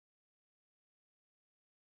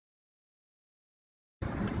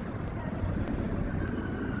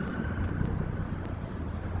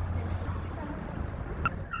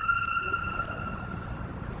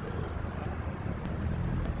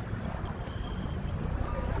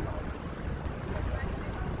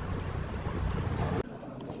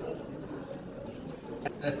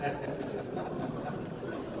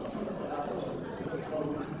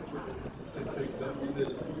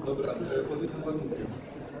Dobra, pod jednym warunkiem.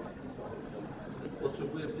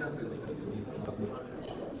 Potrzebuję piasek do tego.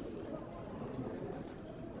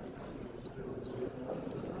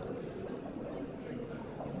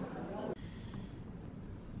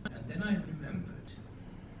 And then I remembered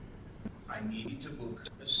I needed to book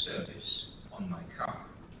a service on my car.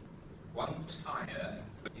 One tire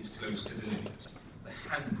is close to the limit. The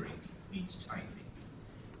handbrake needs tightening.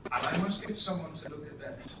 And I must get someone to look at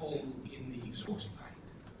that hole in the exhaust pipe.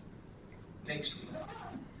 Next week.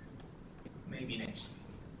 Maybe next week.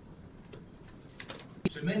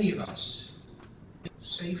 To many of us,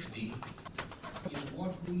 safety is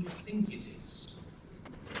what we think it is.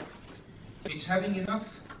 It's having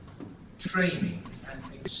enough training and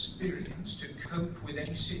experience to cope with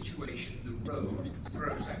any situation the road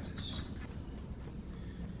throws at us.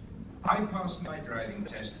 I passed my driving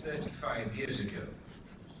test 35 years ago.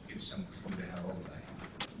 Give some clue to how old I am.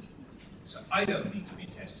 So I don't need to be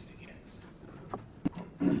tested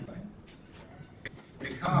again.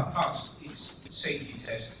 The car passed its safety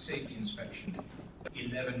test, safety inspection,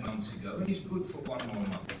 11 months ago, and is good for 1 more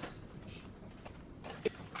month.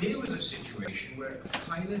 Here was a situation where a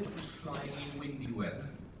pilot was flying in windy weather.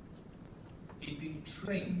 He'd been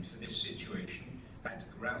trained for this situation at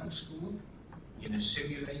ground school, in a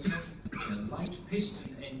simulator, in a light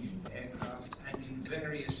piston engine aircraft, and in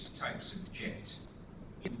various types of jet.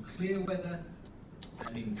 In clear weather,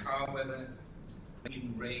 and in calm weather,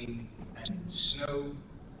 in rain and in snow,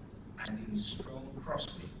 and in strong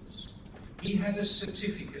crosswinds. He had a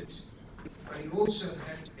certificate, but he also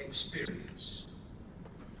had experience.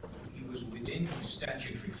 He was within his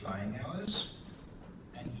statutory flying hours,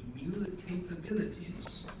 and he knew the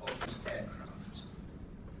capabilities of his aircraft.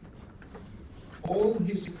 All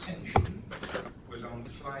his attention was on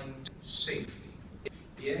flying safely.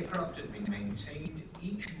 The aircraft had been maintained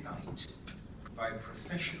each night by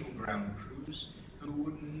professional ground crews who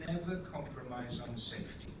would never compromise on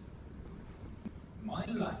safety. My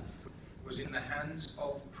life was in the hands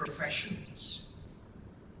of professionals,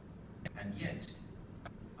 and yet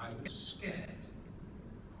I was scared.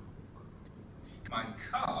 My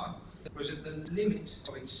car was at the limit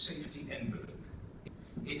of its safety envelope.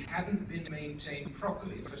 It hadn't been maintained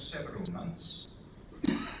properly for several months.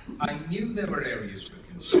 I knew there were areas for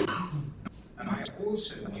concern, and I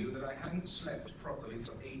also knew that I hadn't slept properly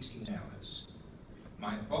for 18 hours.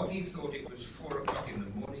 My body thought it was 4 o'clock in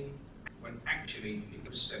the morning, when actually it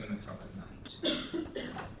was 7 o'clock at night.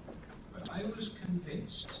 But I was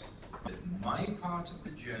convinced that my part of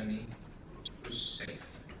the journey was safe,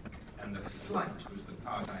 and the flight was the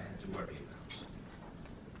part I had to worry about.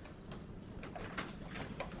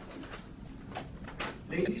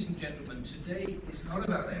 Ladies and gentlemen, today is not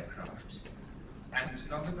about aircraft, and it's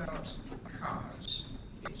not about cars,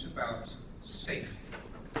 it's about safety.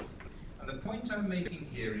 And the point I'm making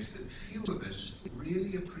here is that few of us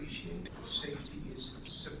really appreciate that safety is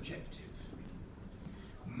subjective.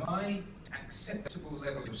 My acceptable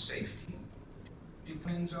level of safety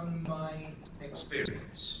depends on my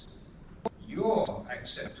experience. Your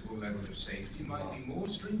acceptable level of safety might be more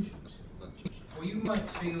stringent, or you might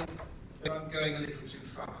feel that I'm going a little too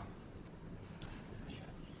far.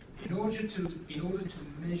 In order to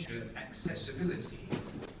measure accessibility,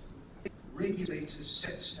 regulators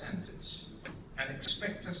set standards and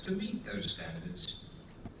expect us to meet those standards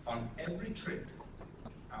on every trip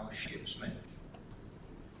our ships make.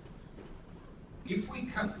 If we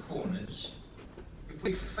cut corners, if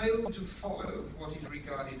we fail to follow what is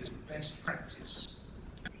regarded as best practice,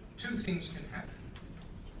 2 things can happen.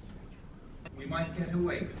 We might get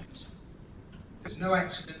away with it. There's no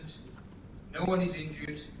accident, no one is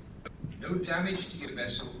injured, no damage to your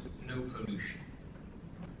vessel, no pollution.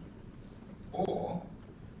 Or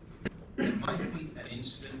there might be an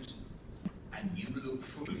incident and you look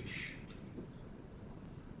foolish.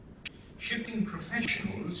 Shipping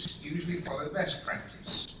professionals usually follow best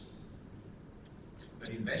practice, but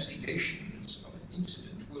investigations of an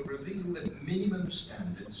incident will reveal that minimum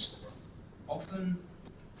standards often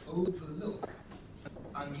overlook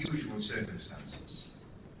unusual circumstances.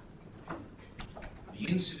 The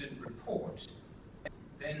incident report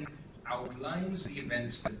then outlines the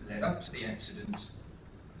events that led up to the accident,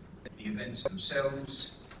 the events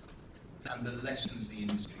themselves, and the lessons the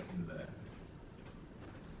industry can learn.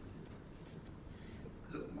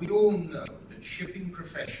 Look, we all know that shipping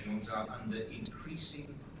professionals are under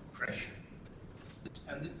increasing pressure,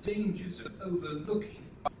 and the dangers of overlooking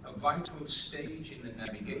a vital stage in the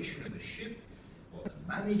navigation of a ship, or the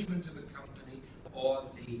management of a company, or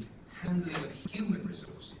the handling of human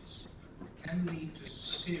resources can lead to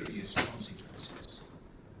serious consequences.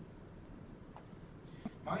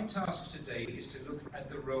 My task today is to look at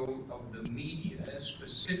the role of the media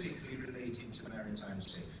specifically related to maritime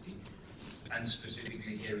safety, and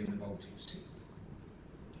specifically here in the Baltic Sea.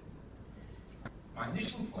 My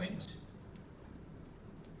initial point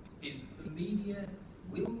is the media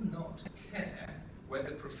will not care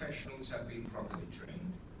whether professionals have been properly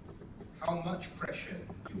trained, how much pressure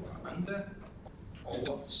you are under, or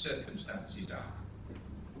what the circumstances are.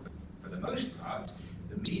 For the most part,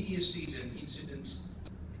 the media sees an incident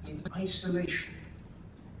in isolation,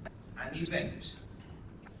 an event,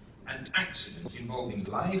 an accident involving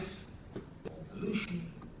life, or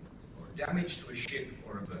pollution, or damage to a ship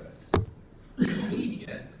or a berth. The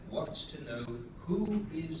media wants to know who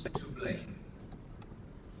is to blame.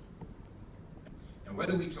 And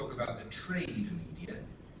whether we talk about the trade media,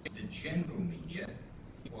 the general media,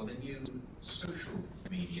 or the new social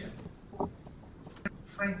media,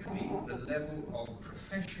 frankly, the level of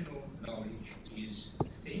professional knowledge is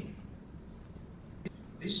thin.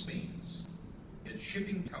 This means that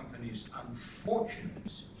shipping companies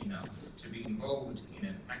unfortunate enough to be involved in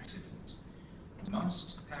an accident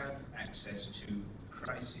must have access to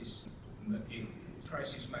crisis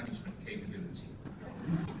management capability.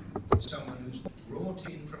 Someone who's brought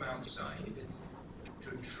in from outside to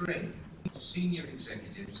train senior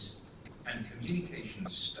executives and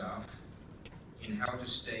communications staff in how to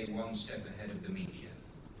stay one step ahead of the media.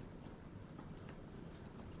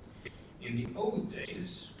 In the old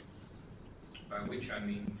days, by which I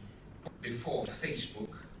mean before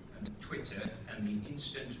Facebook and Twitter and the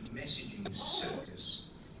instant messaging circus,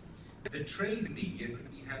 the trade media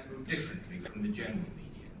could be handled differently from the general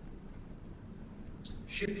media.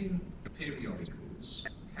 Shipping periodicals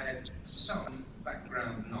had some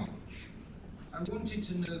background knowledge. I wanted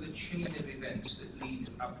to know the chain of events that lead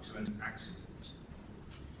up to an accident.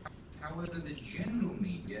 However, the general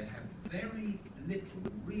media have very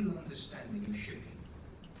little real understanding of shipping.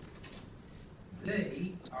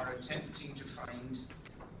 They are attempting to find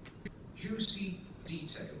juicy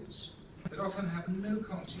details that often have no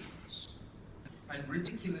consequence, and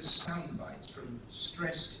ridiculous sound bites from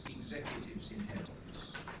stressed executives in head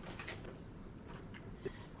office.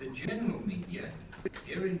 The general media,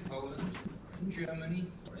 here in Poland, or in Germany,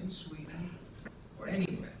 or in Sweden, or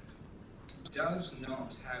anywhere, does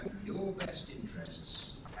not have your best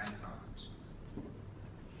interests at heart.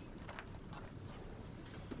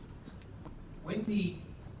 When the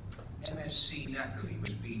MSC Napoli was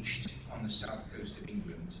beached on the south coast of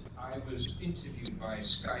England, I was interviewed by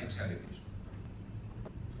Sky Television.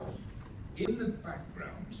 In the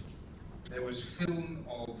background, there was film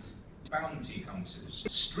of bounty hunters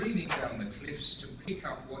streaming down the cliffs to pick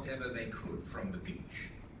up whatever they could from the beach.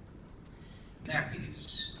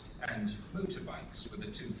 Nappies and motorbikes were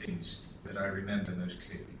the two things that I remember most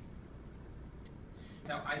clearly.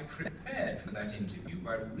 Now, I prepared for that interview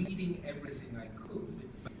by reading everything I could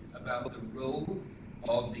about the role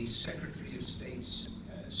of the Secretary of State's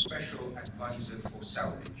Special Advisor for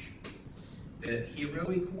Salvage, the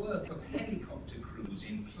heroic work of helicopter crews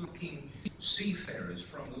in plucking seafarers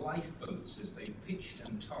from lifeboats as they pitched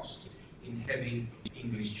and tossed in heavy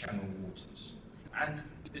English Channel waters, and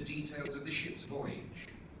the details of the ship's voyage.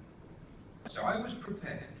 So I was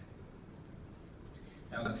prepared.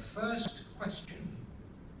 Now, the first question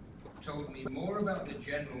told me more about the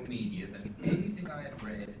general media than anything I had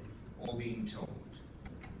read or been told.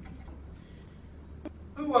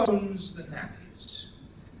 Who owns the nappies?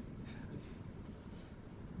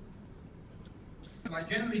 And I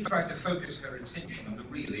generally tried to focus her attention on the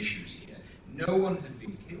real issues here. No one had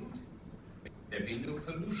been killed. There'd been no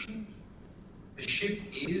pollution. The ship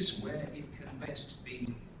is where it can best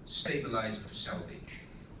be stabilized for salvage.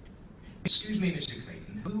 Excuse me, Mr.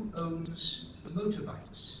 Clayton, who owns the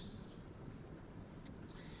motorbikes?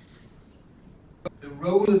 The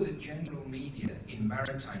role of the general media in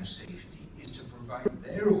maritime safety is to provide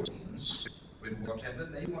their audience with whatever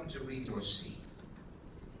they want to read or see.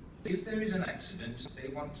 If there is an accident, they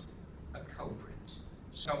want a culprit,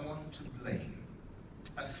 someone to blame,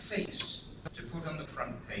 a face to put on the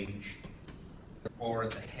front page or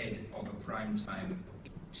at the head of a primetime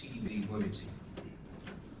TV bulletin.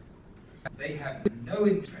 They have no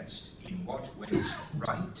interest in what went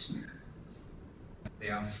right. They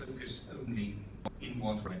are focused only in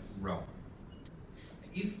what went wrong.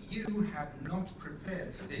 If you have not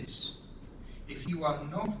prepared for this, if you are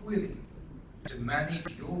not willing to manage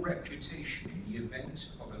your reputation in the event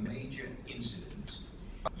of a major incident,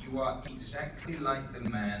 you are exactly like the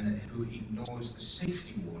man who ignores the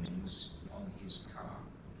safety warnings on his car.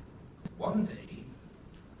 One day,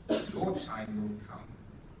 your time will come.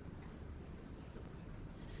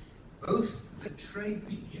 Both the trade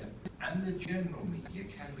media and the general media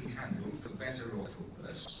can be handled, for better or for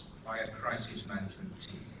worse, by a crisis management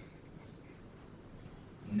team.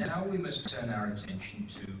 Now we must turn our attention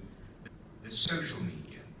to the social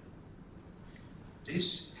media.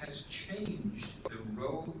 This has changed the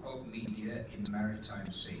role of media in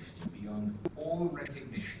maritime safety beyond all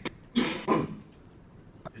recognition.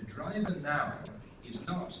 The driver now is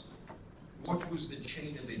not what was the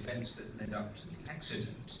chain of events that led up to the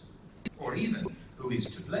accident, or even who is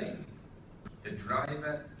to blame. The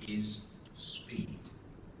driver is speed.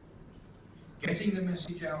 Getting the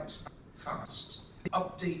message out fast,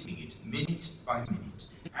 updating it minute by minute,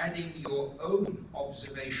 adding your own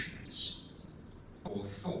observations or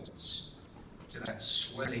thoughts to that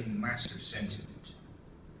swelling mass of sentiment.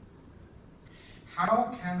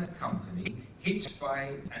 How can a company hit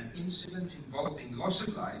by an incident involving loss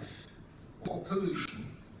of life or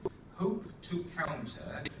pollution hope to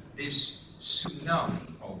counter this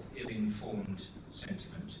tsunami of ill-informed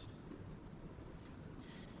sentiment?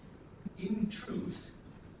 In truth,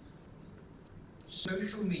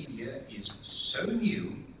 social media is so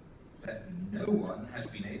new that no one has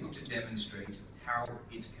been able to demonstrate how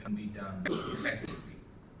it can be done effectively.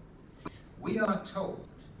 We are told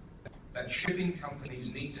that shipping companies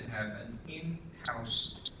need to have an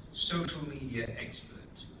in-house social media expert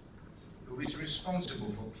who is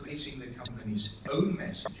responsible for placing the company's own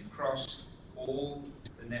message across all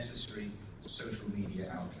the necessary social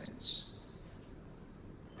media outlets.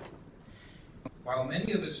 While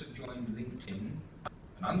many of us have joined LinkedIn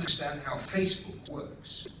and understand how Facebook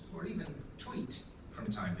works, or even tweet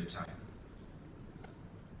from time to time,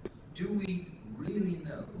 do we really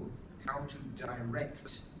know how to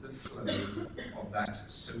direct the flow of that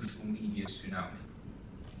social media tsunami?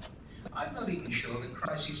 I'm not even sure that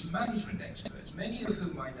crisis management experts, many of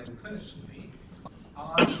whom I know personally,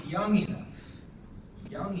 are young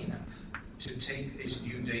enough to take this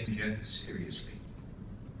new danger seriously.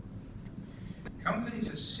 Companies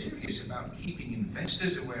are serious about keeping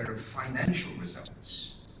investors aware of financial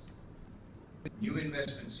results, new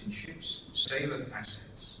investments in ships, sale of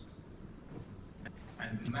assets,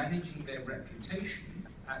 and managing their reputation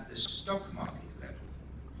at the stock market level.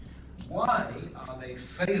 Why are they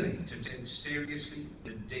failing to take seriously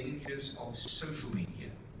the dangers of social media,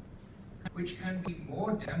 which can be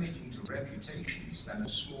more damaging to reputations than a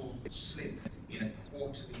small slip in a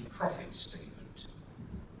quarterly profit statement?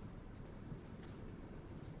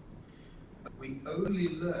 We only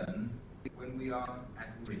learn when we are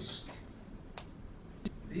at risk.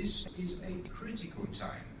 This is a critical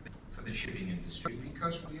time for the shipping industry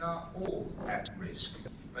because we are all at risk,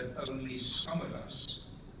 but only some of us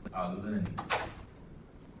are learning.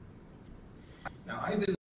 Now, I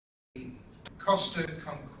believe the Costa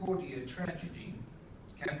Concordia tragedy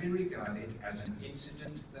can be regarded as an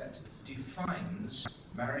incident that defines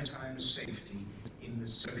maritime safety in the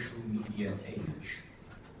social media age.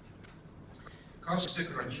 Costa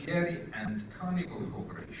Crociere and Carnival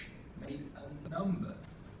Corporation made a number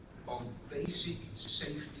of basic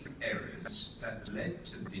safety errors that led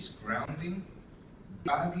to this grounding,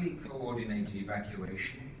 badly coordinated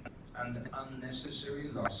evacuation, and unnecessary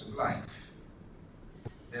loss of life.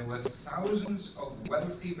 There were thousands of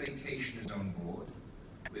wealthy vacationers on board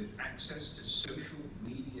with access to social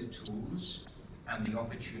media tools and the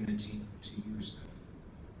opportunity to use them.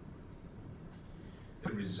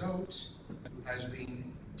 The result has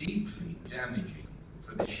been deeply damaging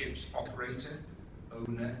for the ship's operator,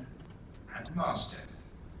 owner, and master,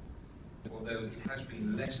 although it has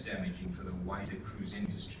been less damaging for the wider cruise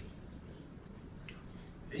industry.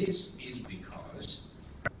 This is because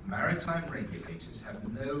maritime regulators have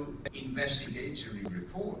no investigatory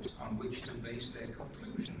report on which to base their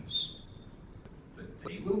conclusions, but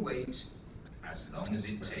they will wait as long as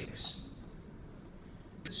it takes.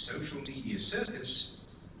 The social media circus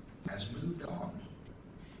has moved on.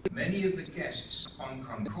 Many of the guests on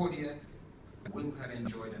Concordia will have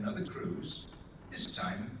enjoyed another cruise, this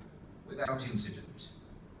time without incident.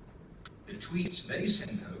 The tweets they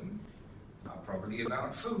send home are probably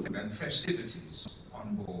about food and festivities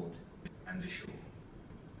on board and ashore.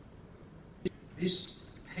 This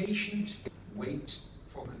patient wait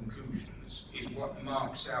for conclusions is what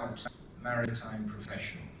marks out maritime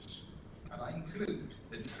professionals, and I include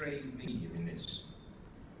the trade media in this,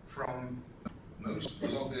 from most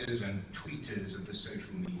bloggers and tweeters of the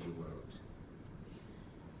social media world.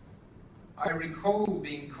 I recall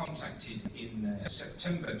being contacted in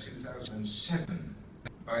September 2007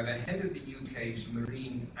 by the head of the UK's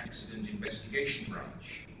Marine Accident Investigation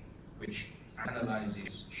Branch, which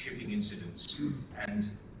analyses shipping incidents and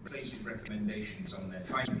places recommendations on their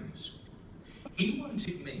findings. He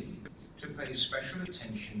wanted me to pay special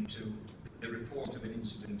attention to the report of an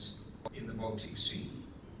incident in the Baltic Sea.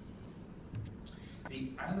 The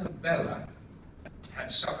Annabella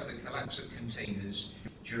had suffered a collapse of containers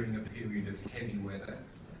during a period of heavy weather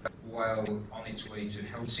while on its way to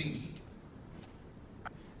Helsinki.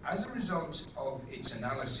 As a result of its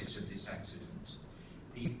analysis of this accident,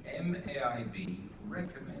 the MAIB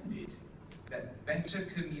recommended that better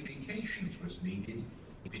communications was needed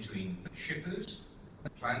between shippers,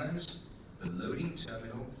 planners, the loading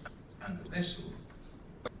terminal, and the vessel,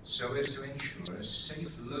 so as to ensure a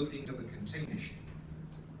safe loading of a container ship.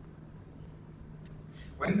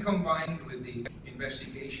 When combined with the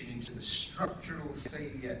investigation into the structural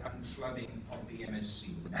failure and flooding of the MSC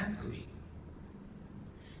Napoli,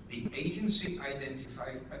 the agency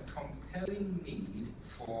identified a compelling need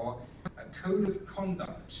for a code of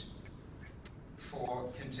conduct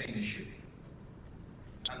for container shipping.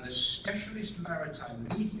 And the specialist maritime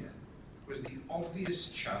media was the obvious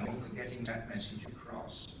channel for getting that message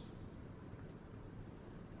across.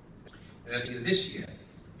 Earlier this year,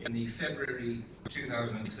 in the February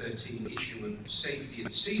 2013 issue of Safety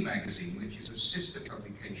at Sea magazine, which is a sister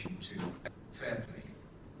publication to Fairplay,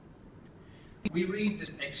 we read that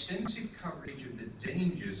extensive coverage of the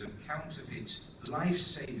dangers of counterfeit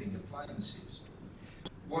life-saving appliances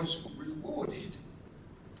was rewarded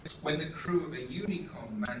when the crew of a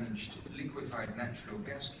Unicorn-managed liquefied natural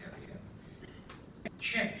gas carrier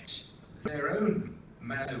checked their own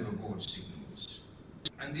man-overboard signals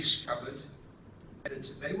and discovered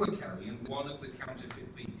that they were carrying one of the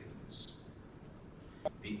counterfeit beacons.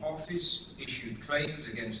 The office issued claims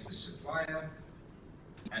against the supplier,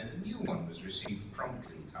 and a new one was received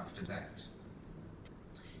promptly after that.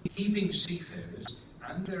 Keeping seafarers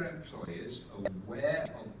and their employers aware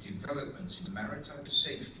of developments in maritime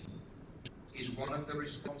safety is one of the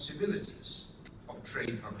responsibilities of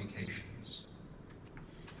trade publications.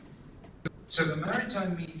 So the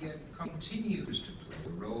maritime media continues to play a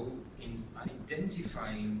role in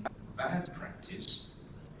identifying bad practice,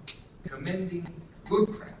 commending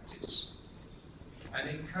good practice, and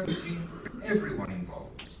encouraging everyone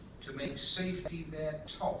involved to make safety their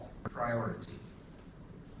top priority.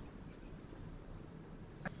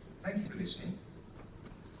 Thank you for listening.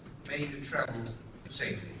 May you travel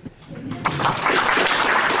safely.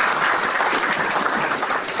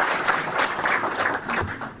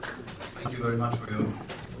 Thank you very much for your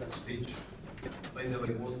speech. By the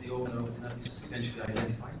way, was the owner of the Napis eventually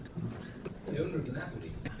identified? The owner of the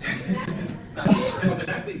Napoli.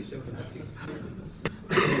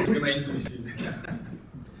 Remains to be seen.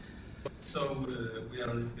 So we are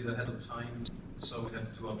a little bit ahead of time, so we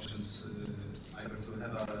have two options, either to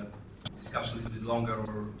have a discussion a little bit longer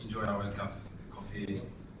or enjoy our coffee a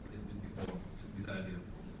little bit earlier.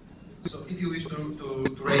 So if you wish to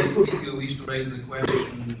raise the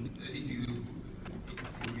question, if you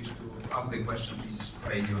wish to ask the question, please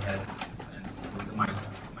raise your hand, and the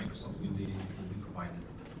Microsoft will be provided.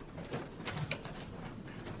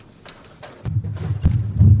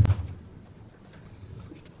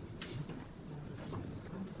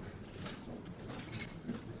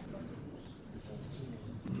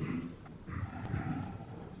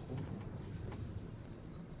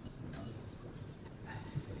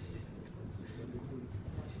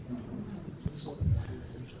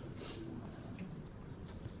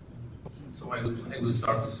 So I will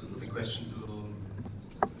start with a question to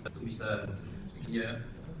Mr. Yeah.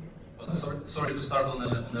 Well, sorry to start on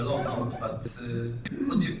a low note, but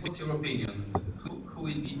what's your opinion? Who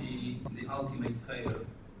will be the ultimate payer of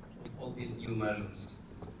all these new measures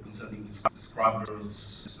concerning the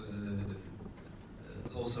scrubbers,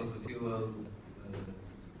 low sulfur fuel,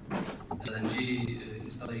 LNG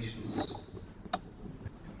installations?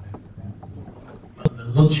 Well, the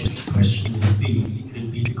logical question will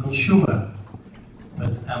be the consumer,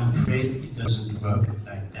 but I'm afraid it doesn't work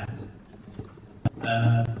like that.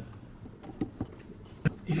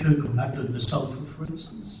 If you go back to the sulfur, for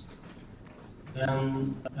instance,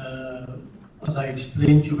 then, as I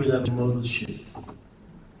explained, you will have a modal shift,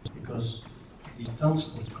 because the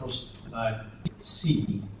transport cost by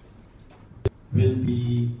sea will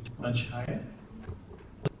be much higher,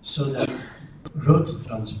 so that road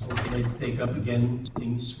transport may take up again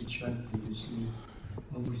things which were previously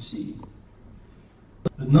overseas.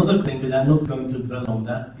 Another thing, but I'm not going to dwell on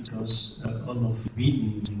that because all of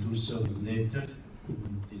Sweden will do so later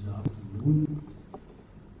this afternoon,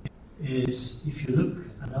 is if you look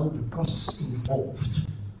at all the costs involved,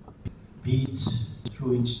 be it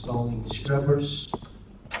through installing scrubbers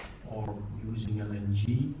or for using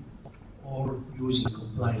LNG or using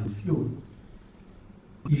compliant fuel.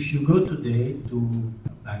 If you go today to a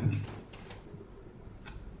bank,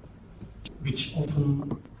 which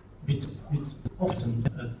often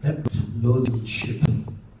a debt-loaded ship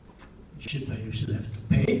I usually have to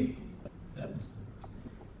pay debt,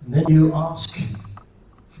 and then you ask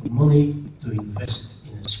for money to invest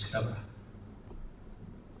in a scrubber.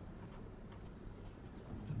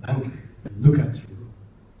 The bank will look at you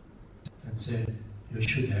and say, you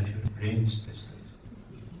should have your brains tested.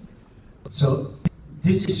 So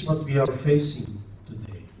this is what we are facing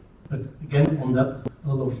today. But again, on that,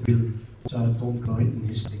 Olaf will don't go in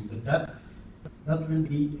his thing, but that will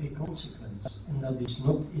be a consequence, and that is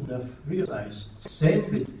not enough realized.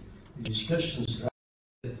 Same with the discussions.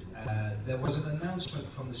 There was an announcement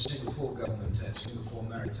from the Singapore government at Singapore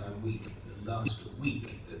Maritime Week last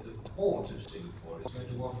week that the port of Singapore is going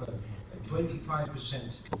to offer a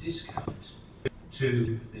 25% discount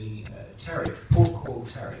to the tariff, port call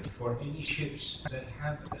tariff, for any ships that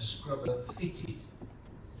have a scrubber fitted.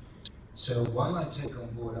 So while I take on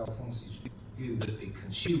board Alphonse's view that the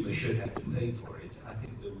consumer should have to pay for it, I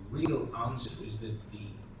think the real answer is that the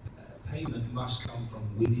payment must come from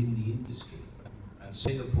within the industry. And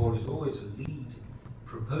Singapore is always a lead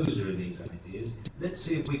proposer in these ideas. Let's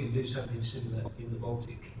see if we can do something similar in the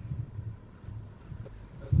Baltic.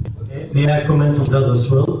 May I comment on that as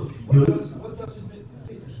well? What does it mean?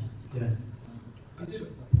 Yeah.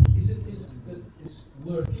 Is it means that it's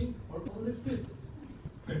working or only fit?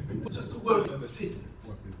 Just the work of a fit.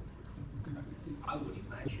 I would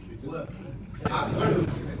imagine it working.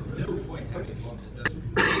 No point having one that doesn't.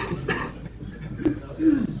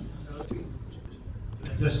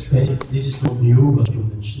 Just this is not new what you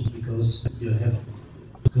mentioned, because you have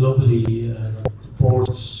globally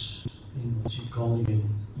ports in what you call in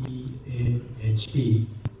EAHP,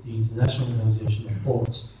 the International Organization of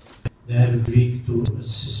Ports. They have agreed to a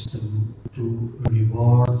system to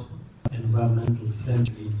reward environmental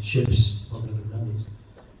friendly ships, whatever that is,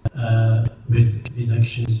 with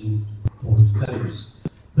reductions in port tariffs.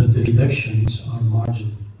 But the reductions are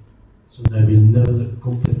marginal, so they will never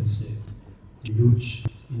compensate the huge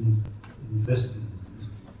investment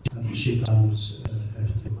that the shipowners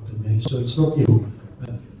have to make. So it's not new,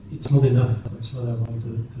 but it's not enough. That's what I want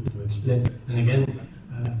to explain. And again,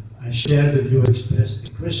 I share the view expressed,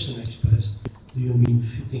 the question expressed, do you mean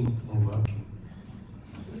fitting or working?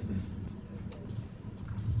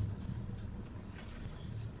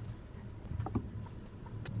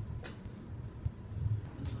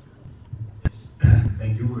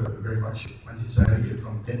 Thank you very much. Francis, I'm here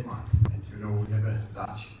from Denmark, and you know we have a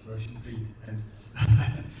large Russian fleet. And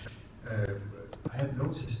I have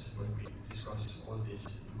noticed when we discuss all these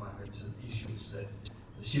environmental issues that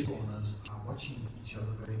the ship owners are watching each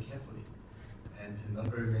other very carefully, and not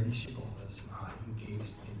very many ship owners are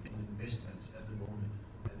engaged in investments at the moment.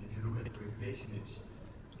 And if you look at the regulation,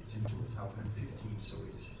 it's in 2015, so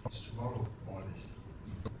it's tomorrow more or less.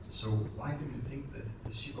 So why do you think that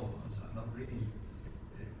the ship owners are not really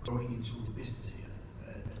going into business here,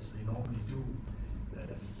 as they normally do?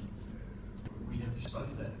 We have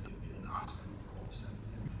studied that a little bit and asked them, of course. And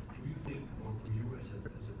do you think, or do you, as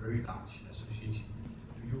a very large association,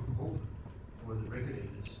 do you hope for the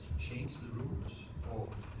regulators to change the rules, or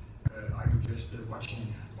are you just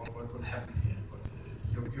watching what will happen here? But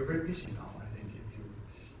you're very busy now, I think,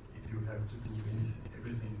 if you have to do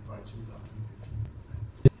everything by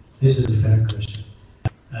 2015. This is a fair question.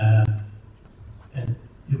 And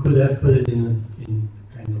you could have put it in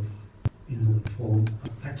the form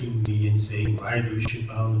attacking me and saying, why do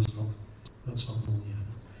shipowners not? That's not only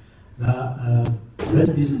happened. Now, when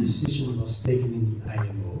this decision was taken in the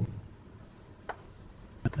IMO,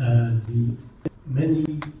 the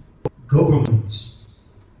many governments,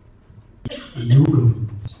 EU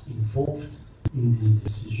governments involved in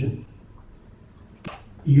this decision,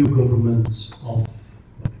 EU governments of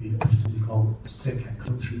what we often call SECA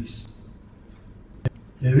countries,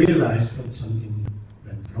 they realized that something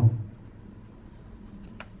went wrong.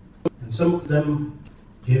 And some of them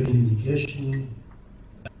gave an indication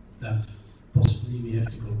that possibly we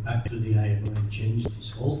have to go back to the IMO and change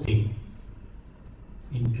this whole thing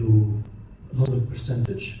into another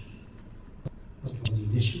percentage. That was the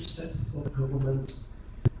initial step of governments.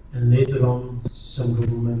 And later on, some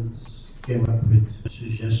governments came up with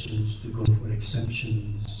suggestions to go for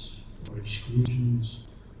exemptions or exclusions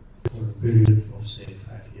for a period of, say,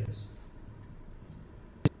 5 years.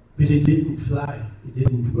 But it didn't fly, it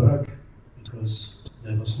didn't work, because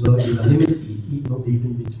there was no unanimity, not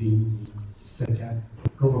even between the SECA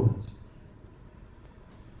governments.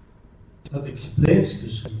 that explains to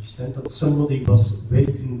some extent that somebody was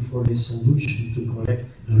waiting for a solution to correct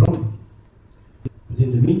the wrong. But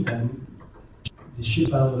in the meantime, the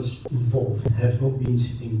ship owners involved have not been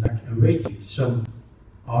sitting back and waiting. Some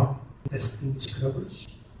are testing scrubbers.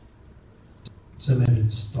 Some have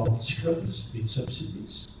installed scrubbers with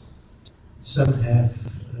subsidies. Some have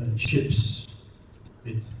ships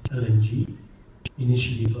with LNG.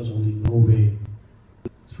 Initially it was only Norway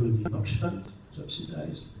through the NOx fund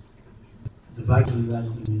subsidized. The Viking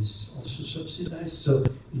landing is also subsidized. So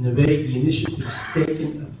in a way the initiatives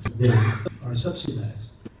taken up to date are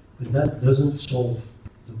subsidized. But that doesn't solve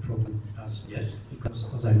the problem as yet, because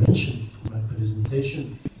as I mentioned in my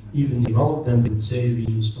presentation, even if all of them would say we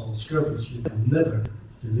installed scrubbers, you can never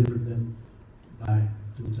deliver them by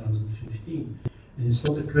 2015. And it's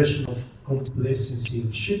not a question of complacency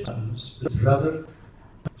of ship owners, but rather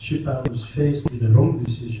ship owners faced with the wrong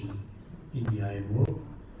decision in the IMO,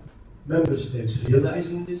 member states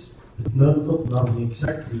realizing this, but not knowing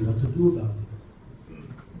exactly what to do about it.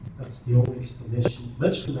 That's the only explanation,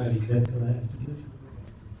 much to my regret, that I have to give.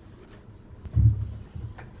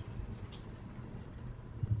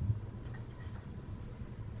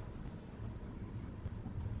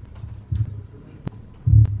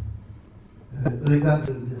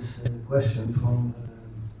 Regarding this question from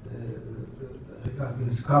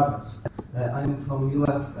regarding scrubbers, I'm from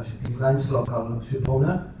UF, a shipping Gdańsk local ship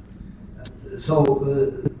owner. So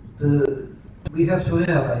we have to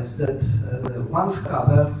realize that one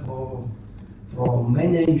scrubber for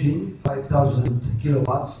main engine, 5,000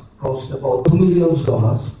 kilowatts, costs about $2 million.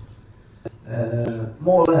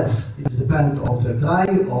 More or less, it depends on the dry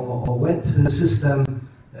or wet system.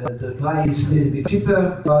 The dry is a little bit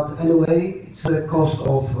cheaper, but anyway, it's a cost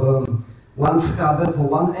of one scrubber for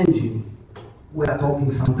one engine. We are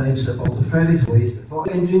talking sometimes about the ferries with 4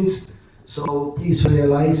 engines, so please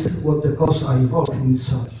realize what the costs are involved in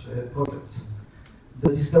such projects.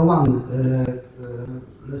 That is the one,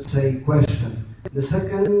 let's say, question. The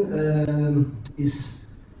second is,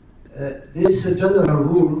 there is a general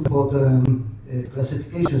rule for the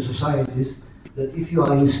classification societies that if you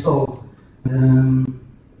are installed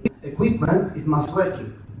equipment, it must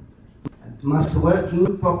working. It must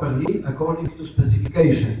working properly according to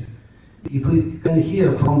specification. If we can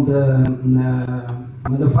hear from the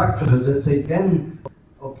manufacturers that they can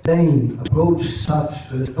approach such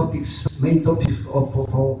topics, main topics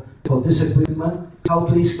for this equipment, how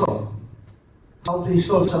to install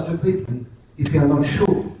such equipment if you are not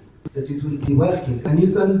sure that it will be working, and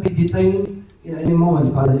you can be detained in any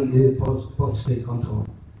moment by the port state control.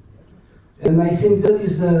 And I think that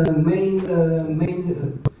is the main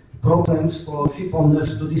problems for ship owners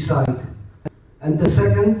to decide. And the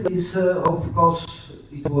second is, of course,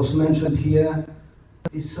 it was mentioned here,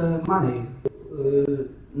 is money.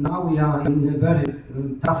 Now we are in a very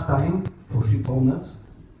tough time for ship owners,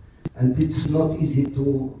 and it's not easy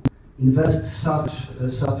to invest such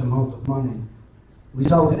amount of money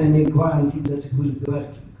without any guarantee that it will be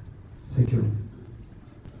working. Thank you.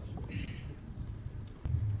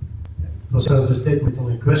 It was a statement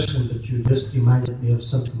on a question that you just reminded me of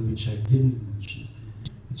something which I didn't mention,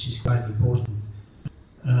 which is quite important.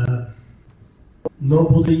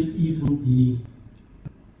 Nobody, even the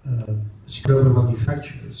scrubber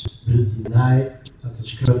manufacturers, will deny that the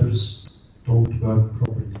scrubbers don't work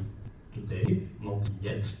properly today, not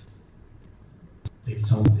yet. The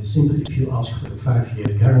example is simply if you ask for a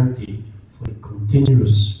 5-year guarantee for a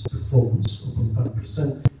continuous performance of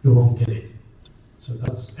 100%, you won't get it. So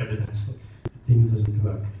that's evidence that the thing doesn't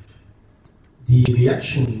work. The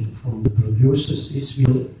reaction from the producers is we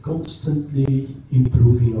are constantly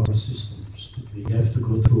improving our systems, but we have to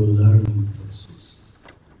go through a learning process.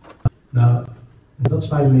 Now, and that's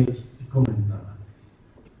why I made the comment now.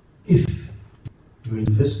 If you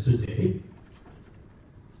invest today,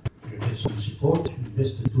 you get some support, you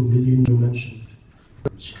invest the 2 million you mentioned for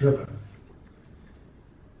the scrubber,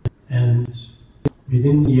 and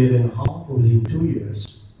within a year and a half or within 2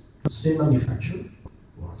 years, the same manufacturer,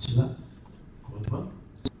 Wärtsilä, one,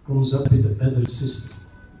 comes up with a better system,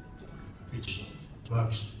 which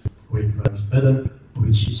works, or it works better,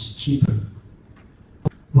 which is cheaper.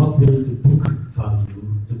 What will the book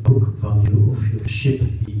value of your ship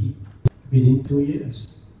be within 2 years?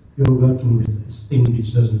 You're working with a thing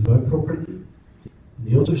which doesn't work properly.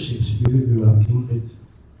 The other ships will be working with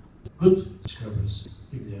good scrubbers,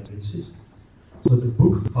 if they ever exist. So the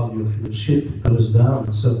book value of your ship goes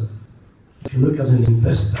down. So if you look as an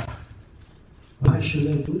investor, why should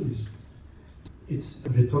I do this? It's a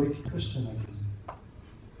rhetorical question, I guess.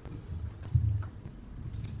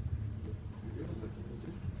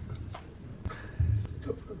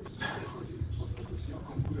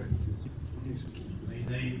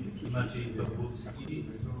 Maciej Pawłowski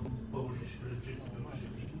from Polish Register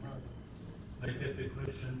Shipping. I have a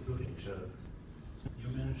question to Richard. You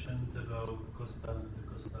mentioned about the Coastal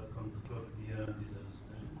Concordia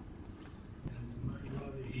disaster. And my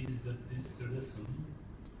worry is that this lesson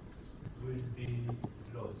will be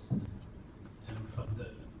lost. And the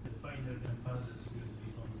final emphasis will be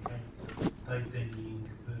on tightening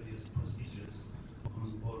various procedures on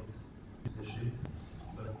board the ship.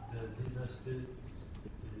 But the disaster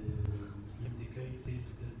indicated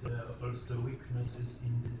that there are also weaknesses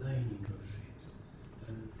in designing of ships,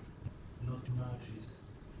 and not much is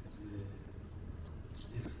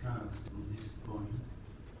discussed on this point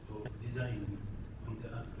of designing, on the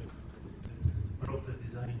aspect of the proper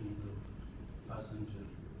designing of passenger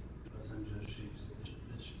ships.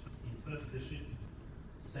 In fact, the ship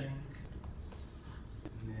sank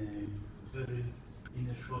in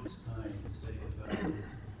a short time, say about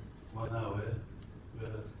 1 hour.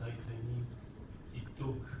 Whereas Titanic, it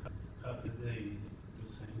took half a day to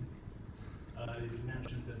sink. I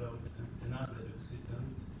mentioned about another accident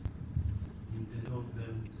in the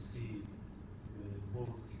Northern Sea,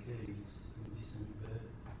 Baltic case in December,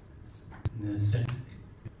 sank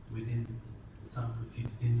within some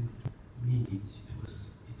 15 minutes.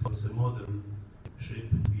 It was a modern ship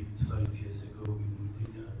built 5 years ago in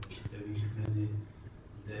Bulgaria, having many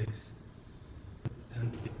decks.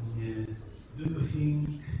 And do you think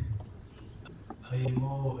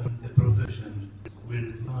IMO and the profession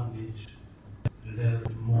will manage to learn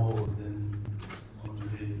more than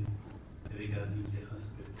only regarding the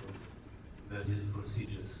aspect of various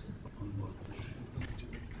procedures on board the ship?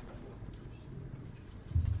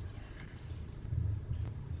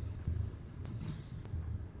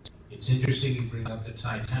 It's interesting you bring up the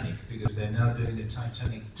Titanic, because they're now doing the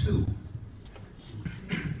Titanic 2.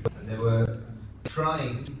 And they were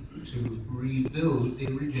trying to rebuild the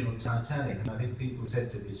original Titanic, and I think people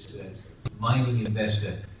said to this mining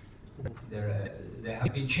investor, there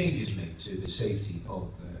have been changes made to the safety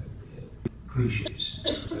of cruise ships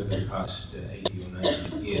over the past 80 or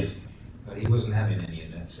 90 years, but he wasn't having any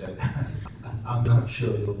of that, so I'm not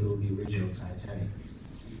sure he'll build the original Titanic.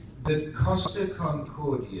 The Costa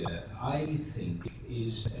Concordia, I think,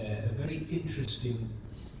 is a very interesting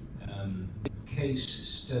case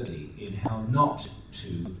study in how not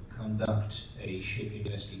to conduct a ship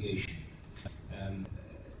investigation.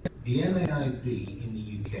 The MAIB in the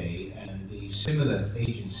UK and the similar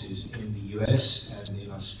agencies in the US and in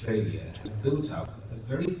Australia have built up a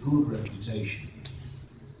very good reputation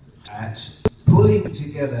at pulling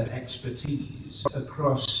together expertise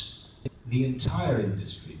across the entire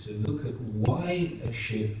industry to look at why a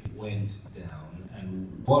ship went down and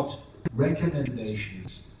what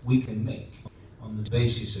recommendations we can make on the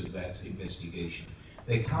basis of that investigation.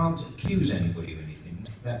 They can't accuse anybody of anything,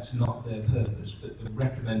 that's not their purpose, but the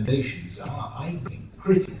recommendations are, I think,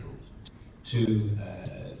 critical to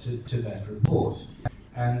that report.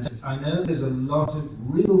 And I know there's a lot of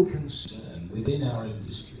real concern within our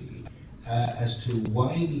industry as to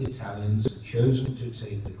why the Italians have chosen to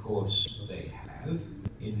take the course they have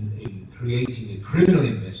in creating a criminal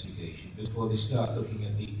investigation before they start looking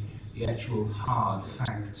at the actual hard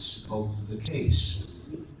facts of the case.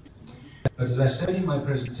 But as I said in my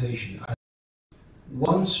presentation,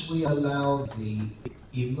 once we allow the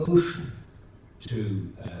emotion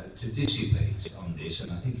to dissipate on this,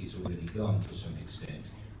 and I think it's already gone to some extent,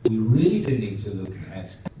 we really do need to look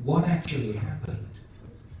at what actually happened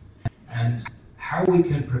and how we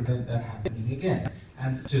can prevent that happening again.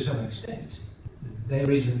 And to some extent, there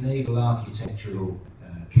is a naval architectural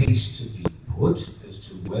case to be put as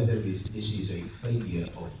to whether this is a failure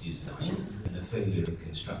of design and a failure of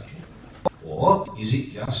construction, or is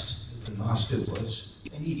it just that the master was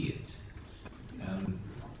an idiot?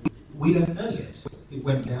 We don't know yet. It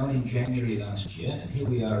went down in January last year, and here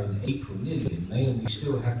we are in April, nearly in May, and we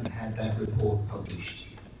still haven't had that report published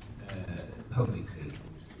publicly.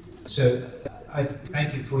 So I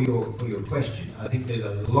thank you for your question. I think there's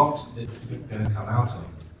a lot that's going to come out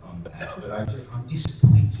on that, but I'm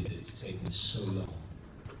disappointed that it's taken so long.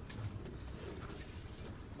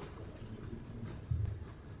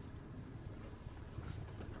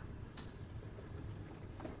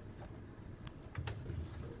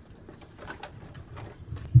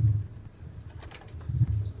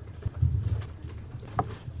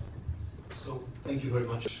 Thank you very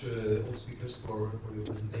much, all speakers, for your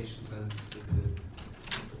presentations, and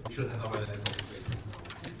we should have our coffee break.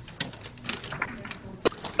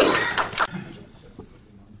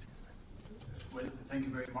 Well, thank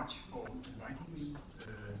you very much for inviting me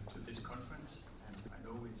to this conference, and I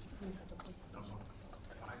know it's number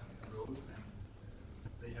 5 in a row, and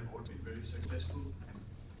they have all been very successful, and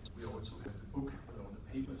we also have the book with all the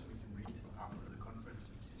papers we can read after the conference.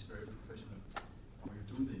 It's very professional how you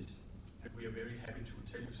do this. And we are very happy to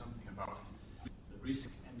tell you something about the risk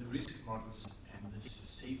and the risk models and the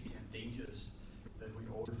safety and dangers that we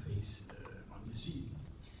all face on the sea.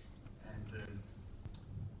 And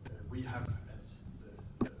we have, as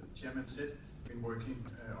the chairman said, been working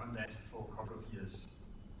on that for a couple of years.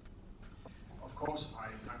 Of course,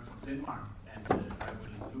 I'm from Denmark, and I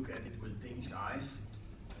will look at it with Danish eyes.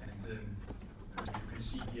 And you can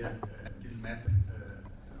see here a little map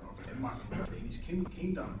of Denmark and the Danish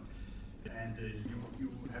kingdom. And you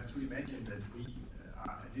have to imagine that we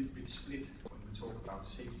are a little bit split when we talk about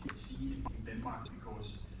safety at sea in Denmark,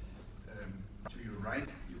 because to your right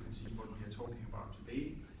you can see what we are talking about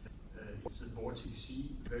today. It's the Baltic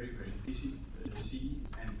Sea, very, very busy sea,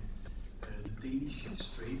 and the Danish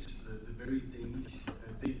straits, the very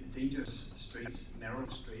dangerous straits, narrow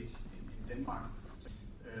straits in Denmark,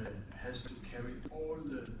 has to carry all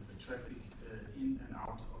the traffic in and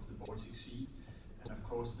out of the Baltic Sea. And of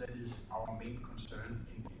course, that is our main concern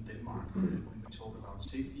in Denmark. When we talk about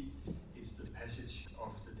safety, it's the passage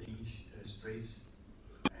of the Danish straits.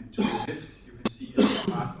 And to the left, you can see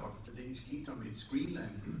a part of the Danish kingdom, it's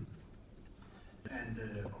Greenland. And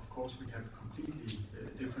of course, we have completely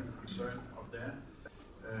different concern up there.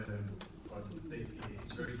 But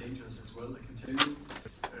it's very dangerous as well, I can tell you.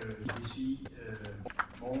 We see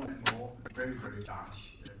more and more very, very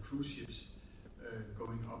large cruise ships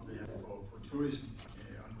going up there for tourism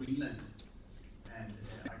on Greenland. And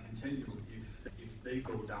I can tell you, if they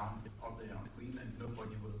go down up there on Greenland,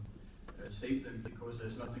 nobody will save them, because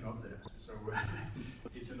there's nothing up there. So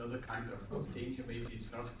it's another kind of danger. Maybe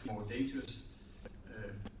it's not more dangerous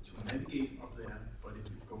to navigate up there, but if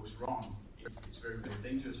it goes wrong, it's very, very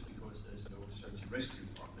dangerous, because there's no search and rescue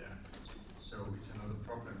up there. So it's another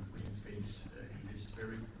problem we face in this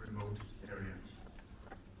very remote area.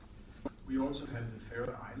 We also have the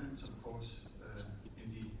Faroe Islands, of course,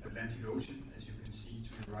 in the Atlantic Ocean, as you can see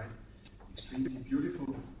to the right. Extremely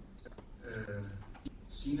beautiful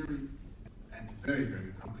scenery, and very,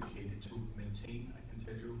 very complicated to maintain, I can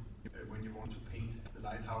tell you. When you want to paint the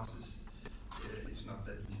lighthouses, it's not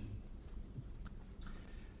that easy.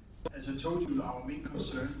 As I told you, our main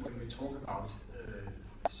concern when we talk about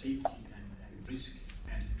safety and risk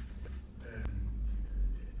and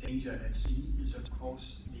danger at sea is, of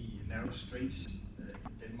course, the narrow straits in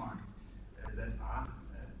Denmark that are,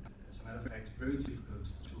 as a matter of fact, very difficult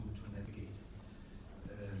to navigate.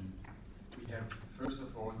 We have, first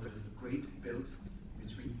of all, the great belt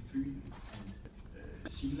between Fyn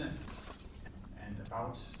and Zealand, and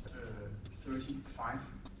about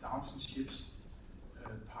 35,000 ships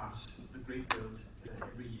pass the Great Belt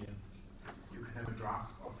every year. You can have a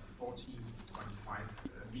draft of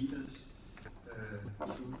 14.5 meters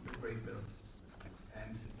through the Great Belt.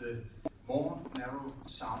 And the more narrow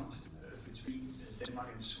sound between Denmark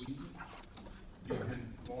and Sweden, you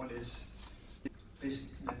can more or less best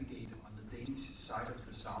navigate on the Danish side of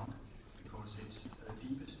the sound, because it's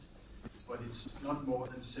deepest, but it's not more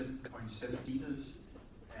than 7.7 meters,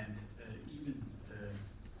 and even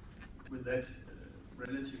with that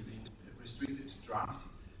relatively restricted draft,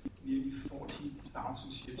 nearly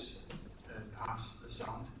 40,000 ships pass the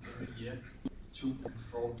sound every year to and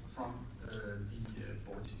from the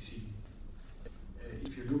Baltic Sea.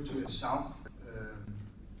 If you look to the south,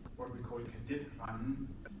 what we call Kadetbranden,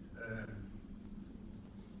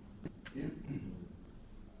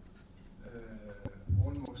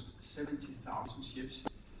 almost 70,000 ships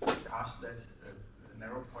pass that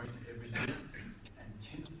narrow point every year, and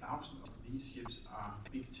 10,000 of these ships are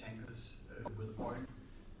big tankers with oil,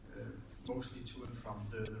 mostly to and from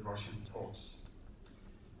the Russian ports.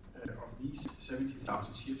 Of these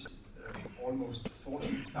 70,000 ships, almost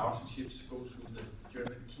 40,000 ships go through the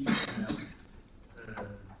German Kiel Canal,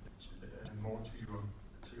 and more to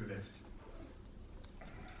your left.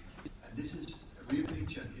 And this is a real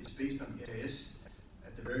picture. It's based on AIS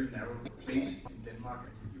at the very narrow place in Denmark,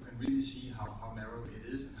 and you can really see how narrow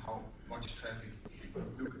it is and how much traffic.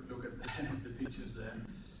 Look at the pictures there.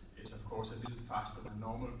 It's of course a little faster than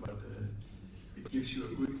normal, but it gives you a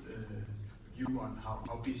good view on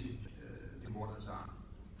how busy the waters are.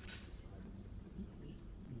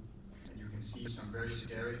 And you can see some very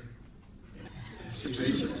scary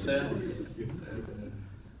situations there.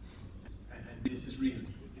 And this is real.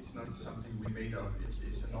 It's not something we made up.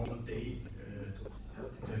 It's a normal day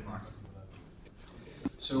in Denmark.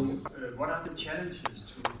 So what are the challenges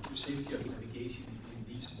to safety of navigation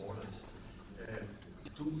in these waters?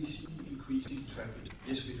 Do we see increasing traffic?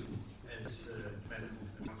 Yes, we do. As Madam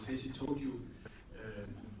Montesi told you,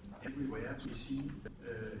 everywhere we see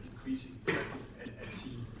increasing traffic at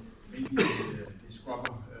sea. Maybe the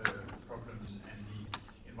scrubber problems and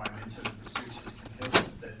the environmental restrictions can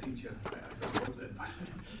help that picture. I don't know that,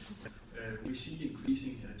 but we see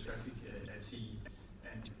increasing traffic at sea,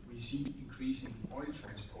 and we see increasing oil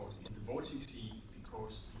transport in the Baltic Sea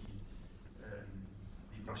because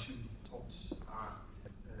the Russian ports are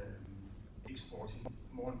exporting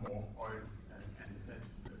more and more oil, and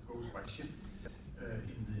that goes by ship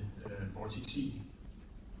in the Baltic Sea.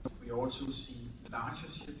 We also see larger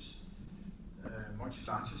ships, much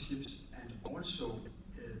larger ships, and also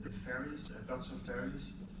the ferries, lots of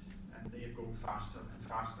ferries, and they go faster and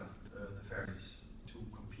faster, the ferries, to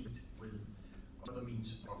compete with other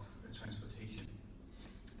means of transportation.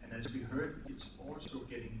 And as we heard, it's also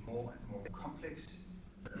getting more and more complex.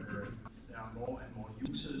 There are more and more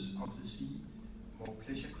users of the sea, more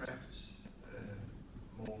pleasure crafts,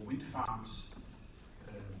 more wind farms,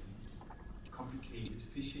 complicated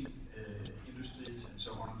fishing industries, and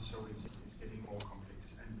so on. So it's getting more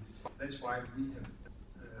complex, and that's why we have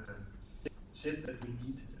said that we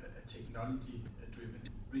need a technology-driven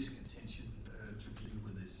risk attention to deal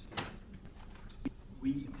with this.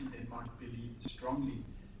 We in Denmark believe strongly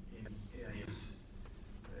in AIS.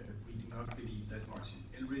 We do not believe that much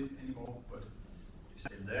in LRID anymore, but it's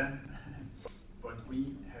still there. But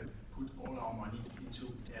we have put all our money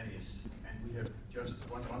into AIS, and we have just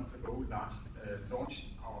 1 month ago launched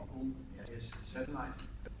our own AIS satellite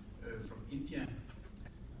from India,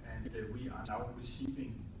 and we are now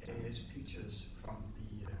receiving AIS pictures from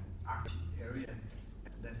the Arctic area,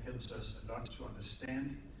 and that helps us a lot to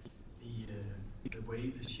understand the way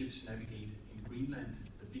the ships navigate in Greenland.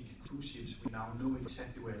 The big cruise ships, we now know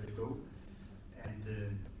exactly where they go,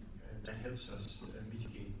 and that helps us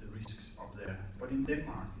mitigate the risks up there. But in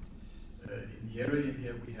Denmark, in the area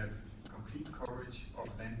here, we have complete coverage of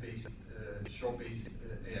land-based, shore-based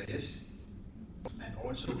AIS, and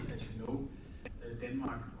also, as you know,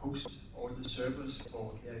 Denmark hosts all the servers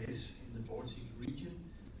for AIS in the Baltic region,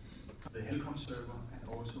 the Helcom server, and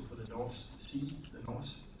also for the North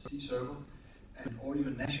Sea server, and all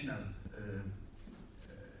your national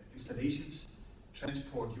installations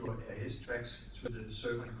transport your AIS tracks to the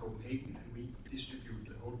server in Copenhagen, and we distribute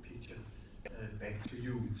the whole picture back to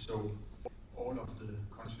you. So all of the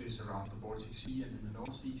countries around the Baltic Sea and in the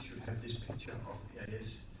North Sea should have this picture of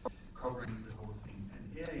AIS covering the whole thing.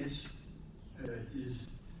 And AIS is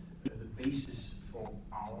the basis for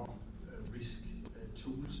our risk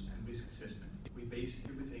tools and risk assessment. We base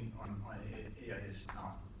everything on AIS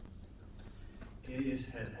now. AIS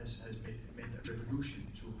has made a revolution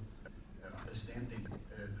to understanding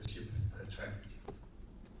the ship traffic.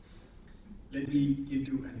 Let me give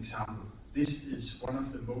you an example. This is one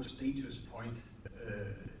of the most dangerous points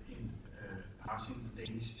in passing the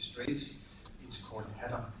Danish Straits. It's called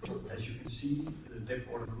Hatter. As you can see, the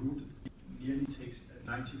deepwater route nearly takes a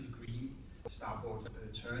 90-degree starboard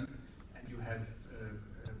turn, and you have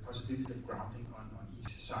possibility of grounding on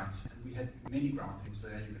each side. And we had many groundings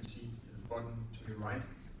there. You can see the bottom to your right,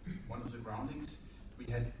 one of the groundings. We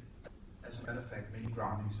had, as a matter of fact, many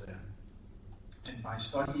groundings there. And by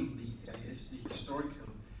studying the AIS, the historical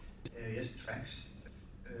AIS tracks,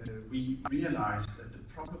 we realized that the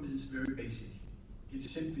problem is very basic.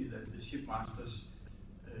 It's simply that the shipmasters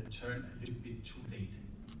turn a little bit too late.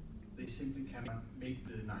 They simply cannot make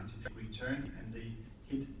the 90-degree turn, and they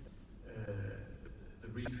hit the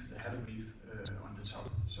reef, the Hatter reef, on the top.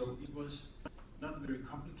 So it was not very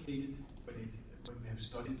complicated, but when we have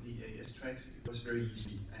studied the AIS tracks, it was very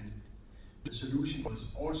easy. And the solution was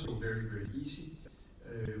also very, very easy.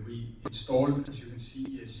 We installed, as you can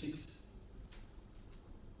see, six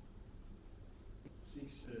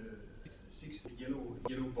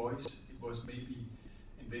yellow buoys. It was maybe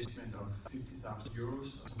investment of 50,000 euros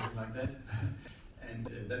or something like that. And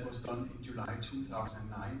that was done in July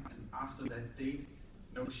 2009. And after that date,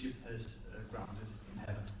 no ship has grounded in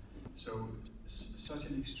Hatter. So such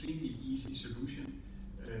an extremely easy solution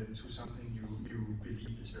to something you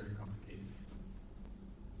believe is very complicated.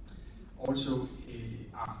 Also,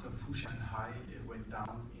 after Fushan High went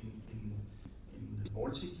down in the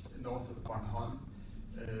Baltic, north of Bornholm,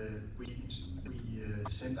 we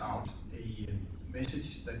sent out a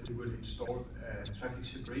message that we will install a traffic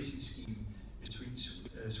separation scheme between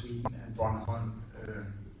Sweden and Bornholm.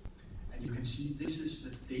 And you can see this is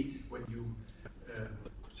the date when you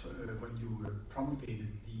promulgated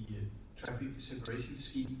the traffic separation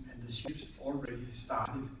scheme, and the ships already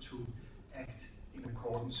started to act in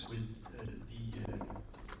accordance with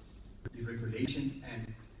the regulation.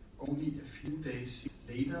 And only a few days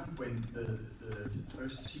later, when the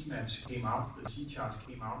first sea maps came out, the sea charts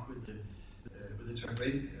came out with the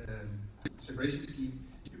separation scheme,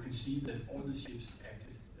 you can see that all the ships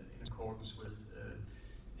acted in accordance with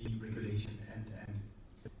the regulation, and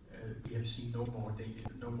we have seen no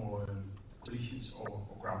more collisions or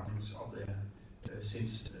groundings of there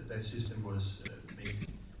since that system was made.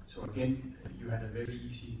 So again, you had a very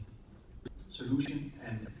easy solution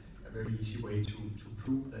and a very easy way to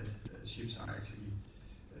prove that ships are actually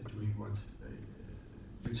doing what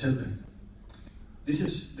you tell them. This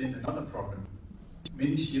is then another problem.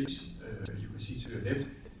 Many ships, you can see to your left,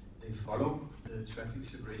 they follow the traffic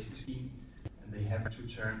separation scheme, and they have to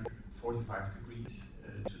turn 45 degrees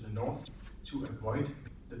to the north to avoid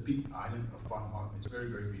the big island of Bornholm. It's very,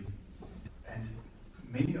 very big. And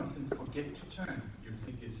many of them forget to turn. You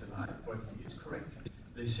think it's a lie, but it's correct.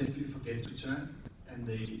 They simply forget to turn, and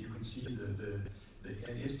you can see the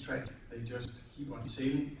AIS track, they just keep on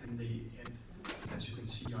sailing, and they end, as you can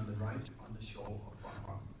see on the right, on the shore of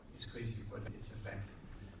Bornholm. It's crazy, but it's a fact.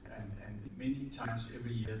 And many times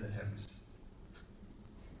every year that happens.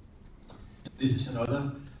 This is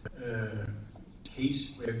another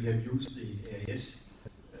case where we have used the AIS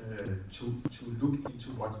to look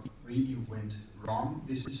into what really went wrong.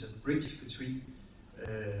 This is a bridge between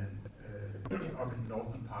up in the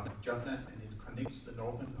northern part of Jutland, and it connects the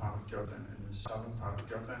northern part of Jutland and the southern part of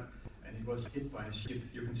Jutland, and it was hit by a ship.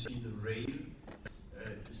 You can see the rail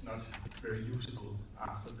is not very usable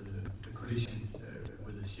after the collision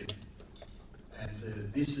with the ship.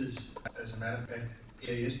 And this is, as a matter of fact,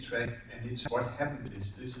 AIS track, and it's what happened.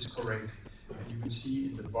 This is correct. And you can see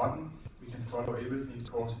in the bottom, we can follow everything,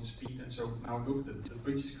 course and speed, and so now look, the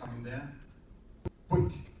bridge is coming there.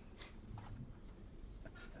 Boink!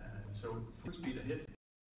 So full speed ahead,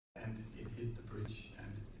 and it hit the bridge,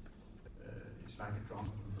 and it's like a drunk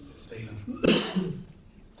sailor.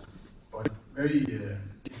 But very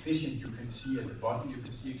efficient. You can see at the bottom, you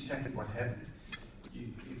can see exactly what happened.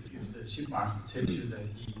 If the shipmaster tells you that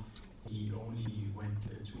he only went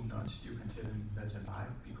 2 knots, you can tell him that's a lie,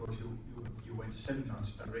 because you went 7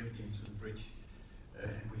 knots directly into the bridge,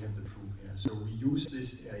 and we have the proof here. So we use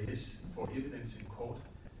this AIS for evidence in court,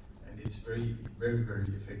 and it's very, very, very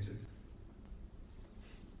effective.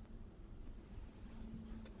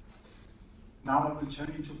 Now I will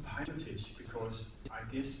turn into pilotage, because I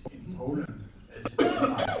guess in Poland, as in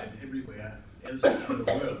Denmark and everywhere else in the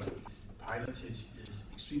world, pilotage is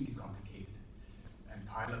extremely complicated. And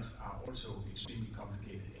pilots are also extremely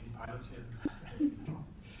complicated. Any pilots here?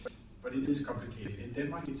 But it is complicated. In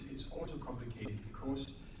Denmark, it's also complicated because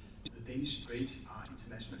the Danish straits are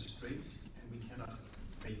international straits, and we cannot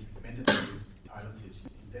make mandatory pilotage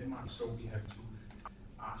in Denmark, so we have to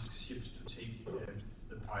ask ships to take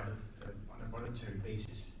the pilot on a voluntary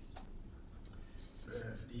basis.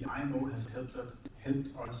 The IMO has helped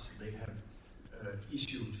us. They have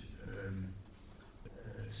issued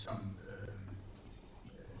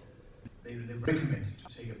they recommend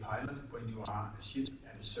to take a pilot when you are a ship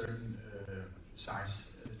at a certain size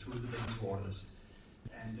through the Danish waters.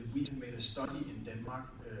 And we have made a study in Denmark.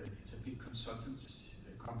 It's a big consultancy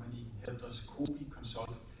company, helped us, Kobi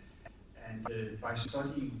Consult. And by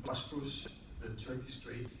studying Bosporus, the Turkish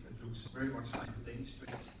Straits, that looks very much like the Danish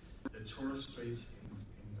Straits, the Torres Straits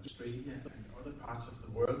in Australia and other parts of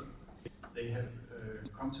the world, they have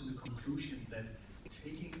come to the conclusion that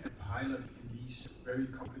taking a pilot in these very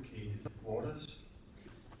complicated waters,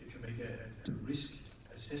 if you make a risk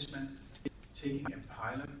assessment, taking a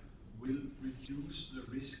pilot will reduce the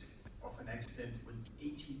risk of an accident with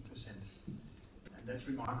 18%. And that's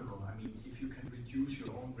remarkable. I mean, if you can reduce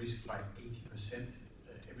your own risk by 80%,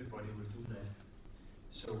 everybody will do that.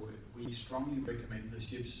 So we strongly recommend the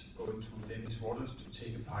ships going to Danish waters to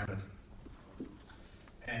take a pilot.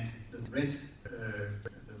 And the red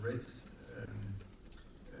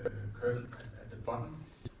curve at the bottom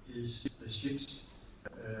is the ships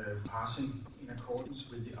passing in accordance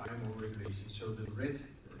with the IMO regulations. So the red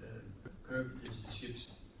curve is the ships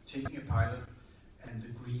taking a pilot, and the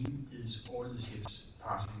green is all the ships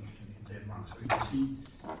passing in Denmark. So you can see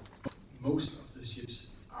most of the ships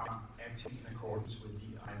are acting in accordance with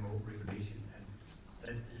the IMO regulation, and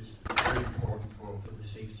that is very important for the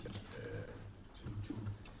safety to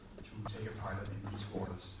take a pilot in these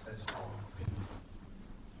waters. That's our opinion.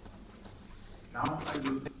 Now I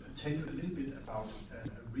will tell you a little bit about a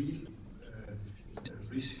real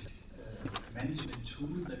risk management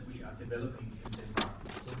tool that we are developing in Denmark.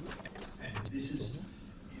 And this is,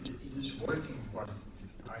 it is working, but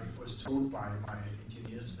I was told by my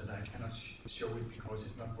engineers that I cannot show it because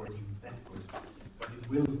it's not working that good. But it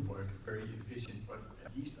will work very efficient, but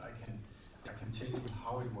at least I can tell you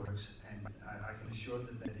how it works, and I can assure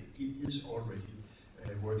that it is already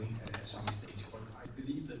working at some stage. But I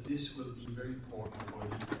believe that this will be very important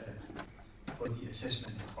for the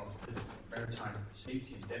assessment of the maritime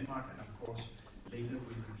safety in Denmark, and of course later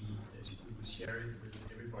we will share it with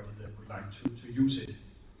everybody that would like to use it.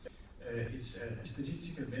 It's a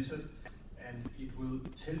statistical method, and it will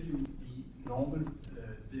tell you the normal,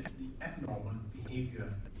 the abnormal behavior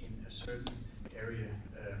in a certain area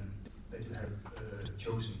that you have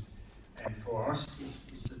chosen. And for us,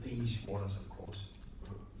 it's the Danish waters, of course.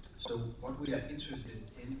 So what we are interested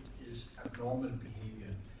in is abnormal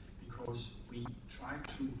behavior, because we try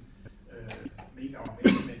to make our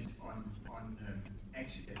measurement on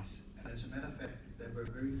accidents. And as a matter of fact, there were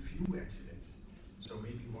very few accidents. So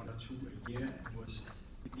maybe 1 or 2 a year, and it was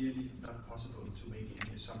really not possible to make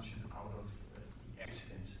any assumption out of the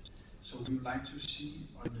accidents. So we would like to see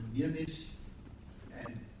on the near miss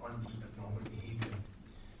and on the abnormal behavior.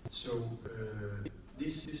 So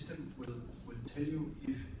this system will tell you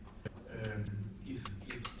if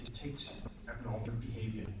it detects abnormal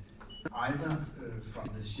behavior, either from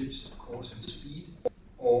the ship's course and speed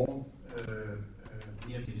or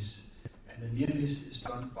near miss. And the near miss is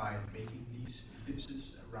done by making these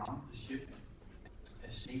ellipses around the ship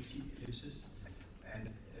as safety ellipses. And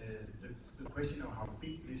the question of how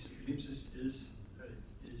big this ellipsis is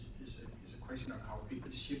a question of how big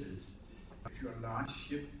the ship is. If you're a large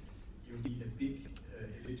ship, you need a big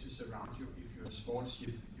ellipsis around you. If you're a small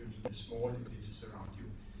ship, you need a small ellipsis around you.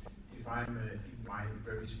 If I'm in my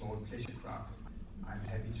very small pleasure craft, I'm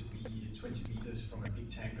happy to be 20 meters from a big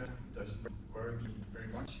tanker. It doesn't worry me very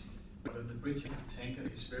much. But on the bridge of the tanker,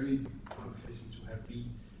 it's very unpleasant to have be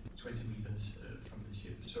 20 meters from the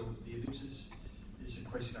ship. So the ellipsis is a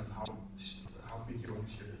question of how big your own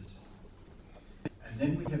ship is. And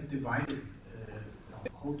then we have divided the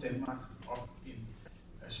whole Denmark up in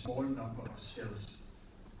a small number of cells.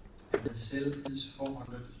 And the cell is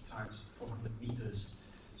 400 times 400 meters,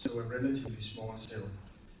 so a relatively small cell.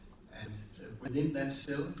 And within that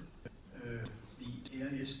cell, the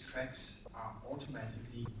AIS tracks are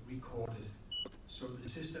automatically recorded. So the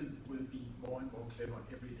system will be more and more clever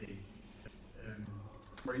every day.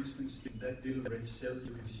 For instance, in that little red cell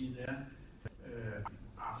you can see there,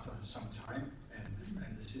 after some time,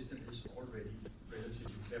 and the system is already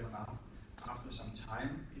relatively clever now, after some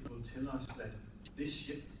time it will tell us that this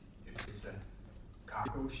ship, if it's a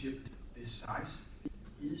cargo ship this size,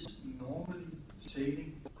 is normally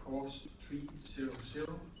sailing course 300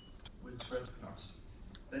 with 12 knots.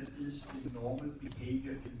 That is the normal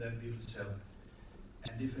behavior in that little cell.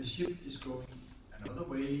 And if a ship is going another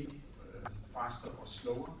way, faster or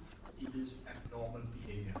slower, it is abnormal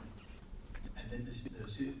behavior. And then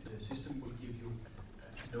the system will give you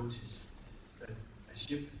a notice that a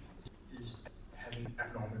ship is having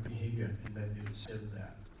abnormal behavior in that little cell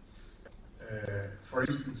there. For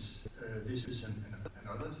instance, this is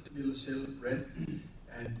another little cell, red,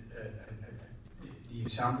 and the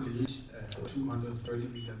example is a 230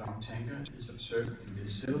 meter long tanker is observed in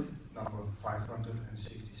this cell, number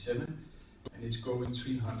 567, and it's going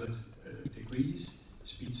 300 degrees,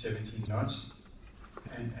 speed 17 knots,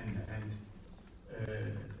 and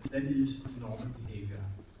that is normal behavior.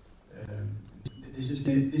 This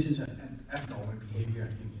is an abnormal behavior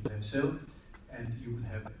in that cell, and you will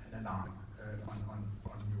have an alarm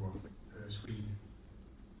on your screen.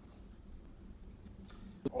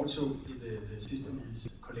 Also, the system is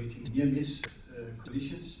collecting near-miss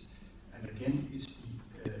collisions, and again, it's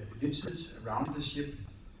the ellipses around the ship.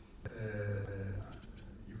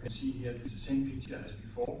 You can see here it's the same picture as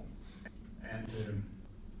before, and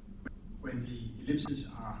when the ellipses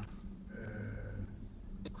are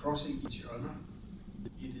crossing each other,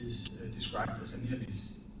 it is described as a near-miss.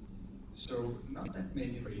 So not that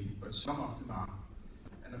many really, but some of them are.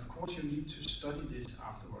 And of course you need to study this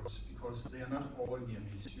afterwards, because they are not all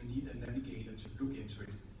near-miss. You need a navigator to look into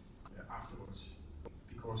it afterwards,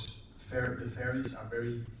 because the ferries are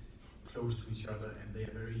very close to each other, and they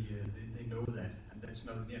are very they know that, and that's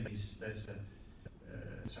not near-miss. That's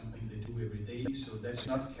something they do every day, so that's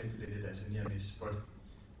not calculated as a near-miss. But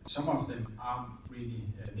some of them are really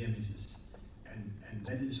near-misses, and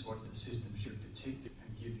that is what the system should detect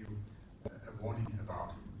and give you a warning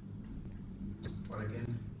about. But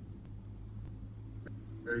again,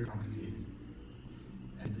 very complicated.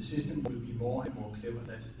 And the system will be more and more clever.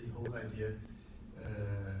 That's the whole idea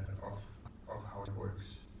of how it works.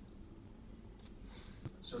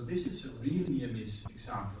 So this is a real near-miss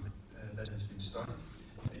example that has been studied.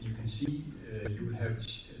 And you can see you will have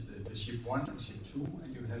the ship 1 and ship 2,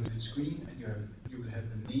 and you will have a little screen, and you will have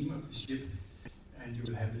the name of the ship, and you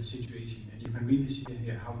will have the situation, and you can really see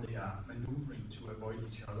here how they are maneuvering to avoid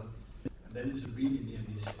each other. And that is a really near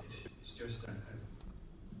miss. It's just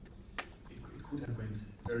it could have went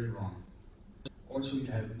very wrong. Also, you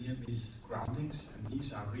have near miss groundings, and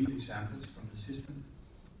these are real examples from the system.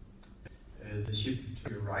 The ship to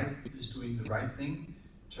your right is doing the right thing,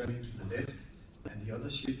 turning to the left, and the other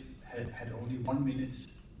ship had only 1 minute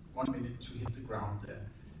to hit the ground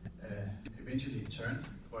there. Eventually it turned,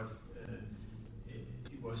 but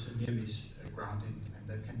it was a near miss grounding, and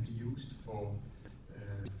that can be used for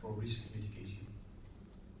risk mitigation.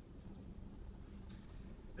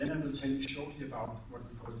 Then I will tell you shortly about what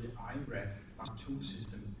we call the IRAP Mark II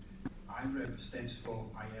system. IRAP stands for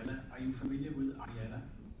IALA. Are you familiar with IALA?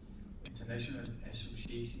 International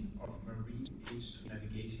Association of Marine Aids to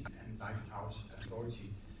Navigation and Lighthouse Authority.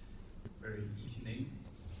 Very easy name.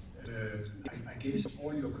 I guess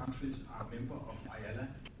all your countries are a member of IALA,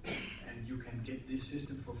 and you can get this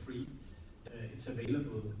system for free. It's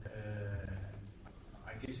available,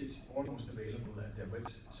 I guess it's almost available at their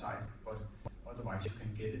website, but otherwise you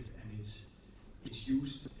can get it, and it's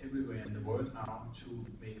used everywhere in the world now to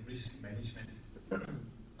make risk management,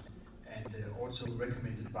 and also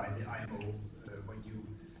recommended by the IMO when you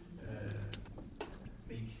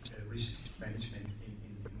make risk management in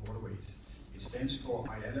waterways. It stands for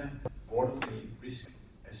IALA Waterway Risk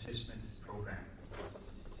Assessment Program.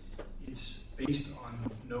 It's based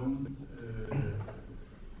on known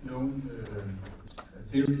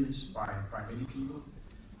theories by many people,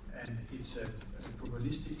 and it's a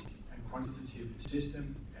probabilistic and quantitative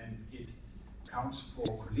system, and it counts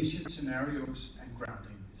for collision scenarios and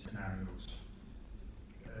grounding scenarios.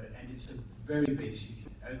 And it's a very basic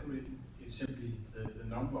algorithm. It's simply the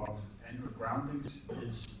number of annual groundings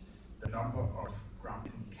is the number of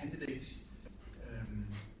grounding candidates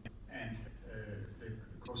and the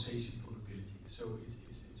causation probability. So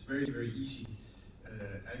it's very, very easy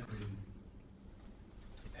algorithm.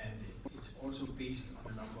 And it's also based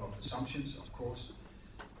on a number of assumptions, of course,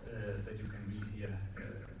 that you can read here,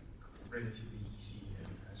 relatively easy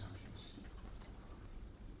assumptions.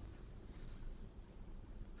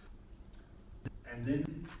 And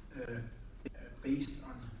then, based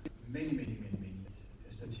on many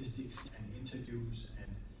statistics and interviews,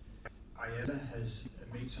 and IALA has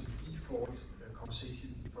made some default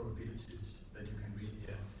causation probabilities that you can read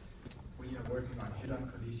here. We are working on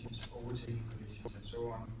head-on collisions, overtaking collisions, and so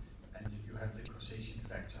on, and you have the causation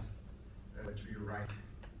factor to your right.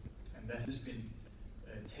 And that has been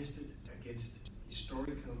tested against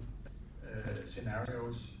historical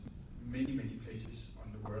scenarios, many places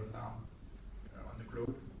on the world now, on the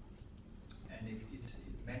globe, and it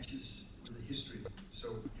matches with the history. So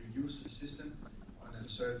you use the system on a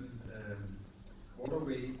certain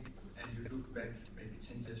waterway, and you look back maybe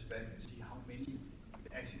 10 years back and see how many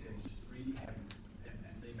accidents really happened,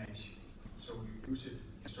 and they match. So you use it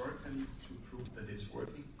historically to prove that it's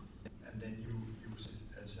working, and then you use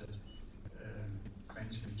it as a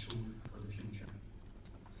management tool for the future.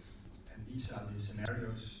 And these are the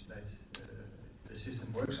scenarios that the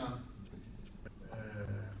system works on.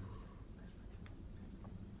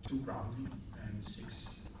 2 grounding and 6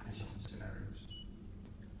 collision scenarios.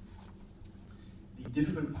 The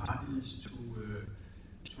difficult part is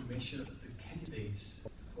to measure the candidates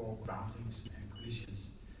for groundings and collisions.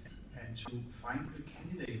 And to find the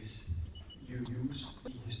candidates, you use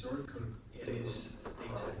the historical AIS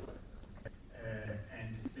data.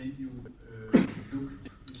 And then you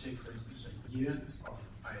take for instance a year of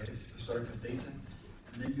AIS historical data,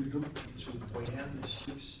 and then you look into where the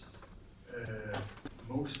ships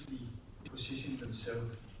mostly position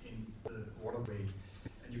themselves in the waterway.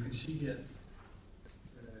 And you can see here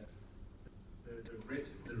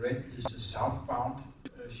the red is the southbound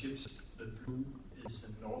ships, the blue is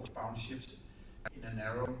the northbound ships in a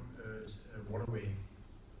narrow waterway.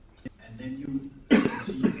 And then you can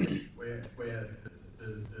see where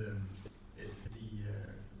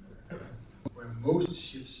where most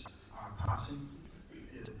ships are passing,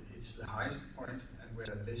 it's the highest point, and where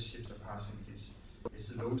less ships are passing, it's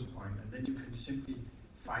the lowest point. And then you can simply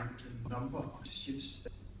find the number of ships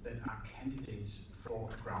that are candidates for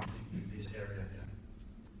grounding in this area here.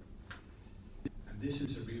 And this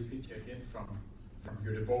is a real picture again from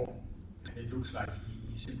Göteborg, and it looks like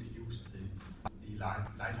he simply used the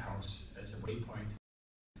lighthouse as a waypoint,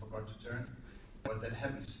 forgot to turn, but that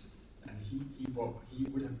happens, and he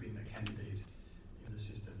would have been a candidate in the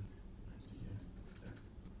system.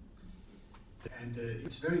 And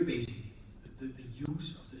it's very basic. The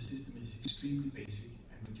use of the system is extremely basic,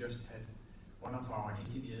 and we just had one of our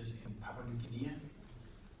engineers in Papua New Guinea.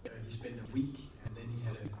 He spent a week and then he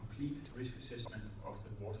had a complete risk assessment of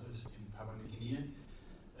the waters in Papua New Guinea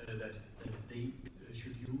that they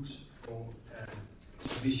should use for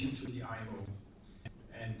submission to the IMO.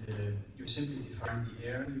 And you simply define the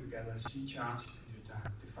area, you gather sea charts, you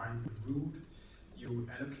define the route, you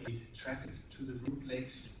allocate traffic to the route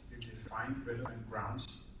legs, you define relevant grounds,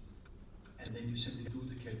 and then you simply do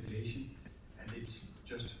the calculation, and it's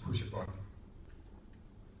just to push a button.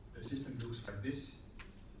 The system looks like this,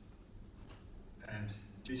 and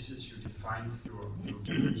this is you define your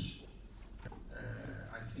routes.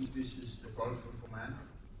 I think this is the Gulf of Oman.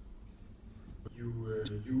 You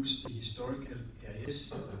use the historical AIS,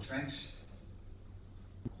 the tracks.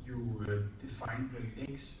 You define the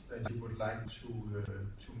legs that you would like to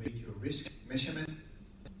make your risk measurement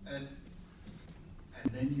at,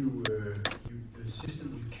 and then the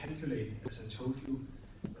system will calculate, as I told you,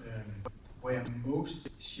 where most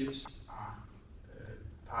ships are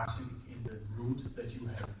passing in the route that you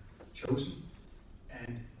have chosen,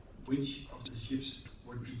 and which of the ships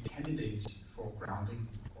would be candidates for grounding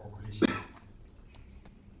or collision.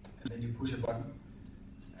 And then you push a button,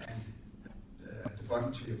 and at the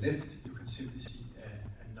bottom to your left, you can simply see a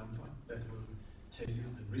number that will tell you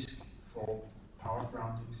the risk for power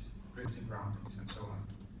groundings, drifting groundings, and so on.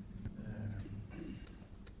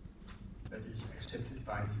 That is accepted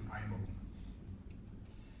by the IMO.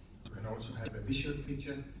 You can also have a visual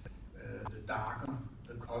picture. The darker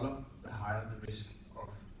the color, the higher the risk of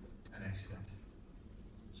an accident.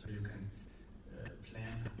 So you can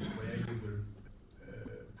plan where you will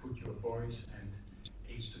put your buoys and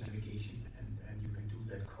aids to navigation, and you can do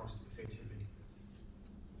that cost effectively.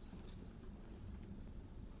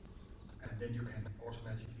 And then you can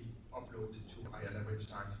automatically upload to IALA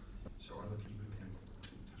website so other people can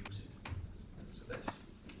use it. So that's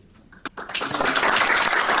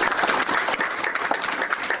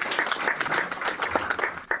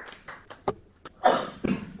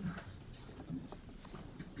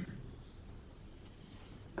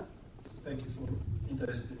Thank you for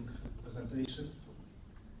interesting presentation.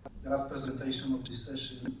 The last presentation of this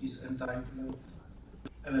session is entitled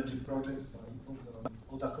LNG Projects by Bogdan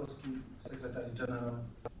Odakowski, Secretary General,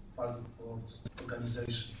 Baltic Ports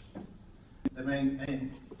Organization. The main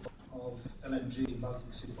aim of LNG in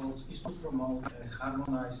Baltic Sea ports is to promote a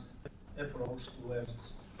harmonized approach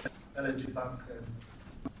towards LNG bunker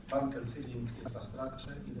filling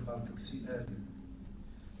infrastructure in the Baltic Sea area.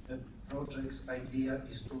 The project's idea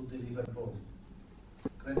is to deliver both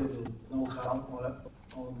credible know-how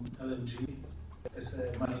on LNG as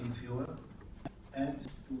a marine fuel and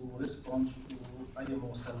to respond to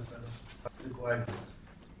IMO sulfur requirements.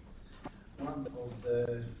 One of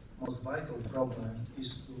the most vital problems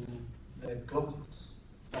is the close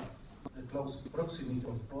proximity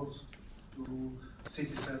of ports to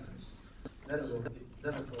city centers. Therefore,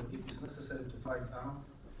 it is necessary to find out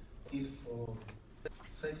if for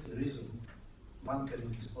safety reason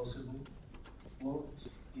bunkering is possible, what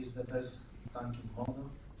is the best tanking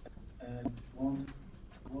model, and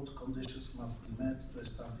what conditions must be met to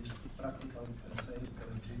establish practical and safe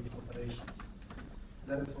LNG operations.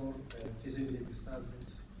 Therefore, feasibility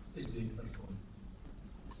studies is being performed.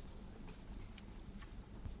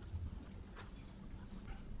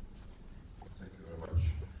 Thank you very much.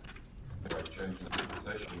 By changing the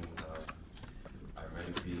presentation, I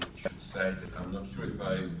maybe should say that I'm not sure if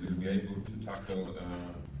I will be able to tackle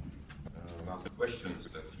last questions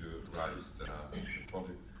that you raised. The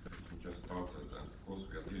project we just started, and of course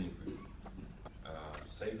we are dealing with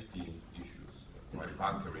safety issues while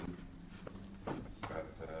bunkering, but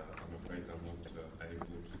I'm afraid I'm not able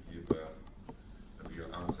to give a real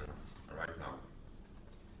answer right now.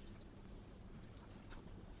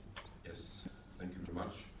 Yes, thank you very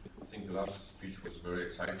much. I think the last speech was very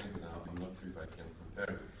exciting, and I'm not sure if I can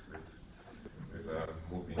compare it with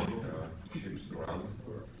moving ships around.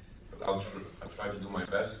 But I'll try to do my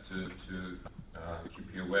best to keep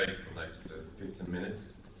you awake for the next 15 minutes.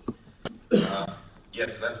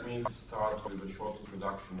 Yes, let me start with a short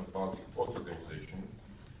introduction of Baltic Ports Organization.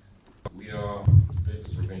 We are the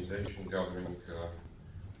biggest organization gathering the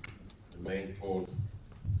main ports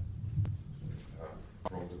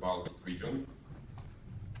from the Baltic region.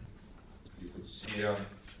 You could see a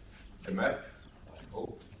map, I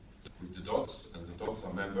hope, with the dots, and the dots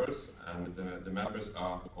are members, and the members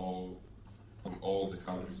are all from all the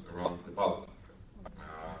countries around the Baltic.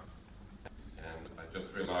 And I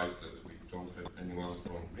just realized that we don't have anyone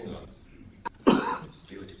from Greenland.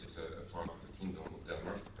 Still, it is a part of the Kingdom of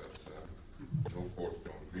Denmark, but no port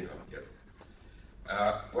from Greenland yet.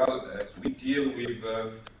 We deal with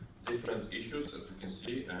different issues, as you can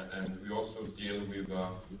see, and we also deal with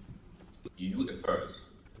EU affairs.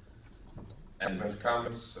 And when it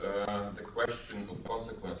comes the question of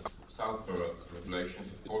consequences of sulfur regulations,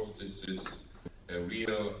 of course, this is a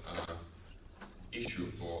real issue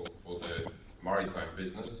for the maritime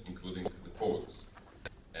business, including the ports.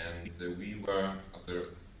 And we were, as a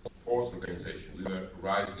ports organization, we were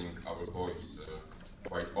raising our voice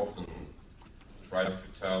quite often, trying to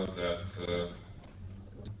tell that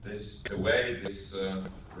the way these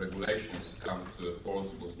regulations come to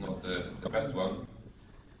force was not the best one.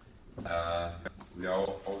 We are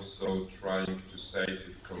also trying to say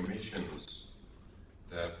to commissions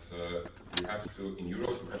that we have to, in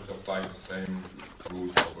Europe, we have to apply the same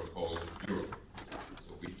rules over whole Europe. So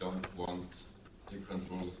we don't want different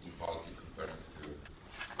rules in Baltic compared to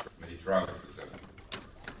Mediterranean, for example.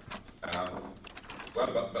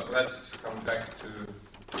 But let's come back to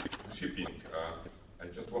shipping. I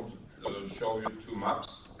just want to show you two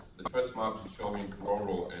maps. The first map is showing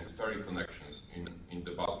ro-ro and ferry connections in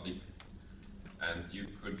the Baltic. And you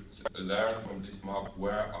could learn from this map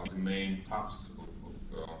where are the main paths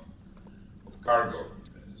of cargo.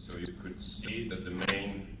 So you could see that the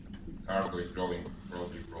main cargo is going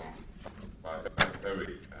probably by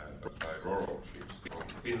ferry, but by ro-ro ships from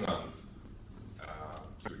Finland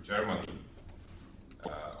to Germany,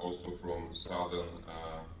 also from southern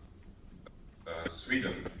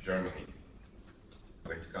Sweden to Germany.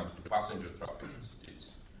 When it comes to passenger traffic, it's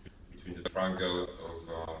between the triangle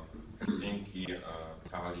of Helsinki,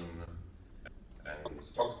 Tallinn, and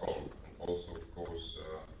Stockholm, and also, of course,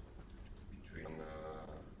 between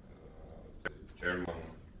the German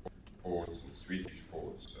ports and Swedish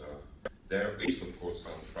ports. There is, of course,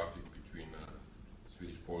 some traffic between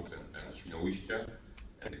Swedish ports and Świnoujście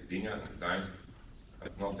and Gdynia and Gdańsk,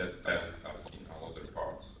 but not that dense as in other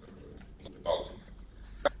parts in the Baltic.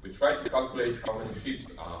 We try to calculate how many ships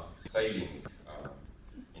are sailing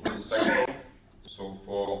in this sector. So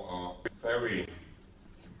for ferry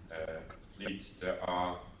fleets there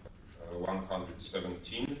are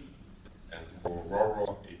 117, and for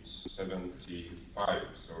ro-ro it's 75,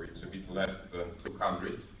 so it's a bit less than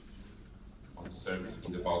 200 on the service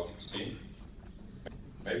in the Baltic Sea.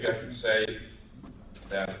 Maybe I should say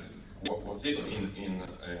that what is in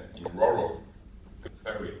ro-ro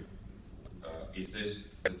ferry, it is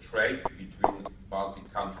the trade between Baltic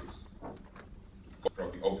countries. It's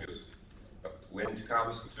probably obvious. But when it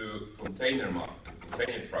comes to container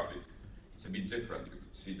traffic, it's a bit different. You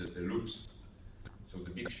can see that the loops, so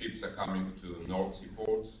the big ships are coming to North Sea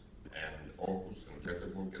ports and Aarhus and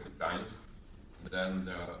Göteborg and Gdańsk. Then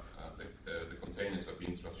the containers are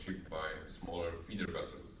being transshipped by smaller feeder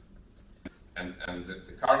vessels. And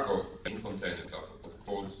the cargo in containers are, of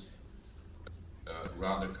course,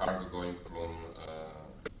 rather cargo going from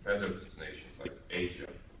further destinations like Asia.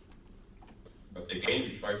 But again,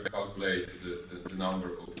 we try to calculate the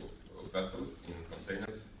number of vessels in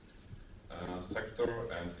containers sector,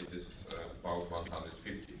 and it is about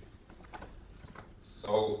 150.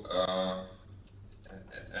 So,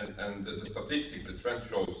 and the statistics, the trend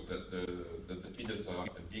shows that the feeders are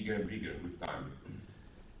bigger and bigger with time.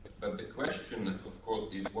 But the question, of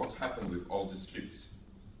course, is what happened with all these ships?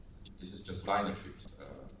 This is just liner ships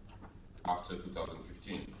after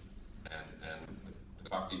 2015, and the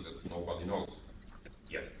fact is that nobody knows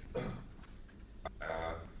yet.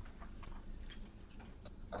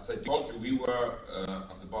 As I told you, we were,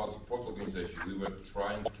 as a Baltic Ports organization, we were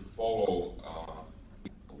trying to follow,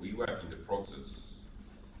 we were in the process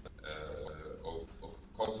of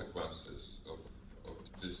consequences of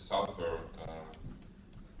this sulfur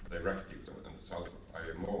directive and the sulfur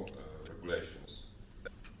IMO regulations.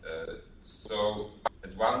 So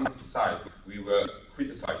at one side we were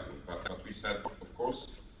criticizing, but we said, of course,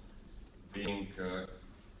 being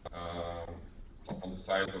on the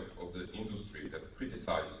side of the industry that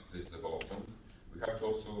criticized this development, we have to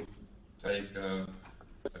also take a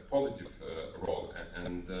positive role,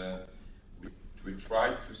 and we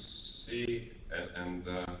try to see and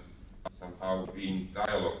somehow be in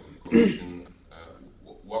dialogue with the Commission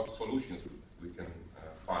what solutions we can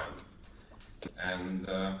find. And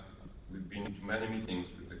we've been to many meetings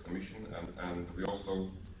with the Commission, and we also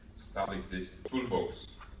studied this toolbox.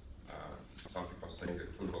 Some people are saying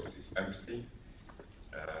that toolbox is empty.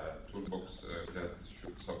 Toolbox that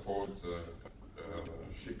should support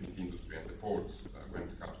shipping industry and the ports when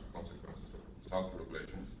it comes to consequences of sulfur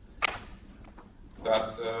regulations.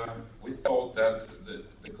 But we thought that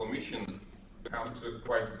the Commission come to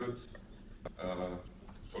quite good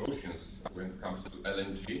solutions when it comes to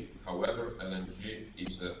LNG. However, LNG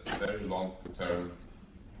is a very long-term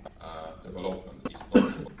development. It's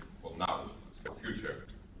not for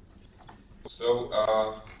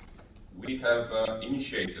So we have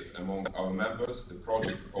initiated among our members the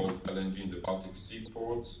project called LNG in the Baltic Sea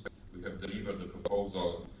ports. We have delivered the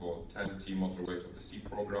proposal for 10T Motorways of the Sea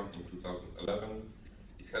program in 2011.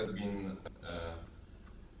 It has been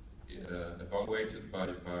evaluated by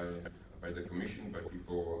the Commission, by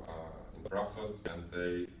people in Brussels, and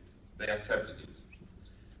they accepted it.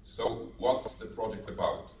 So what's the project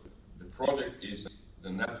about? The project is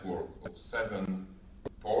the network of 7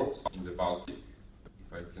 ports in the Baltic.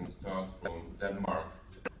 If I can start from Denmark,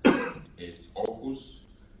 it's Aarhus,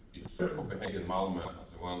 it's Copenhagen, Malmö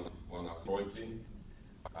as one authority.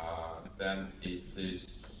 Then it is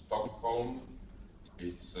Stockholm,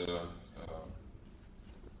 it's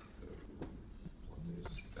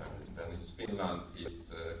then it's Finland,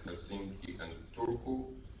 it's Helsinki and Turku.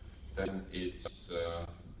 Then it's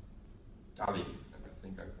Tallinn, and I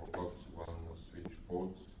think I forgot one Swedish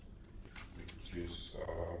port, which is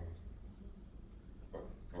well,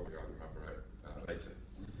 probably I'll remember it later.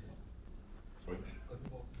 Sorry?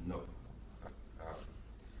 No.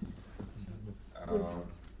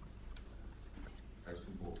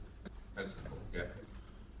 Helsingborg. Helsingborg, yeah.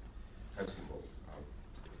 Helsingborg.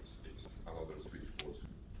 It's another Swedish port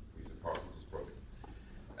who is a part of this project.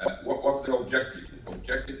 What's the objective? The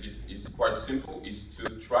objective is quite simple, is to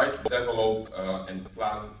try to develop and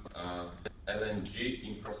plan LNG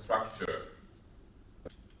infrastructure.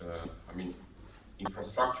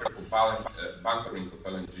 Infrastructure for bunkering of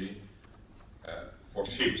LNG for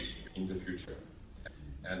ships in the future.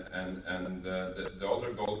 And the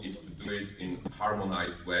other goal is to do it in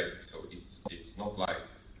harmonized way. So it's not like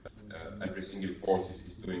every single port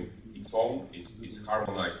is doing its own, it's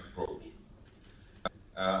harmonized approach.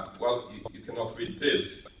 Well, you cannot read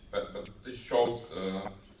this, but this shows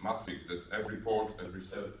matrix that every port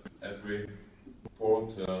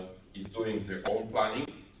is doing their own planning,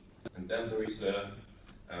 and then there is a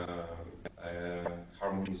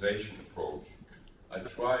harmonization approach. I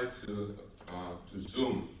try to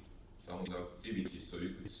zoom some of the activities so you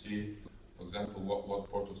could see, for example,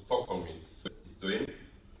 what Port of Stockholm is doing.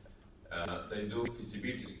 They do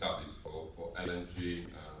feasibility studies for LNG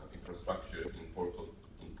infrastructure in ports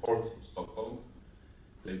of Stockholm.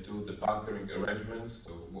 They do the bunkering arrangements,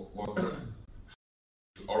 so what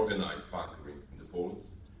to organize bunkering in the port.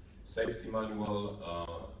 Safety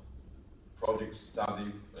manual, project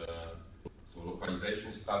study, so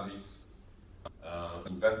localization studies,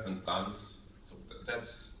 investment plans. So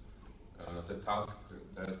that's the task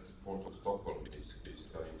that Port of Stockholm is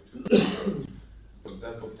going to. For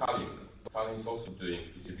example, Tallinn is also doing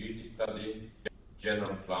feasibility study,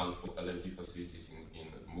 general plan for LNG facilities in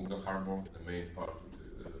Muuga Harbour, the main part of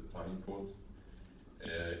the Tallinn port.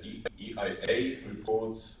 EIA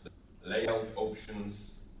reports, layout options,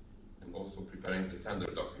 and also preparing the tender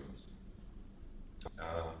documents.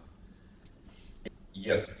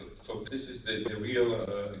 Yes, so this is the real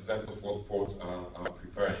examples of what ports are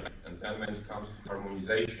preparing. And then when it comes to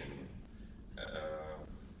harmonization,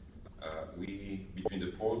 between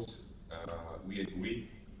the ports, we agree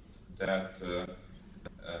that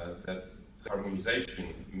that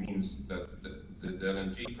harmonization means that the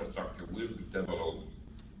LNG infrastructure will be developed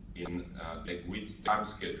in agreed time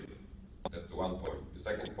schedule. That's the one point. The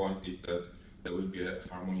second point is that there will be a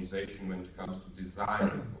harmonization when it comes to design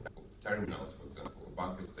of terminals, for example, or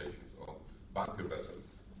bunker stations or bunker vessels.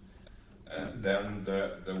 Then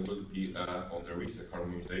there will be, or there is a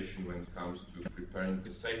harmonization when it comes to preparing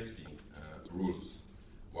the safety rules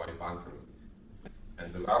while bunkering.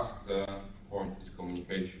 And the last point is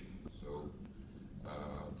communication. So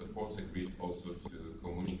the ports agreed also to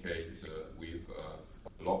communicate with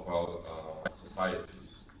local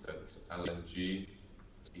societies that LNG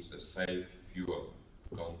is a safe fuel.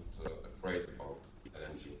 Don't afraid about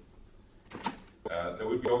LNG. There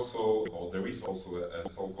will be also, or there is also a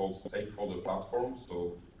so-called stakeholder platform.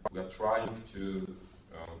 So we are trying to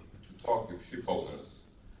talk with ship owners,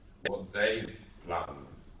 what they plan,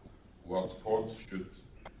 what ports should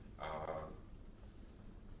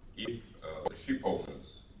give the ship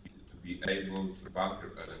owners to be able to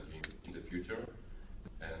bunker LNG in the future.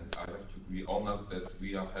 And I have to be honest that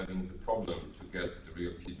we are having the problem to get the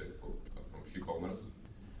real feedback from ship owners.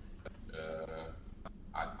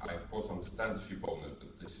 I of course understand ship owners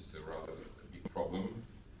that this is a rather big problem,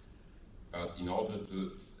 but in order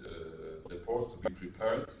to the ports to be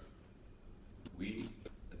prepared, we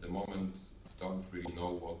at the moment don't really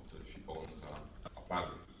know what the ship owners are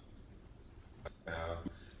planning.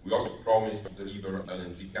 We also promised to deliver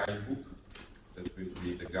LNG guidebook that will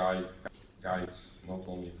be the guides not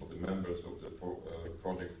only for the members of the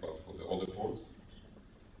project but for the other ports.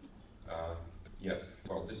 Yes,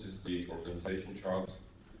 well, this is the organization chart.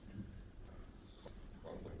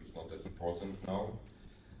 Well, maybe it's not that important now.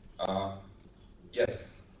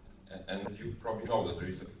 Yes, and you probably know that there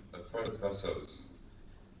is a first vessels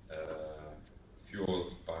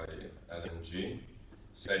fueled by LNG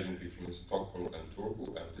sailing between Stockholm and Turku,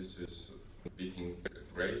 and this is Viking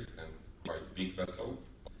Grace and quite big vessel,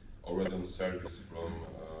 already on service from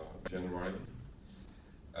January.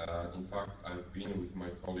 In fact, I've been with my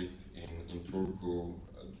colleague in Turku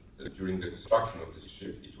during the construction of this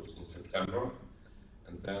ship. It was in September,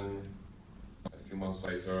 and then a few months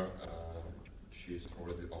later, she's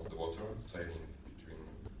already on the water, sailing between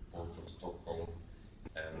ports of Stockholm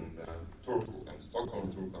and Turku. And Stockholm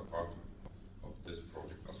and Turku are part of this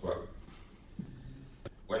project as well.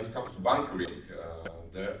 When it comes to bunkering,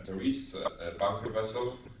 there is a bunker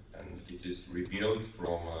vessel, and it is rebuilt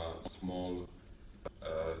from a small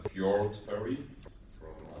fjord ferry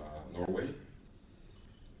from Norway.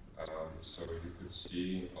 So you could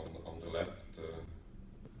see on the left,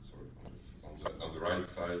 on the right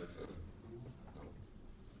side,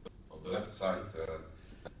 on the left side,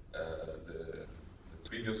 the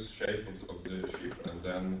previous shape of the ship, and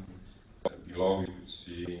then below you could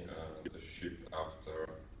see the ship after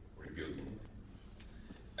rebuilding.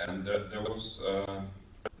 And there was a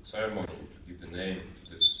ceremony to give the name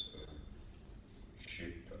to this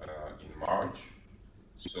ship in March.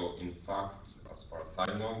 So in fact, as far as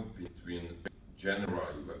I know, between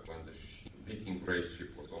January, when the Viking Grace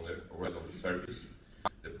ship was already on the service,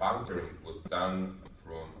 the bunkering was done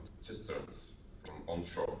from cisterns from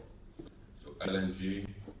onshore. So LNG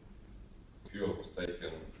fuel was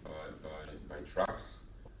taken by trucks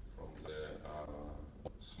from the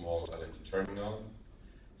small LNG terminal,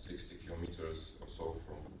 60 kilometers or so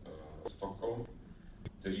from Stockholm,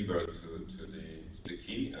 delivered to the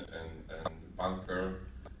quay and bunker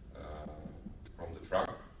from the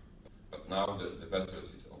truck. But now the vessel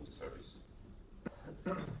is on the service.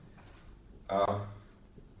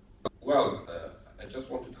 I just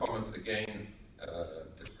want to comment again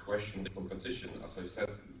the question of competition. As I said,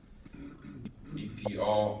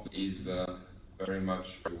 BPO is very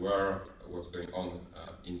much aware of what's going on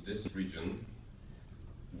in this region.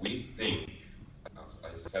 We think, as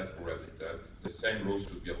I said already, that the same rules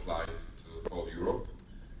should be applied to whole Europe.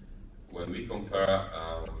 When we compare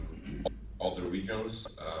other regions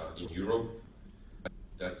in Europe,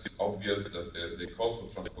 that's obvious that the cost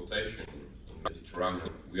of transportation in the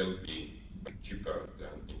Mediterranean will be cheaper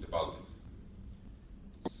than in the Baltic.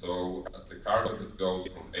 So the cargo that goes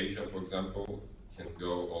from Asia, for example, can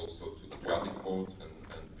go also to the Baltic ports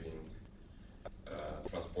and being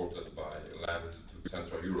transported by land to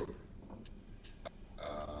Central Europe.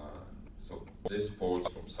 So these ports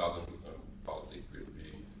from southern Baltic will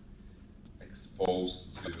be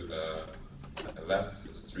exposed to less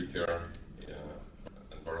stricter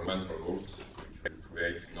environmental rules, which will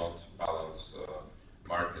create not balanced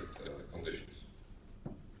market conditions.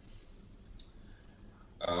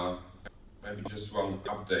 Maybe just one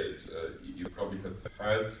update. You probably have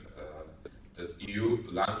heard that EU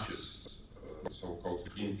launches so-called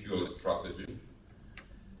clean fuel strategy,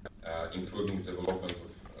 including development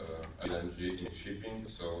of LNG in shipping.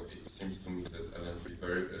 So it seems to me that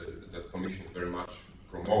that Commission very much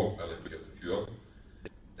promote LNG as a fuel.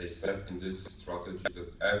 They said in this strategy that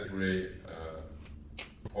every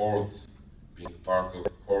port being part of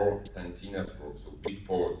core TEN-T network, so big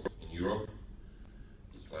ports in Europe,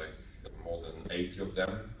 it's like more than 80 of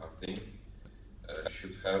them, I think,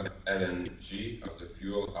 should have LNG as a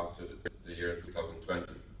fuel after the year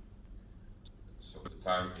 2020. So the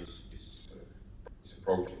time is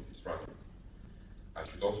approaching, it's running. I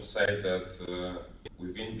should also say that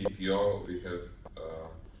within BPO we have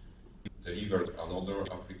delivered another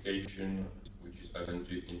application, which is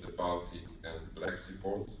LNG in the Baltic and Black Sea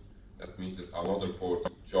ports. That means that another port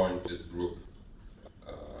joined this group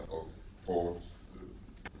of ports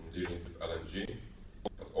dealing with LNG,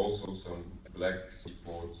 but also some Black Sea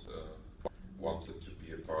ports wanted to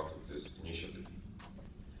be a part of this initiative.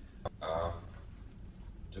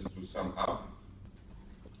 Just to sum up,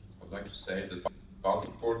 I'd like to say that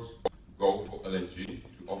Baltic ports go for LNG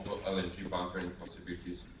to offer LNG bunkering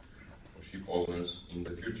possibilities for ship owners in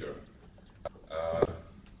the future.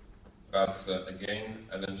 But again,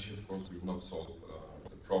 LNG of course will not solve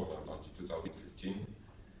the problem until 2015.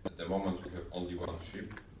 At the moment we have only one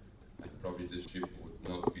ship, and probably this ship would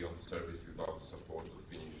not be on service without the support of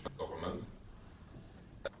the Finnish government.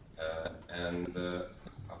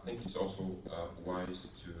 I think it's also wise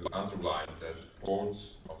to underline that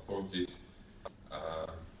ports authorities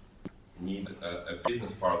need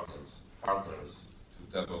business partners to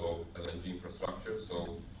develop LNG infrastructure.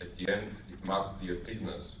 So at the end, it must be a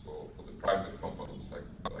business for the private companies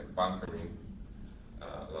like bunkering,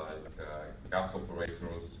 like gas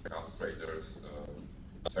operators, gas traders,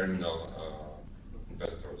 terminal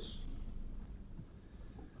investors.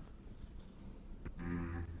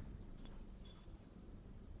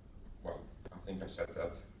 Well, I think I said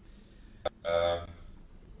that.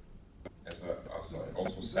 As I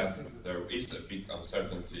also said, there is a big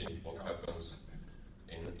uncertainty what happens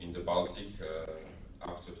in the Baltic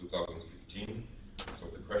after 2015. So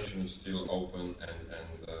the question is still open,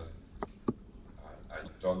 and I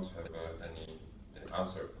don't have any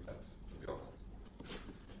answer for that, to be honest.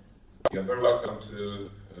 You're very welcome to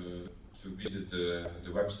visit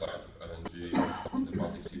the website of LNG, the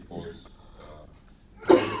Baltic Sea Ports.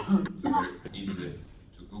 It's very easy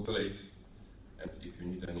to Google it, and if you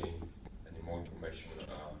need any more information,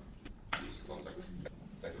 please contact me.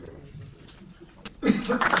 Thank you very much.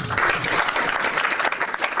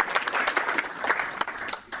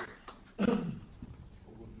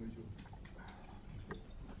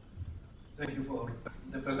 Thank you for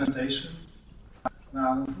the presentation.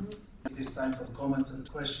 Now it is time for comments and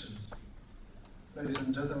questions. Ladies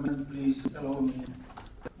and gentlemen, please allow me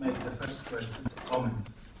to make the first question comment.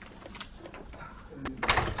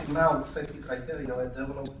 Till now, safety criteria were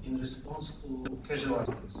developed in response to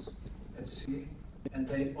casualties at sea, and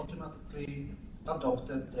they automatically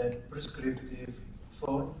adopted the prescriptive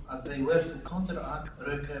form as they were to counteract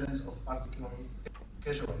recurrence of particular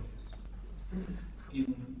casualties.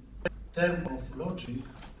 In terms of logic,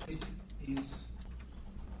 this is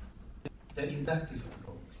the inductive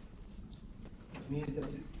approach. It means that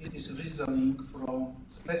it is reasoning from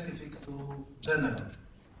specific to general.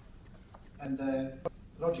 And the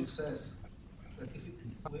logic says that if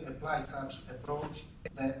we apply such approach,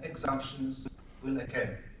 the exemptions will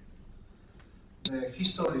occur. The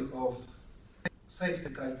history of safety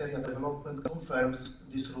criteria development confirms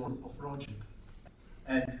this rule of logic.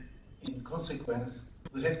 And in consequence,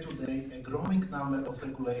 we have today a growing number of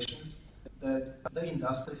regulations that the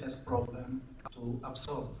industry has problem to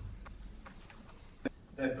absorb.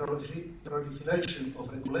 The proliferation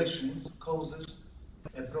of regulations causes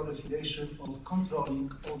a proliferation of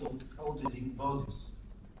controlling auditing bodies.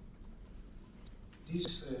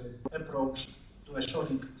 This approach to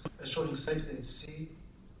assuring safety at sea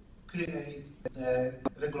creates the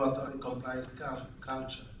regulatory compliance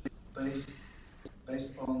culture based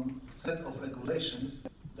on a set of regulations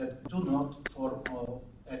that do not form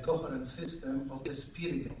a coherent system of the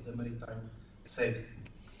spirit of the maritime safety.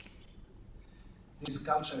 This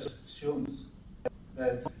culture assumes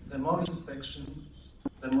that the more inspections,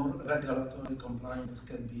 the more regulatory compliance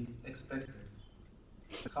can be expected.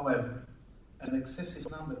 However, an excessive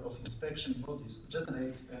number of inspection bodies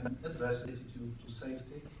generates an adverse attitude to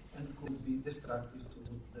safety and could be destructive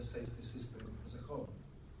to the safety system as a whole.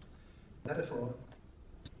 Therefore,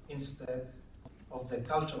 instead of the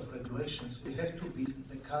culture of regulations, we have to build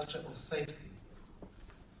the culture of safety.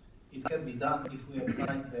 It can be done if we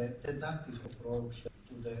apply the deductive approach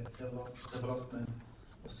to the development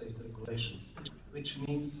of safety regulations, which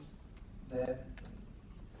means the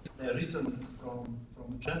reasoning from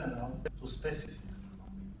general to specific.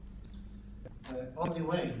 The only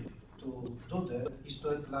way to do that is to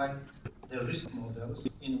apply the risk models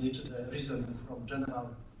in which the reasoning from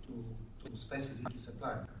general to specific is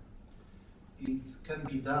applied. It can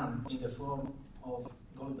be done in the form of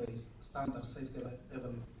goal-based standard safety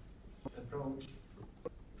level approach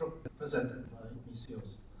presented by Ms.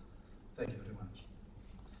 Yost. Thank you very much.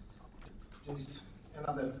 Please,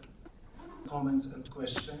 another comments and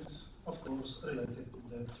questions, of course, related to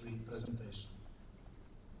the three presentations.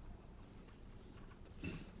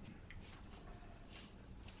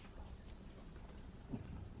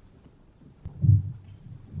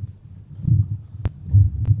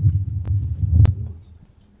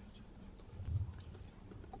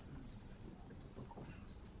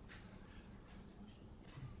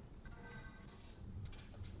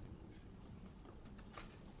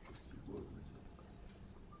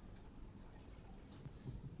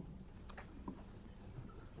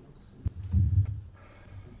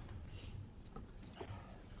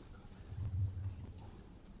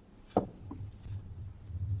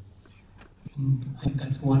 I've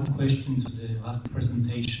got one question to the last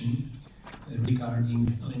presentation regarding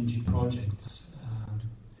LNG projects.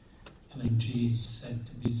 LNG is said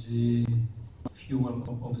to be the fuel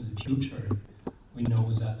of the future. We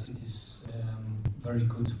know that it is very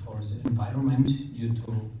good for the environment due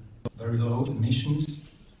to very low emissions.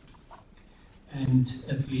 And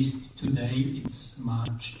at least today it's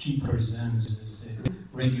much cheaper than the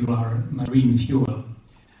regular marine fuel.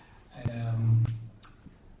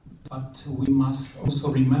 but we must also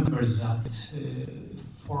remember that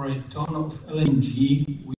for a ton of LNG,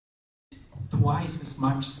 we need twice as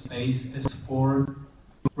much space as for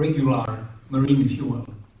regular marine fuel.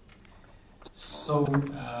 So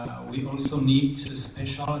we also need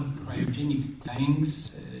special cryogenic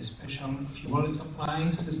tanks, special fuel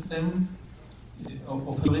supply system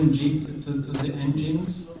of LNG to the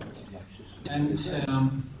engines.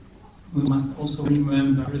 And we must also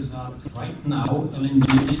remember that right now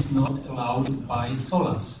LNG is not allowed by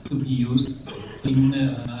SOLAS to be used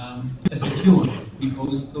as a fuel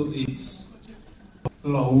because of its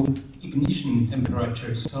low ignition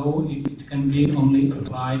temperature. So it can be only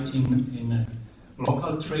applied in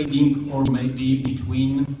local trading or maybe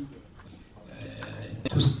between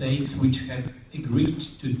two states which have agreed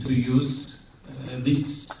to use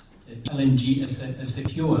this LNG as a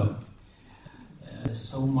fuel.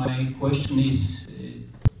 So my question is,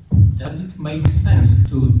 does it make sense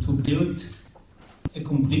to build a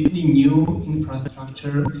completely new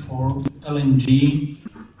infrastructure for LNG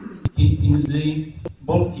in the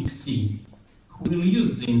Baltic Sea? Who will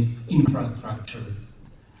use the infrastructure?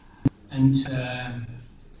 And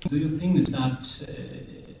do you think that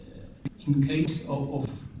in case of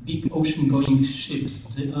big ocean-going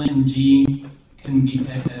ships, the LNG can be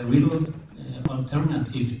a real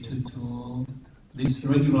alternative to this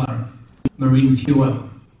regular marine fuel?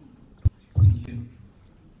 Thank you.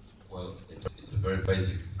 Well, it's a very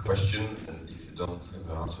basic question, and if you don't have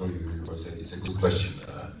an answer, you will say it's a good question.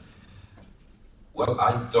 Well,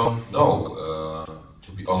 I don't know,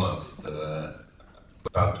 to be honest,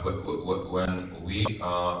 but when we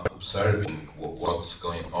are observing what's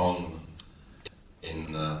going on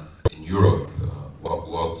in Europe,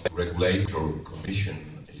 what regulator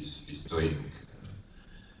commission is doing,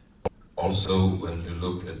 also when you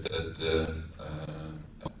look at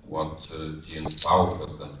what GNV,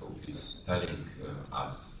 for example, is telling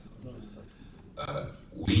us,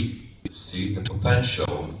 we see the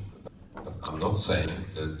potential. I'm not saying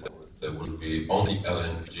that there will be only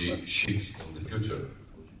LNG ships in the future.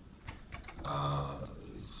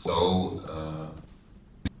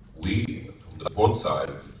 We, from the port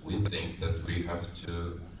side, we think that we have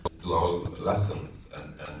to do our lessons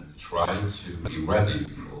and try to be ready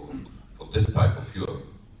for this type of fuel.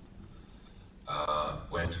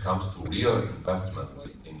 When it comes to real investments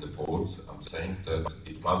in the ports, I'm saying that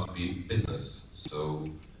it must be business. So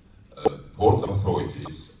port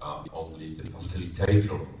authorities are only the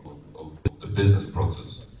facilitator of the business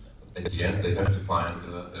process. At the end, they have to find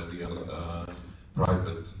a real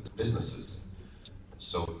private businesses.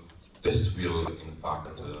 So this will, in fact,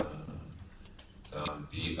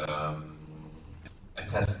 be a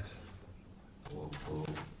test for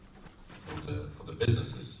the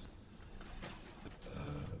businesses.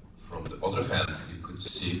 From the other hand, you could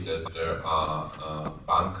see that there are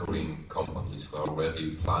bunkering companies who are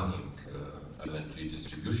already planning LNG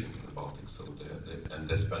distribution in the Baltic, so and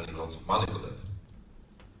they're spending lots of money for that.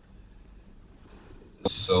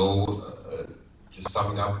 So, just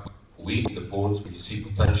summing up, we, the ports, we see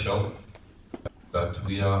potential, but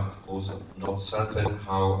we are, of course, not certain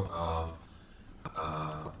how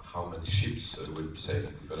many ships will be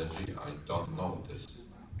sailing with LNG. I don't know this.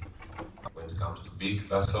 When it comes to big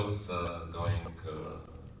vessels going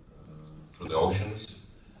through the oceans,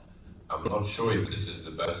 I'm not sure if this is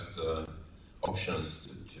the best options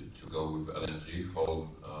to go with LNG whole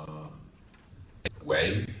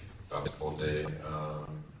way, but for the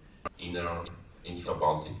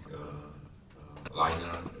intra-Baltic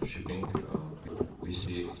liner shipping, we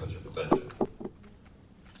see such a potential.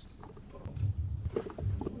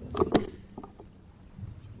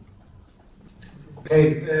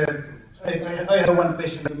 Okay, I have one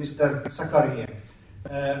question to Mr. Zakaria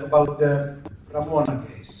about the Ramona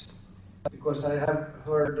case, because I have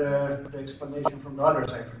heard the explanation from the other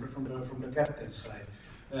side, from the captain's side,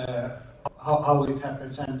 how it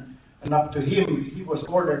happens, and up to him, he was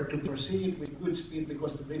ordered to proceed with good speed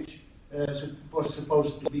because the bridge was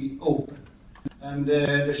supposed to be open, and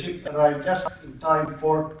the ship arrived just in time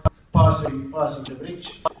for passing the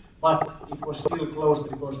bridge. But it was still closed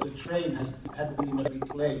because the train had been a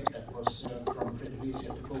bit late. That was from Fredericia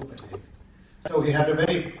to Copenhagen. So he had a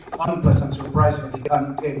very unpleasant surprise when he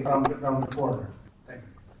came around the corner. Thank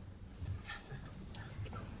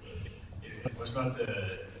you. It was not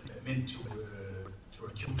meant to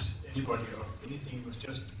accuse anybody of anything. It was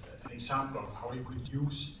just an example of how you could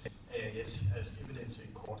use AIS as evidence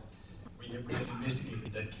in court. We have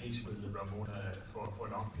investigated that case with the Ramona for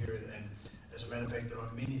a long period, and as a matter of fact, there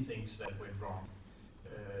are many things that went wrong.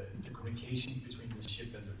 The communication between the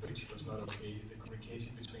ship and the bridge was not okay. The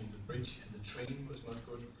communication between the bridge and the train was not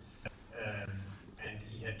good. and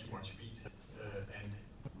he had too much speed. And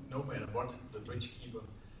no matter what the bridge keeper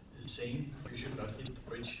is saying, you should not hit the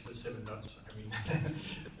bridge with 7 knots. I mean,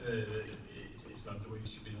 it's not the way it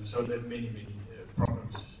should be done. So there are many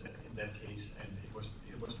problems in that case, and it was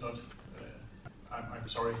not. I'm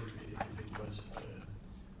sorry if it was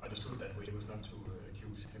understood that way. It was not to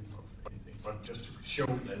accuse him of anything, but just to show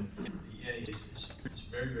that the EIS is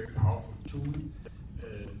a very powerful tool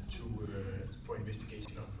for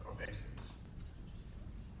investigation of accidents.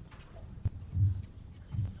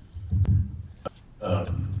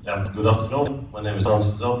 Yeah, good afternoon. My name is Hans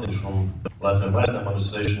Zeltiņš from Latvian Maritime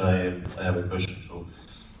Administration. I have a question to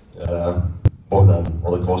Bogdan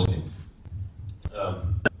Olakovsky.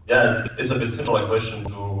 Yeah, it's a bit similar question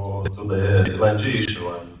to the LNG issue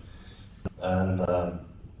and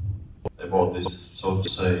about this, so to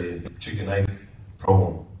say, chicken-egg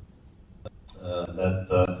problem.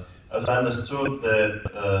 As I understood, the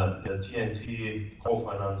TNT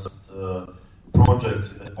co-financed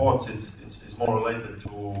projects in the ports, it's more related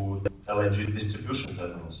to LNG distribution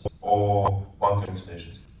terminals or bunkering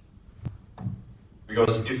stations.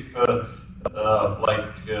 Because if,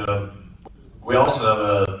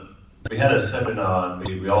 we had a seminar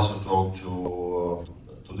and we also talked to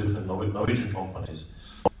different Norwegian companies,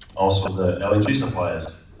 also the LNG suppliers,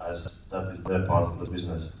 as that is their part of the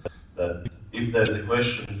business, that if there's a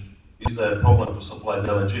question, is there a problem to supply the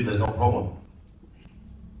LNG, there's no problem.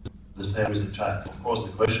 The same is the track. Of course,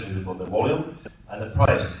 the question is about the volume and the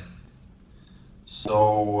price.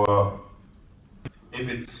 So, if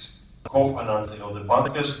it's co-financing of the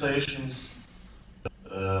bunker stations,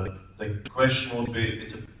 the question would be,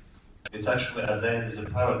 it's actually at the end is a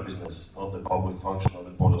private business, not the public function of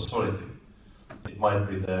the Port Authority. It might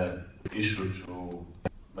be the issue to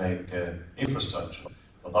make infrastructure,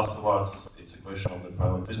 but afterwards it's a question of the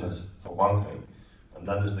private business for bunkering. And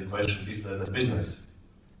then is the question, is there the business?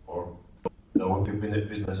 Or there will be a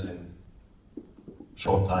business in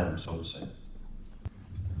short time, so to say.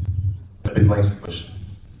 A bit lengthy question.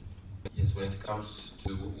 Yes, when it comes to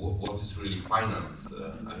what is really finance,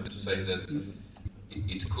 I have to say that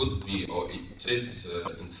it could be, or it is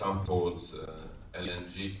in some ports,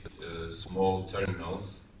 LNG small terminals.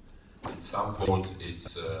 In some ports,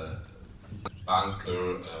 it's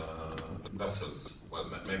bunker vessels. Well,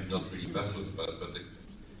 maybe not really vessels, but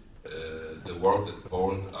the work that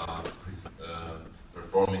ports are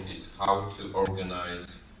performing is how to organize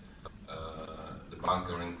the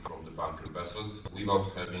bunkering from the bunker vessels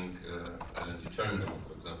without having LNG terminal.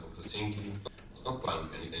 For example, Helsinki is not planning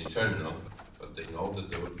any terminal, but they know that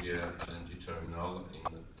there will be a LNG terminal in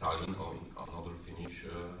Tallinn or in another Finnish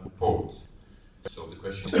ports. So the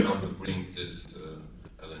question is how to bring this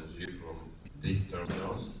LNG from these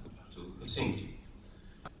terminals to Helsinki.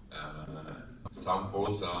 Some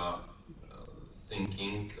ports are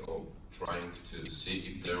thinking or trying to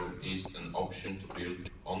see if there is an option to build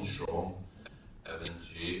onshore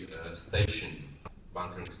LNG station,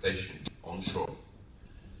 bunkering station onshore.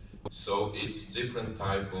 So it's different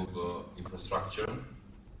type of infrastructure.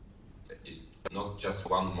 It's not just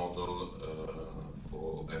one model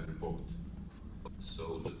for every port.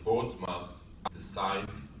 So the ports must decide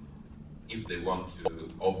if they want to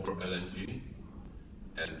offer LNG,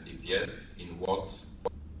 and if yes, in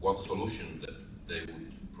what solution that they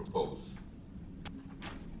would propose.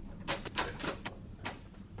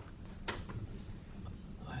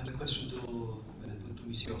 I have a question to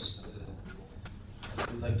Ms. Jost. I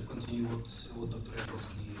would like to continue what Dr.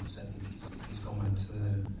 Jakowski said in his comment.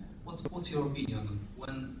 What's your opinion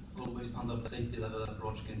when global standard safety level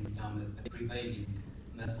approach can become a prevailing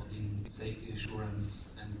method in safety assurance,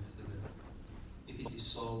 and if it is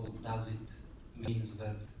so, does it mean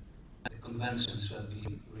that the conventions shall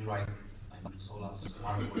be rewritten, SOLAS,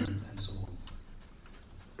 Argo, and so on?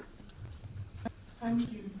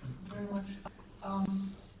 Thank you very much.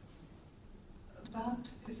 That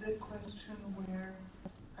is a question where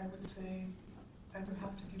I would say I would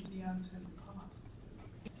have to give the answer in the past.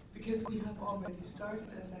 Because we have already started,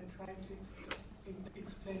 as I tried to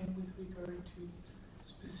explain with regard to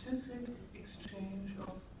specific exchange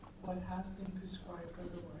of what has been prescribed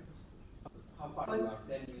otherwise. How far you are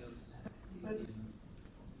 10 years? But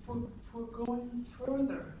for going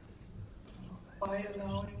further by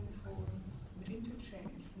allowing for an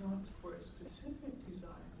interchange, not for a specific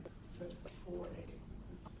design, but for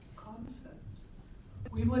a concept,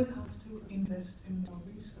 we would have to invest in more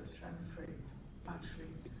research, I'm afraid,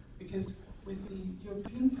 actually, because with the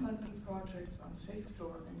European funding projects on safe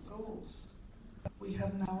door and goals, we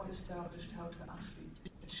have now established how to actually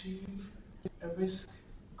achieve a risk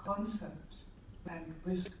concept and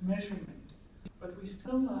risk measurement, but we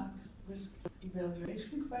still lack risk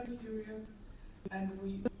evaluation criteria, and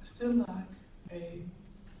we still lack a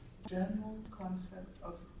general concept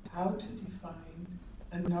of how to define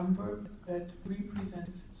a number that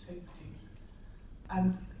represents safety.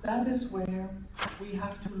 And that is where we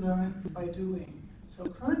have to learn by doing. So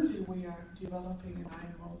currently we are developing an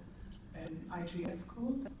IMO, an IGF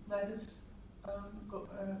code that is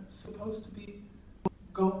supposed to be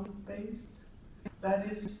goal-based.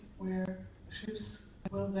 That is where ships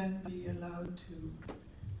will then be allowed to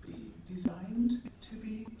be designed to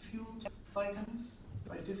be fueled by gas,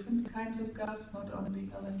 by different kinds of gas, not only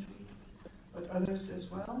LNG, but others as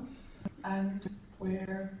well, and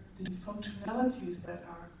where the functionalities that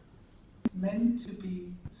are meant to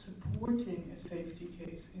be supporting a safety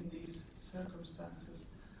case in these circumstances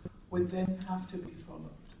would then have to be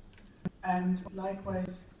followed. And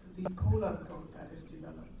likewise, the polar code that is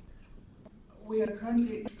developed. We are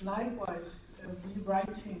currently likewise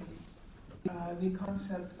rewriting the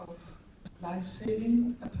concept of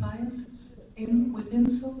life-saving appliances within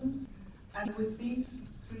solars, and with these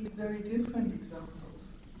three very different examples,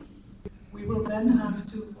 we will then have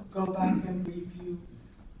to go back and review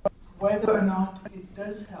whether or not it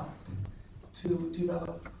does help to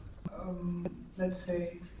develop, let's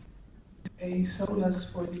say, a SOLAS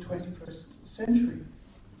for the 21st century.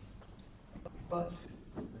 But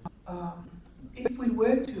if we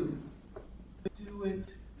were to do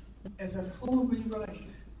it as a full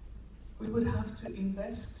rewrite, we would have to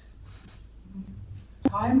invest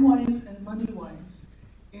time-wise and money-wise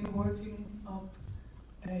in working up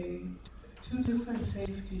two different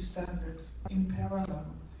safety standards in parallel,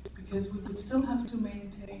 because we would still have to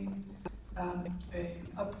maintain an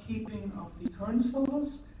upkeeping of the current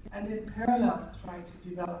SOLAS and in parallel try to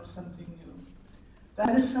develop something new.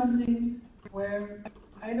 That is something where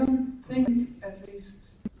I don't think, at least,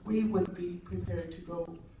 we would be prepared to go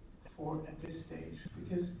for at this stage,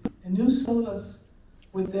 because a new SOLAS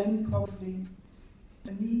would then probably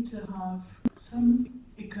need to have some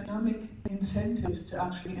economic incentives to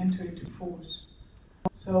actually enter into force.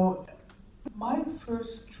 So my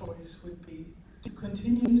first choice would be to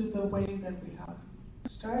continue the way that we have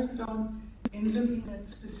started on in looking at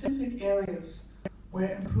specific areas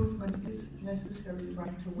where improvement is necessary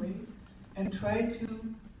right away, and try to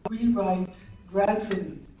rewrite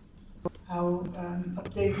gradually how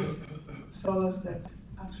updated SOLAS that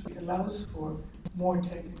actually allows for more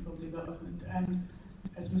technical development, and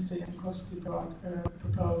as Mr. Jankowski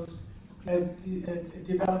proposed, a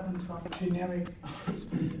development from generic to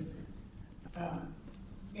specific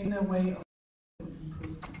in a way of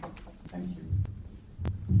improvement. Thank you.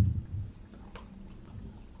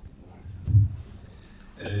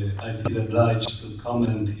 I feel obliged to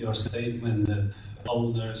comment your statement that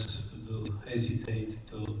owners do hesitate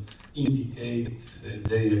to indicate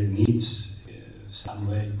their needs some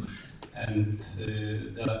way. And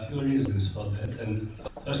there are a few reasons for that. And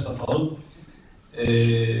first of all,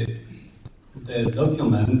 the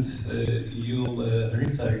document you were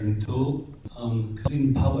referring to on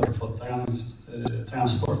clean power for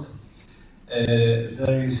transport,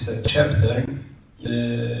 there is a chapter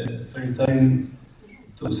referring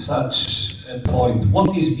to such a point.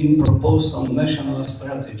 What is being proposed on national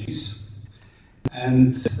strategies?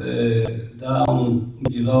 And down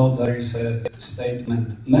below there is a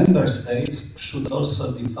statement: member states should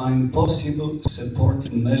also define possible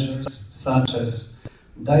supporting measures such as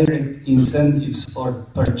direct incentives for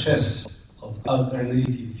purchase of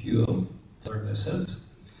alternative fuel for vessels,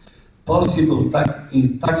 possible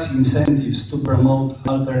tax incentives to promote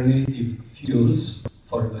alternative fuels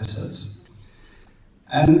for vessels.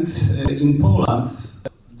 And in Poland,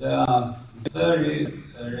 there are very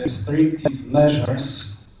restrictive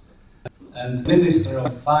measures, and Minister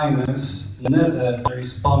of Finance never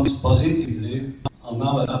responds positively on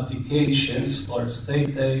our applications for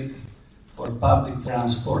state aid for public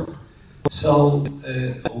transport. So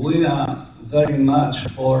we are very much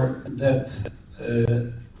for that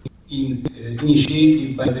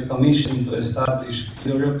initiative by the Commission to establish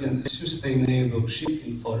European Sustainable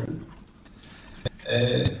Shipping Forum.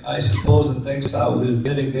 I suppose that EXA will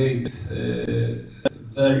delegate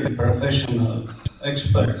very professional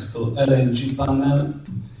experts to LNG panel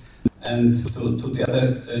and to the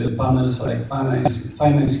other panels like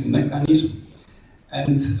financing mechanism.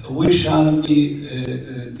 And we shall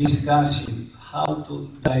be discussing how to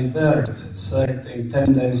divert certain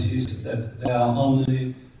tendencies that there are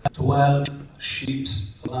only 12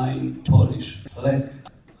 ships flying Polish flag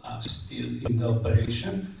are still in the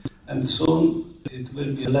operation, and soon it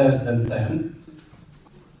will be less than 10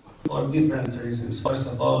 for different reasons. First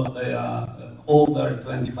of all, they are over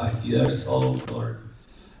 25 years old or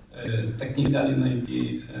technically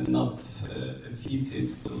maybe not fitted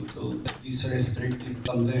to these restrictive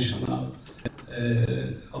conventional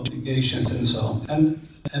obligations and so on. And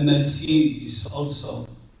MLC is also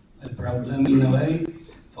a problem in a way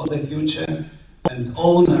for the future, and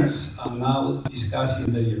owners are now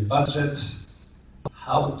discussing their budgets,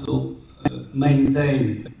 how to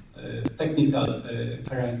maintain technical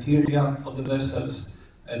criteria for the vessels,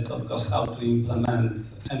 and of course how to implement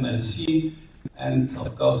MLC, and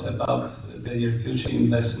of course about their future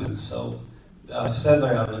investments. So there are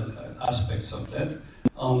several aspects of that.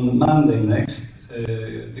 On Monday next,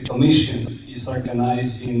 the Commission is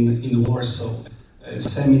organizing in Warsaw a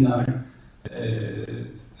seminar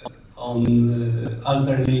on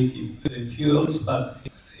alternative fuels, but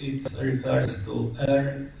it refers to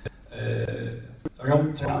air,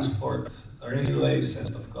 road transport, railways,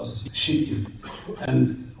 and of course shipping.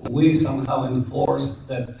 And we somehow enforced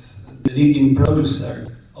that the leading producer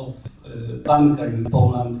of bunker in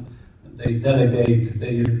Poland, they delegate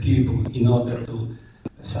their people in order to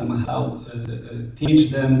somehow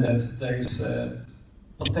teach them that there is a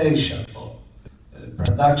potential for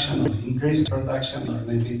production, or increased production, or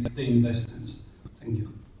maybe the investments. Thank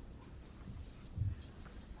you.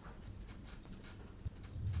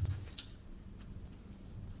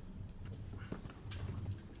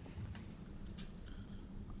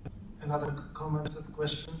 Another comments and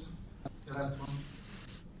questions? The last one.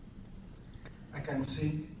 I can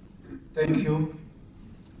see. Thank you.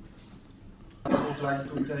 I would like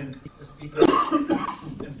to thank the speakers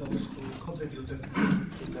and those who contributed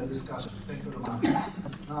to the discussion. Thank you very much.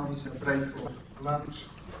 Now is a break for lunch.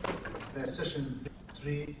 The session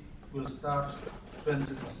 3 will start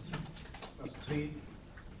 3:20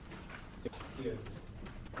 here.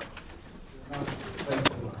 Now break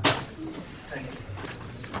for lunch. Thank you.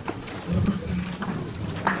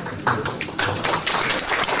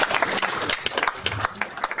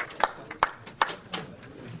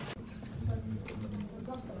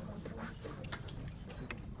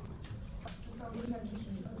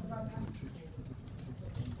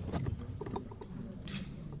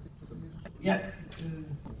 Jak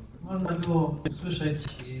można było usłyszeć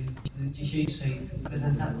z dzisiejszej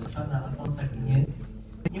prezentacji pana Alfonsa Ginie,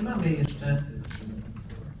 nie mamy jeszcze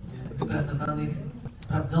wypracowanych,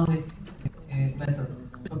 sprawdzonych metod.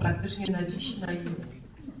 To praktycznie na dziś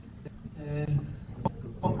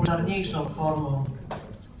najpopularniejszą formą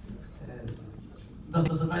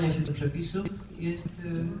dostosowania się do przepisów jest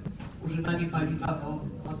używanie paliwa o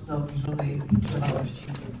mocno obniżonej zawartości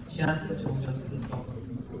siarki, czy mówiąc krótko,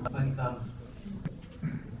 paliwa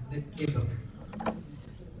lekkiego.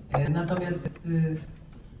 Natomiast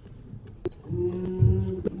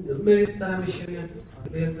my staramy się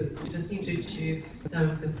jakby uczestniczyć w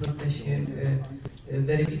całym tym procesie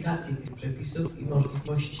weryfikacji tych przepisów i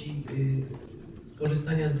możliwości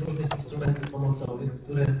skorzystania z różnych instrumentów pomocowych,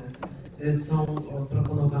 które są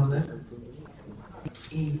proponowane.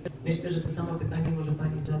 I myślę, że to samo pytanie może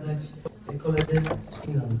Pani zadać koledze z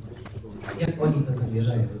Finlandii. Jak oni to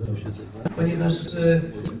zamierzają zrobić? Ponieważ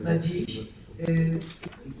na dziś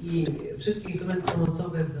i wszystkie instrumenty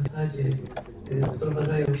pomocowe w zasadzie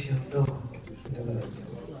sprowadzają się do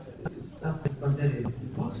stawek bandery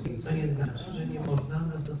polskiej, co nie znaczy, że nie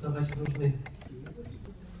można zastosować różnych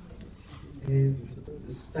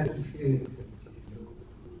z takich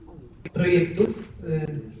projektów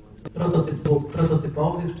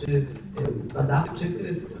prototypowych czy badawczych,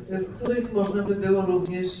 w których można by było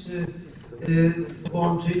również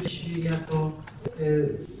włączyć jako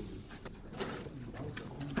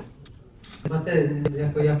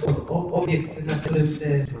obiekt, na którym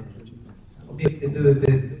te obiekty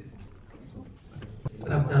byłyby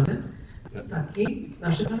sprawdzane, statki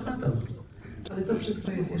naszych armatorów. Ale to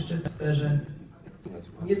wszystko jest jeszcze w sferze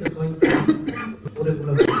nie do końca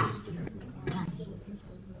uregulowanej.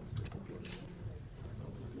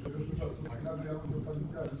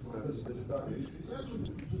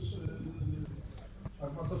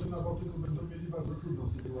 Armatorzy na Bałtyku będą mieli bardzo trudną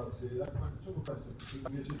sytuację. Czemu Państwo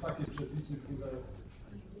przyjmujecie takie przepisy, które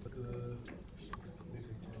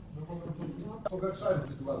pogarszają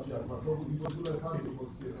sytuację armatorów i w ogóle handlu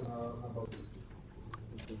polskiego na Bałtyku?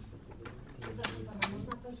 Przepraszam Pana,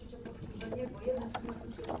 można prosić o powtórzenie, bo jeden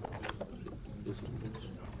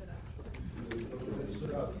Jeszcze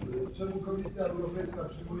raz. Czemu Komisja Europejska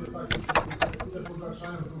przyjmuje takie przepisy, które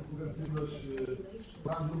pogarszają konkurencyjność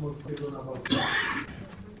handlu morskiego na Bałtyku?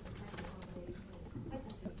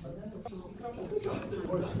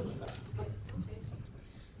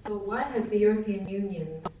 So why has the European Union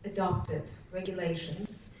adopted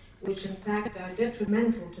regulations which in fact are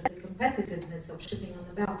detrimental to the competitiveness of shipping on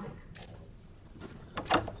the Baltic?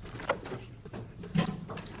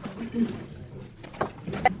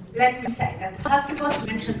 Let me say that, as it was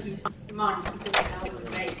mentioned this morning,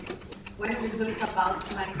 when we talk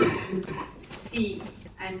about maritime sea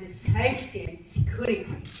and safety and security,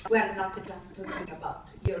 we are not just talking about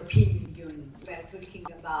European Union, we are talking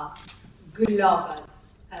about global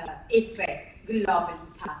effect, global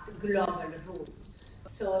impact, global rules.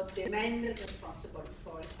 So the men responsible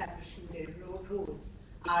for establishing the rules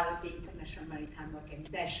are the International Maritime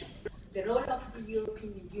Organization. The role of the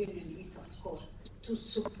European Union is, of course, to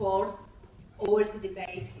support all the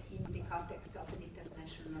debate in the context of the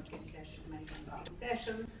International Maritime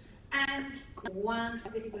Organization, and once the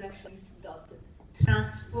regulation is adopted,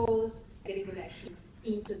 transpose the regulation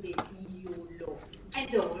into the EU law,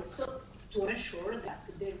 and also to ensure that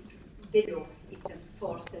the law is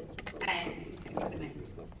enforced and it's implemented.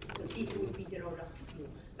 So this will be the role of the EU.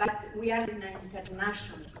 But we are in an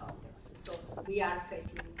international context, so we are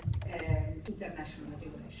facing international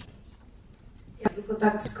regulation. Ja tylko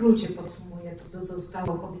tak w skrócie podsumuję to, co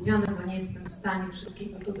zostało powiedziane, bo nie jestem w stanie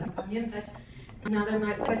wszystkiego tu zapamiętać. Ale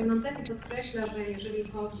Marimontezy podkreśla, że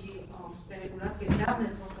jeżeli chodzi o te regulacje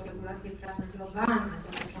prawne, są to regulacje prawne globalne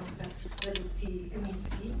dotyczące redukcji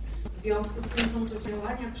emisji. W związku z tym są to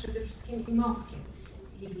działania przede wszystkim IMO-skie.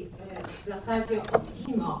 I w zasadzie od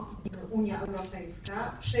IMO Unia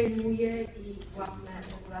Europejska przejmuje i własne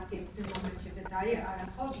regulacje w tym momencie wydaje, ale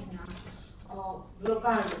chodzi nam o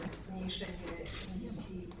globalne zmniejszenie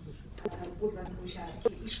emisji dwutlenku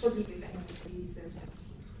siarki i szkodliwych emisji ze statków.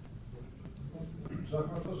 Czy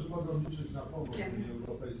akwatorzy mogą liczyć na pomoc Unii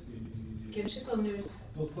Europejskiej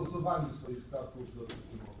w dostosowaniu swoich statków do tych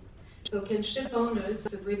umów? So can ship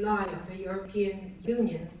owners rely on the European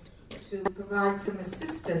Union to provide some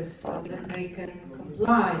assistance so that they can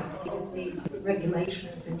comply with these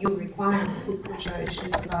regulations and new requirements which are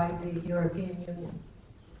issued by the European Union?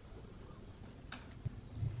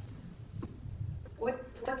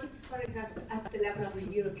 What is for us at the level of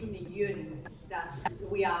the European Union that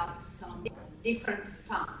we have some different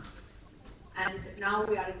funds, and now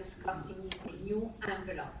we are discussing a new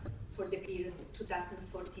envelope for the period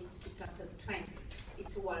 2014-2020.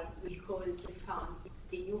 It's what we call the funds,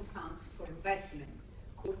 the new funds for investment.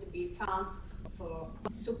 Could be funds for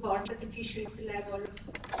support at the fisheries level,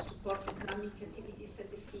 to support economic activities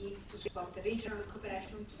at the sea, to support regional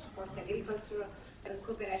cooperation, to support agricultural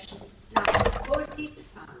cooperation. Now, all these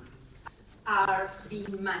funds are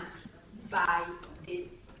being managed by the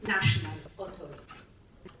national authorities.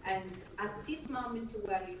 And at this moment,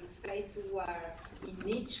 we are in a phase where in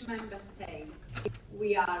each member state,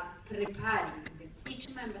 we are preparing, each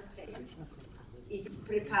member state is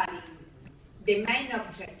preparing the main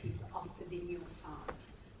objective of the new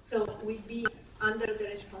funds. So we'll be under the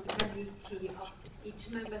responsibility of each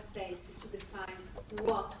member state to define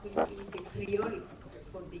what will be the priority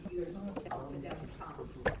for the use of their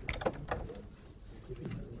funds.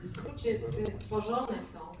 W skrócie tworzone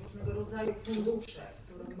są różnego rodzaju fundusze,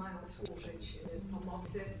 które mają służyć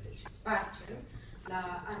pomocy czy wsparciem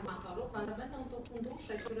dla armatorów, ale będą to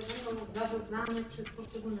fundusze, które będą zarządzane przez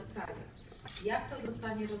poszczególne kraje. Jak to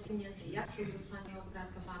zostanie rozwinięte, jak to zostanie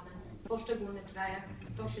opracowane w poszczególnych krajach,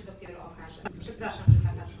 to się dopiero okaże. Przepraszam, że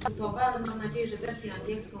taka skrótowa, ale mam nadzieję, że wersję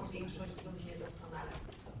angielską większość rozumie doskonale.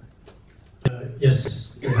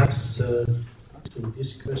 Yes, perhaps to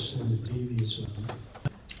this question and the previous one,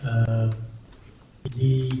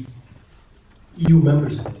 the EU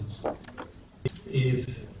member states, if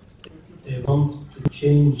they want to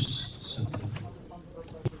change something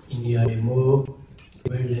in the IMO,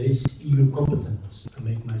 where there is EU competence, to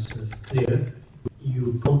make myself clear,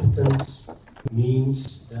 EU competence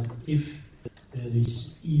means that if there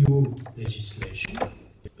is EU legislation,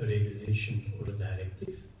 a regulation or a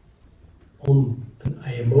directive, on an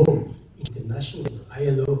IMO, international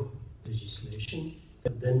ILO legislation,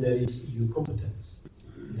 then there is EU competence.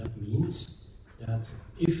 And that means that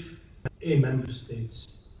if a member state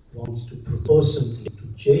wants to propose something, to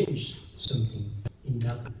change something in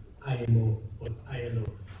that IMO or ILO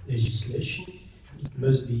legislation, it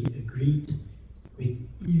must be agreed with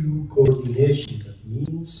EU coordination. That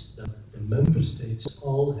means that the member states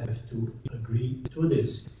all have to agree to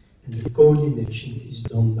this, and the coordination is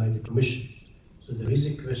done by the Commission. So there is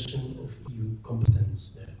a question of EU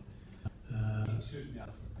competence there.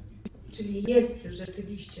 Czyli jest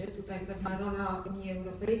rzeczywiście tutaj pewna rola Unii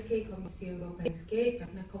Europejskiej, Komisji Europejskiej,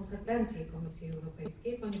 pewne kompetencje Komisji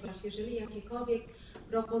Europejskiej, ponieważ jeżeli jakiekolwiek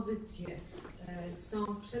propozycje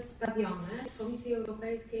są przedstawione, w Komisji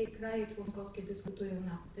Europejskiej kraje członkowskie dyskutują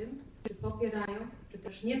nad tym, czy popierają, czy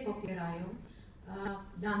też nie popierają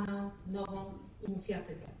daną nową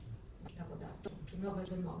inicjatywę ustawodawczą, czy nowe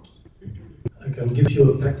wymogi. I can give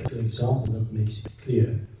you a practical example that makes it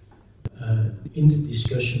clear. In the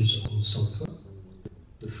discussions on sulfur,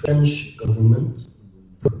 the French government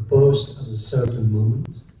proposed at a certain moment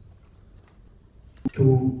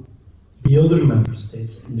to the other member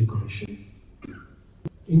states in the Commission,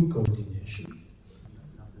 in coordination,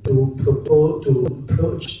 to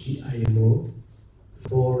approach the IMO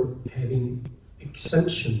for having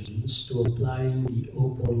exemptions to applying the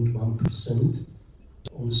 0.1%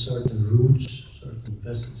 on certain routes, certain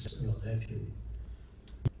vessels, and what have you.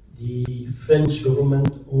 The French government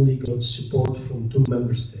only got support from 2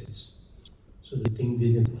 member states, so the thing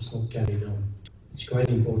was not carried on. It's quite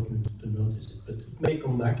important to notice it, but it may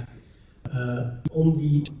come back. On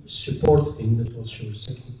the support thing, that was your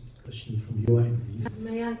second question from you, I believe.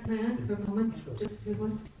 May I for a moment, just a few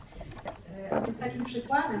words? Jest takim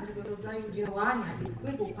przykładem tego rodzaju działania i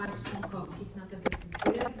wpływu państw członkowskich na te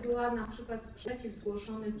decyzje była na przykład sprzeciw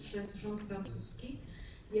zgłoszony przez rząd francuski.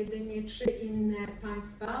 Jedynie 3 inne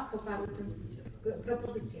państwa poparły tę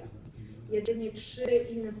propozycję. Jedynie 3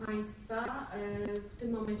 inne państwa w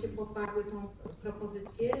tym momencie poparły tą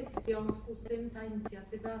propozycję, w związku z tym ta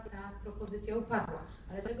inicjatywa, ta propozycja upadła.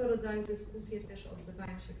 Ale tego rodzaju dyskusje też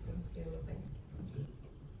odbywają się w Komisji Europejskiej.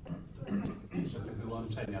 Żeby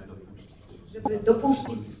wyłączenia dopuścić. Żeby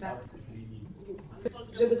dopuścić, tak.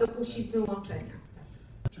 Żeby dopuścić wyłączenia.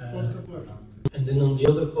 And then on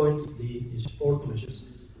the other point, the support measures,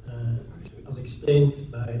 as explained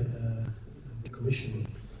by the Commission,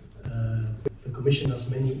 the Commission has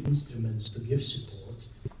many instruments to give support.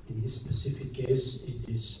 In this specific case, it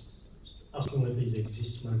is, as long as it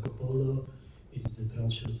exists, Marco Polo, it's the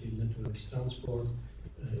Trans-European Networks Transport,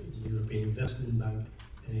 it's the European Investment Bank,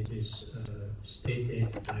 and it is state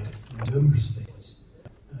aid by member states.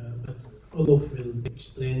 But Olaf will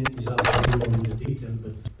explain this out more in the detail,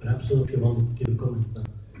 but perhaps Olaf, you want to give a comment now.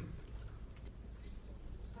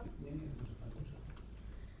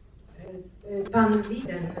 Pan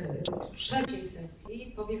Widen w 3.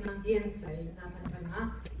 sesji powie nam więcej na ten temat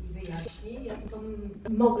i wyjaśni. Ja tylko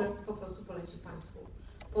mogę po prostu polecić Państwu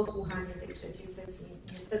posłuchanie tej 3. sesji.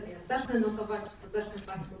 Niestety, jak zacznę notować, to zacznę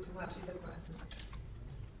Państwu tłumaczyć dokładnie.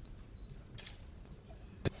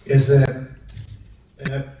 Yes,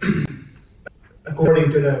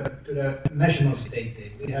 according to the national state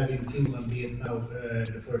aid, we have in Finland been now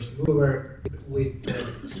the first mover with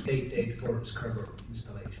state aid for scrubber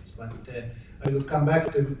installations. But I will come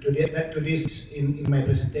back to this in my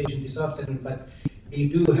presentation this afternoon. But we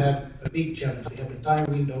do have a big challenge. We have the time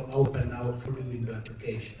window open now for doing the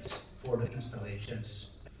applications for the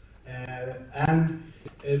installations, and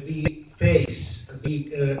we face a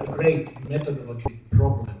great methodology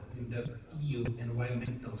problem in the EU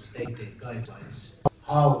environmental state aid guidelines,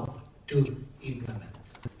 how to implement,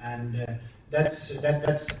 and that's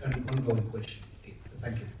an ongoing question.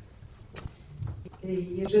 Thank you.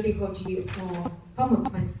 Jeżeli chodzi o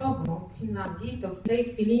pomoc państwową w Finlandii, to w tej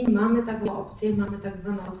chwili mamy taką opcję, mamy tak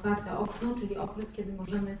zwane otwarte okno, czyli okres, kiedy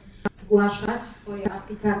możemy zgłaszać swoje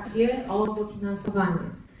aplikacje o dofinansowanie.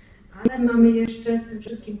 Ale mamy jeszcze z tym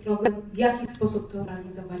wszystkim problem, w jaki sposób to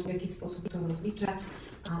realizować, w jaki sposób to rozliczać,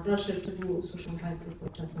 a dalsze szczegóły usłyszą Państwo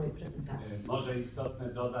podczas mojej prezentacji. Może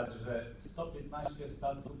istotne dodać, że 115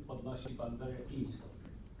 statków podnosi banderę fińską,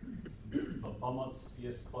 bo pomoc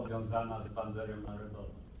jest powiązana z banderą narodową.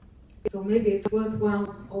 So maybe it's worthwhile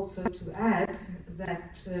also to add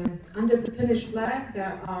that under the Finnish flag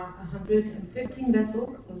there are 115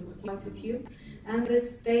 vessels, so it's quite a few, and the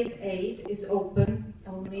state aid is open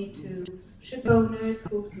only to ship owners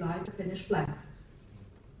who fly the Finnish flag.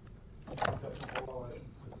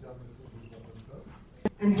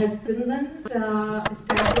 And has Finland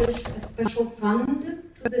established a special fund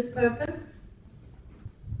to this purpose?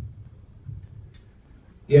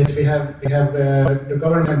 Yes, we have. The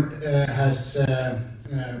government has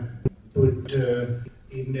put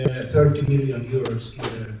in 30 million euros in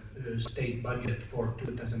the state budget for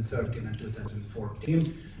 2013 and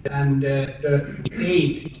 2014, and the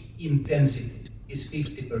aid intensity is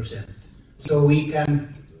 50%. So we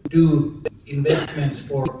can do investments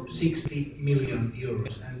for 60 million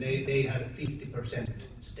euros, and they have 50%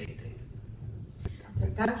 state aid.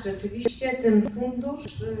 Tak, rzeczywiście ten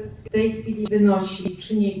fundusz w tej chwili wynosi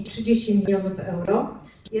 30 milionów euro.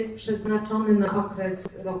 Jest przeznaczony na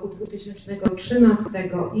okres roku 2013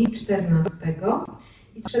 i 2014.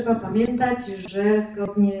 I trzeba pamiętać, że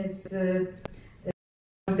zgodnie z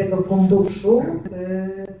tego funduszu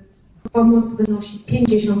pomoc wynosi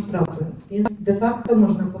 50%, więc de facto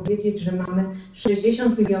można powiedzieć, że mamy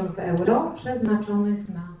 60 milionów euro przeznaczonych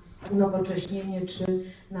na unowocześnienie czy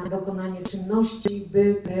na dokonanie czynności,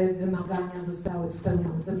 by te wymagania zostały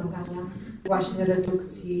spełnione, wymagania właśnie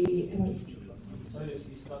redukcji emisji. Co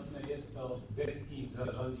jest istotne, jest to w gestii w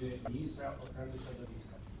zarządzie ministra ochrony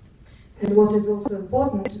środowiska. And what is also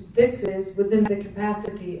important, this is within the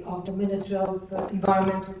capacity of the Minister of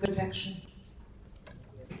Environmental Protection.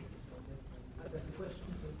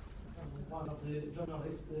 One of the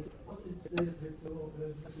journalists, what is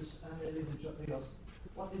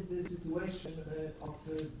what is the situation of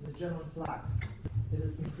the German flag? Is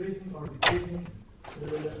it increasing or decreasing?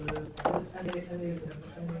 Any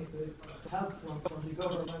help from the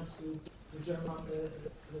government to the German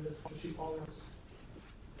ship owners?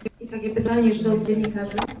 I takie pytanie jeszcze od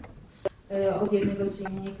dziennikarzy, od jednego z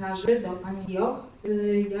dziennikarzy do pani Jost.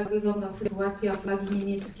 Jak wygląda sytuacja flagi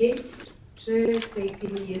niemieckiej? Czy w tej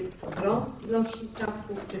chwili jest wzrost ilości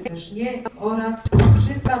statków, czy też nie? Oraz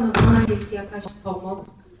czy planowana jest jakaś pomoc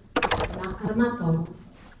dla armatorów?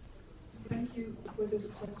 Thank you for this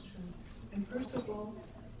question. And first of all,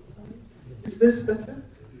 is this better?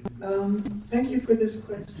 Thank you for this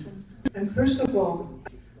question. And first of all,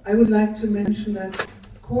 I would like to mention that,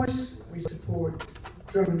 of course, we support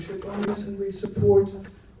German ship owners and we support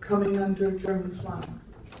coming under German flag.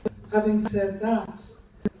 Having said that,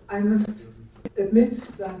 I must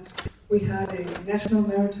admit that we had a national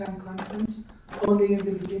maritime conference only in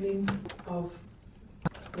the beginning of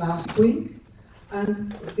last week,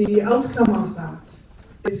 and the outcome of that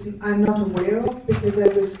is I'm not aware of because I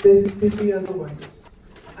was busy otherwise.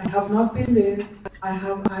 I have not been there.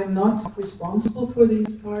 I'm not responsible for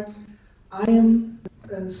these parts. I am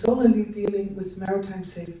solely dealing with maritime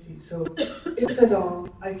safety. So, if at all,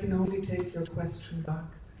 I can only take your question back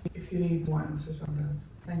if you need more answers on that.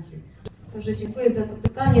 Thank you. Także dziękuję za to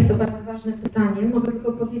pytanie. To bardzo ważne pytanie. Mogę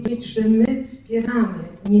tylko powiedzieć, że my wspieramy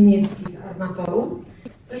niemieckich armatorów.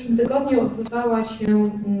 W zeszłym tygodniu odbywała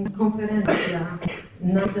się konferencja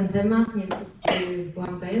na ten temat. Niestety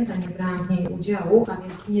byłam zajęta, nie brałam w niej udziału, a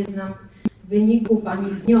więc nie znam wyników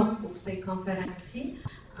ani wniosków z tej konferencji.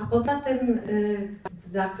 A poza tym w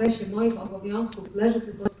zakresie moich obowiązków leży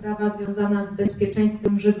tylko sprawa związana z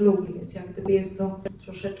bezpieczeństwem żeglugi, więc jak gdyby jest to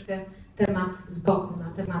troszeczkę temat z boku, na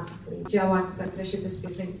temat działań w zakresie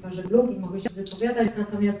bezpieczeństwa żeglugi. Mogę się wypowiadać,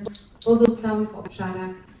 natomiast w pozostałych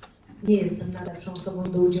obszarach nie jestem najlepszą osobą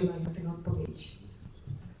do udzielenia tej odpowiedzi.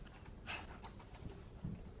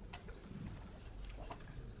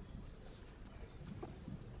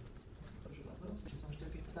 Proszę bardzo, czy są jeszcze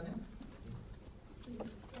jakieś pytania?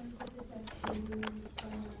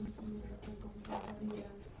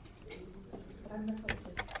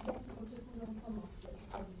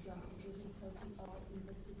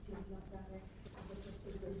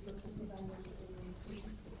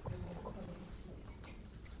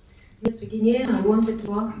 Mr. Guinea, I wanted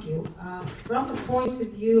to ask you, from the point of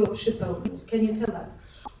view of ship owners, can you tell us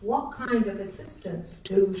what kind of assistance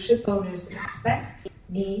do ship owners expect,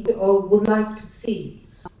 need, or would like to see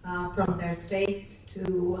from their states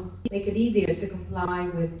to make it easier to comply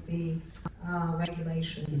with the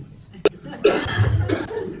regulations?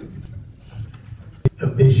 A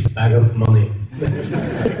big bag of money.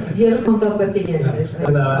 Wielką torbę pieniędzy.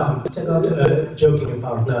 Joking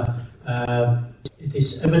apart now. It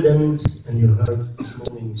is evident, and you heard this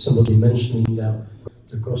morning somebody mentioning that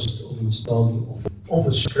the cost of installing of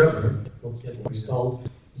a scrubber, not yet installed,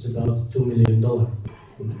 is about $2 million.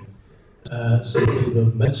 So it will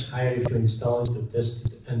be much higher if you install it, to test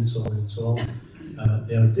it, and so on and so on.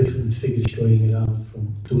 There are different figures going around from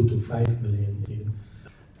 2 to 5 million even.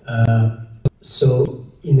 So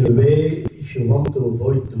in a way, if you want to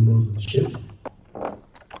avoid the modal shift,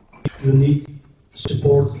 you need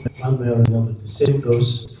support one way or another. The same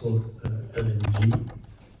goes for LNG.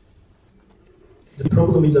 The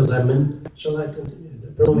problem is, as I mentioned, shall I continue?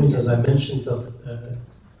 The problem is, as I mentioned, that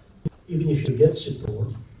even if you get support,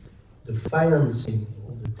 the financing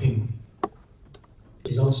of the thing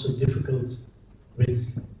is also difficult with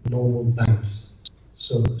normal banks.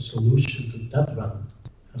 So a solution to that one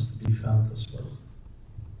has to be found as well.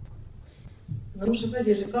 No muszę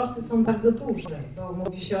powiedzieć, że koszty są bardzo duże, bo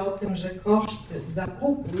mówi się o tym, że koszt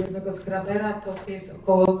zakupu jednego skrabera to jest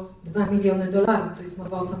około $2 miliony. To jest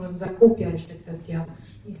mowa o samym zakupie, jeszcze kwestia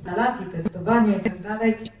instalacji, testowania i tak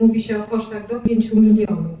dalej. Mówi się o kosztach do 5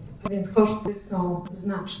 milionów, a więc koszty są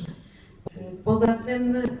znaczne. Poza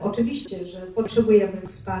tym oczywiście, że potrzebujemy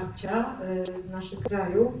wsparcia z naszych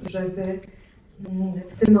krajów, żeby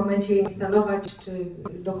w tym momencie instalować czy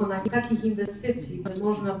dokonać takich inwestycji, by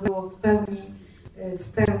można było w pełni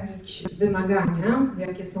spełnić wymagania,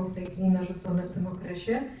 jakie są w tej chwili narzucone w tym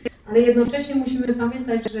okresie, ale jednocześnie musimy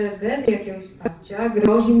pamiętać, że bez jakiegoś wsparcia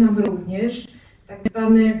grozi nam również tak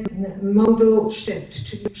zwany modal shift,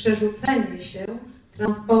 czyli przerzucenie się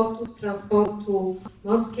transportu z transportu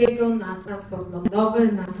morskiego na transport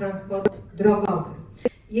lądowy, na transport drogowy.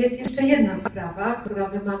 Jest jeszcze jedna sprawa, która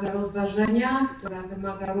wymaga rozważenia, która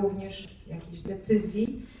wymaga również jakiejś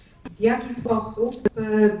decyzji, w jaki sposób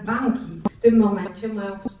banki w tym momencie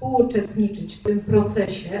mają współuczestniczyć w tym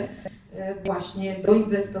procesie właśnie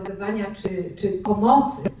doinwestowywania czy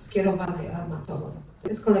pomocy skierowanej armatorom. To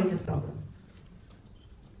jest kolejny problem.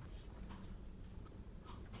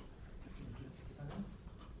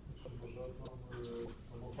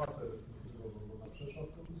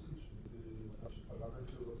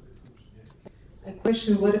 A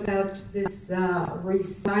question, what about this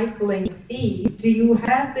recycling fee? Do you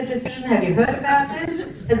have the decision? Have you heard about it?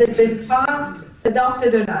 Has it been passed,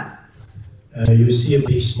 adopted or not? You see a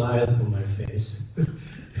big smile on my face.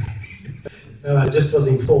 I just was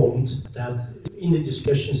informed that in the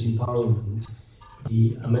discussions in Parliament,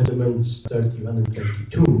 the amendments 31 and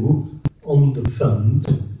 32 on the fund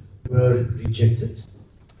were rejected.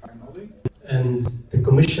 And the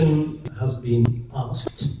Commission has been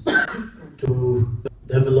asked to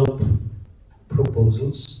develop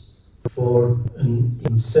proposals for an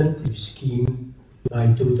incentive scheme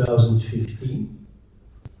by 2015.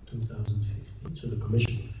 So the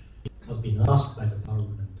Commission has been asked by the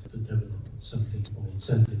Parliament to develop something on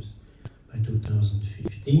incentives by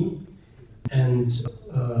 2015. And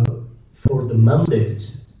for the mandate,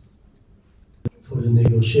 for the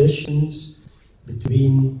negotiations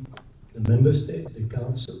between the Member States, the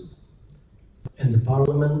Council, and the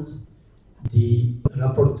Parliament, the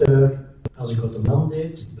rapporteur has got a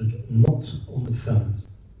mandate, but not on the fund.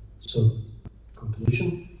 So,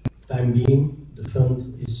 conclusion, time being, the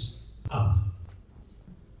fund is out.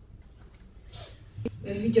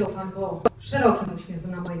 Jak widział Pan po szerokim uśmiechu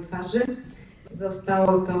na mojej twarzy,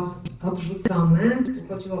 zostało to odrzucone. Tu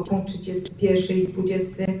chodziło o punkt 31 i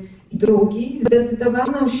 22.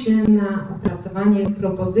 Zdecydowano się na opracowanie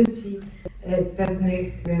propozycji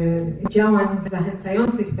pewnych działań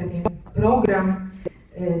zachęcających, pewien program,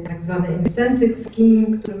 tak zwany incentive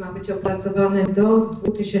scheme, który ma być opracowany do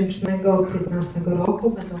 2015 roku.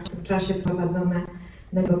 Będą w tym czasie prowadzone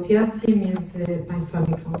negocjacje między państwami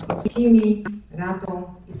członkowskimi, Radą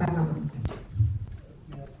i Parlamentem.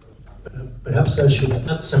 Perhaps I should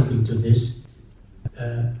add something to this.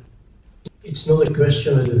 It's not a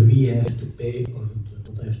question whether we have to pay or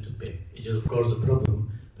don't have to pay. It is of course a problem,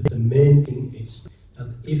 but the main thing is that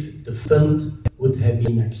if the fund would have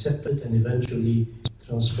been accepted and eventually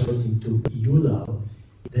transferred into EU law,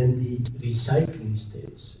 then the recycling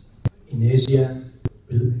states in Asia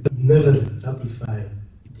will never ratify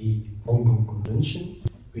the Hong Kong Convention,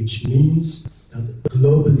 which means that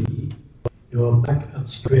globally you are back at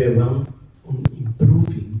square one on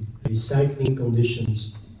improving recycling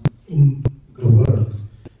conditions in the world.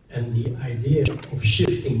 And the idea of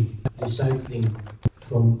shifting recycling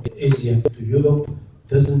from Asia to Europe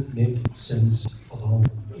doesn't make sense at all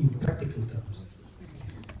in practical terms.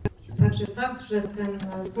 Także fakt, że ten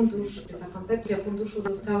fundusz, ta koncepcja funduszu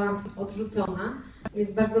została odrzucona,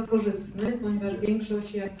 jest bardzo korzystny, ponieważ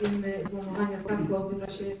większość, jak wiemy, złomowania statku odbywa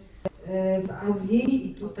się w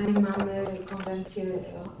Azji i tutaj mamy konwencję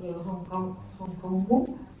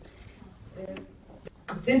Hongkongu.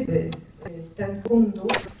 Gdyby ten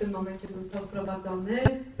fundusz w tym momencie został wprowadzony,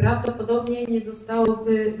 prawdopodobnie nie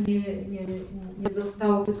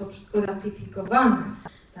zostałoby to wszystko ratyfikowane,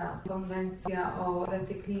 ta konwencja o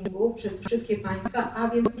recyklingu przez wszystkie państwa, a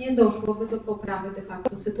więc nie doszłoby do poprawy de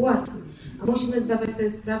facto sytuacji. A musimy zdawać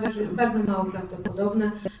sobie sprawę, że jest bardzo mało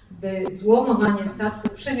prawdopodobne, by złomowanie statku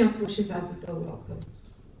przeniosło się z Azji do Europy.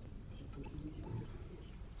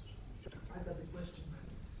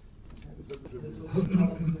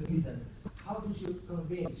 How did you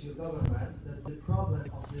convince your government that the problem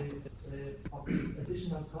of the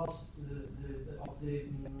additional costs of the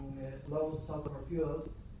low sulfur fuels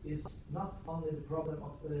is not only the problem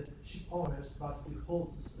of ship owners, but the whole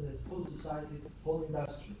society, whole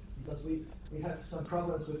industry? Because we have some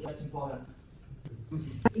problems with that in Poland.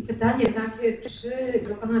 I pytanie takie, czy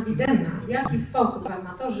do pana Widena, w jaki sposób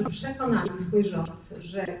armatorzy przekonali swój rząd,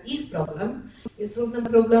 że ich problem jest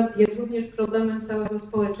również problemem całego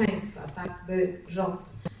społeczeństwa, tak by rząd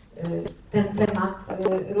ten temat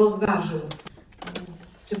rozważył.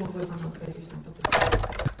 Czy mógłby pan odpowiedzieć na to pytanie?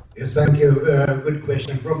 Yes, thank you. Good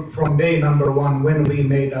question. From day number one, when we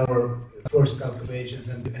made our first calculations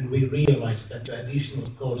and we realized that the additional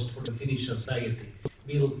cost for the Finnish society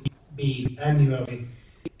will be annually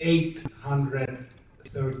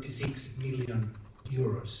 836 million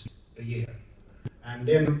euros. a year. And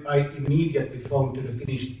then I immediately phoned to the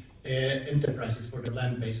Finnish enterprises for the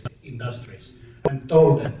land-based industries and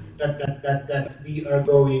told them that we are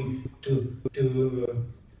going to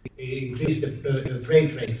increase the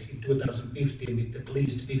freight rates in 2015 with at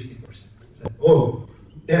least 50%. So, oh,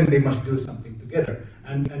 then we must do something together.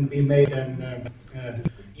 And we made an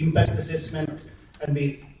impact assessment, and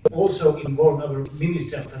we also involved our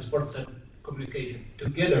Ministry of Transport and Communication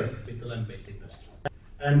together with the land-based industry.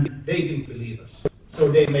 And they didn't believe us,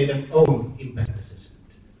 so they made an own impact assessment.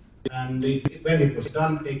 And when it was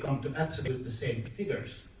done, they come to absolutely the same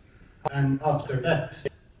figures. And after that,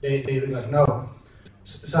 they realized, no,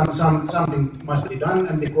 something must be done,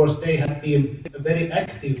 and because they have been a very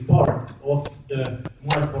active part of the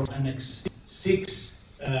Marpol Annex 6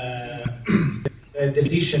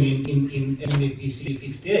 decision in NEPC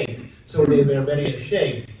 58, so they were very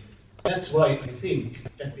ashamed. That's why I think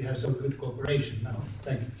that we have so good cooperation now.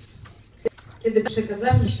 Thank you. Kiedy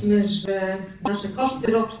przekazaliśmy, że nasze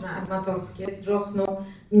koszty roczne armatorskie wzrosną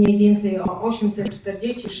mniej więcej o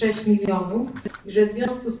 846 milionów i że w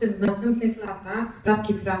związku z tym w następnych latach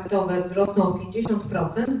stawki frachtowe wzrosną o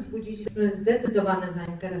 50%, wzbudziliśmy zdecydowane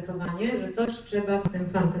zainteresowanie, że coś trzeba z tym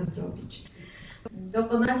frontem zrobić.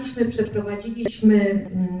 Przeprowadziliśmy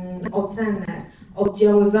ocenę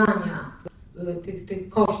oddziaływania tych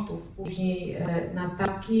kosztów później na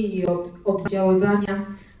stawki i oddziaływania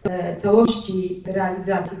całości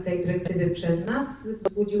realizacji tej dyrektywy przez nas.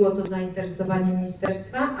 Wzbudziło to zainteresowanie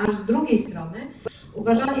ministerstwa, aż z drugiej strony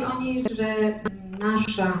uważali oni, że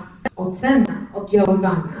nasza ocena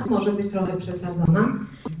oddziaływania może być trochę przesadzona.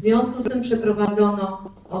 W związku z tym przeprowadzono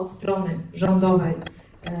od strony rządowej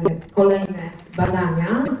kolejne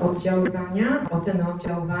badania oddziaływania, oceny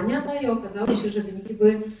oddziaływania, no i okazało się, że wyniki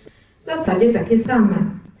były w zasadzie takie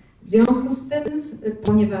same. W związku z tym,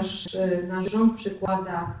 ponieważ nasz rząd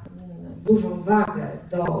przykłada dużą wagę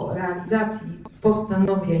do realizacji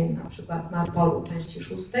postanowień, na przykład Marpolu części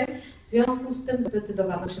 6, w związku z tym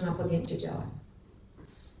zdecydowano się na podjęcie działań.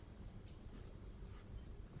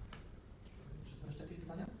 Czy są jeszcze jakieś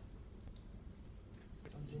pytania?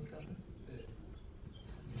 Pan dziennikarze?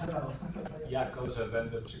 Jako że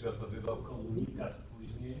będę przygotowywał komunikat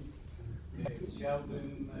później,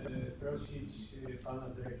 chciałbym prosić pana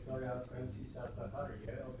dyrektora Francisa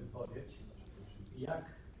Zacharię o wypowiedź, jak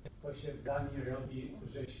to się w Danii robi,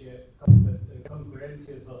 że się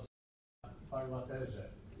konkurencję zostawia w farwaterze,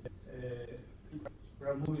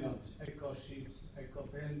 promując eco-ships,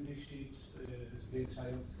 eco-friendly ships,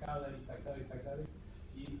 zwiększając skalę itd.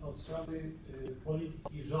 I od strony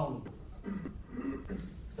polityki rządu.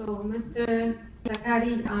 So, Mr.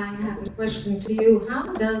 Zachary, I have a question to you.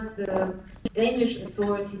 How does the Danish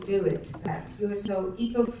authority do it, that you're so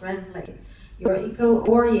eco-friendly, you're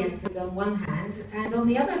eco-oriented on one hand, and on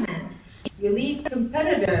the other hand, you leave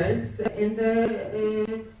competitors in the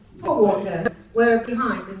water, we're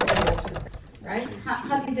behind in the water, right?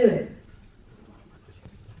 How do you do it?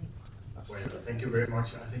 Well, thank you very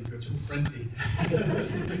much. I think you're too friendly.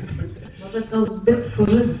 Może to zbyt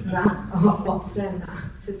korzystna ocena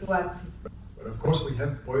sytuacji. But of course, we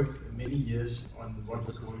have worked many years on what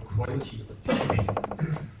we call quality shipping,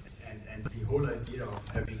 and the whole idea of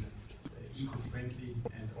having eco-friendly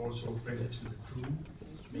and also friendly to the crew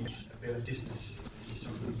makes a better business. It's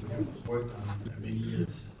something we have worked on many years.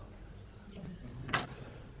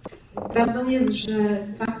 Prawdą jest, że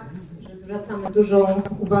fakt, że zwracamy dużą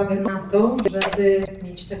uwagę na to, żeby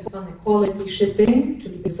mieć tak zwany quality shipping,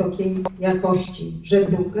 czyli wysokiej jakości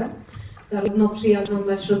żeglugę, zarówno przyjazną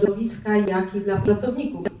dla środowiska, jak i dla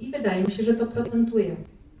pracowników. I wydaje mi się, że to procentuje.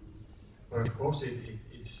 But of course,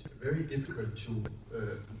 it's very difficult to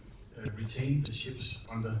retain the ships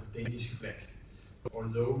under Danish flag.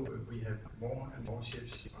 Although we have more and more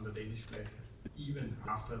ships under Danish flag, even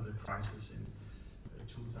after the crisis in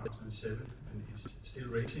 2007, and it's still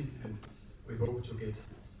racing, and we hope to get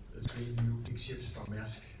the 3 new big ships from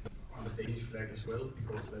Maersk on the Danish flag as well,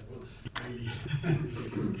 because that will really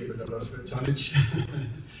give it a lot of tonnage.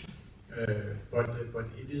 But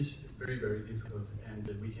it is very, very difficult,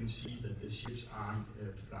 and we can see that the ships are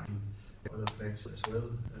flying other flags as well.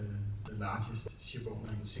 The largest ship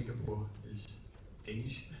owner in Singapore is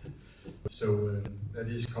Danish, so that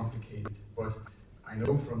is complicated. But I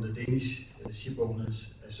know from the Danish Ship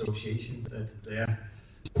Owners Association that their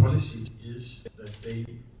policy is that they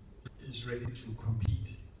is ready to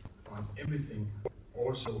compete on everything,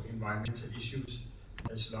 also environmental issues,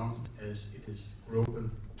 as long as it is global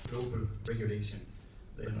regulation.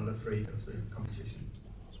 They are not afraid of the competition.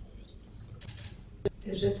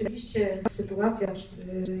 Rzeczywiście sytuacja,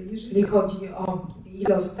 jeżeli chodzi o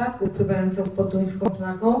ilość statków pływających pod duńską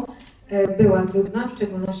flagą, była trudna, w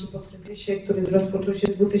szczególności po kryzysie, który rozpoczął się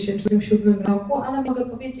w 2007 roku, ale mogę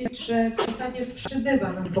powiedzieć, że w zasadzie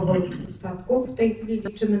przybywa nam powolutku statków. W tej chwili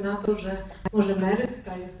liczymy na to, że może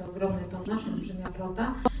Merska, jest to ogromny tonaż, olbrzymia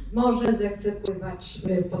flota, może zechce pływać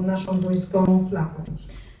pod naszą duńską flagą.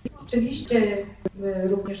 Oczywiście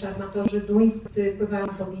również armatorzy duńscy pływają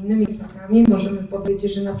pod innymi flagami. Możemy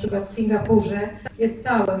powiedzieć, że na przykład w Singapurze jest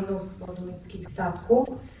całe mnóstwo duńskich statków.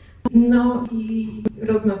 No i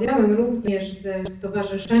rozmawiałem również ze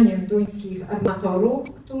Stowarzyszeniem Duńskich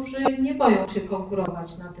Armatorów, którzy nie boją się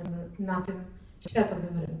konkurować na tym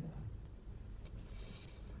światowym rynku.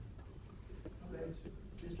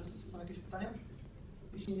 Czy jeszcze są jakieś pytania?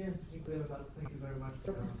 Jeśli nie, dziękuję bardzo. Thank you very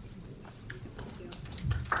much.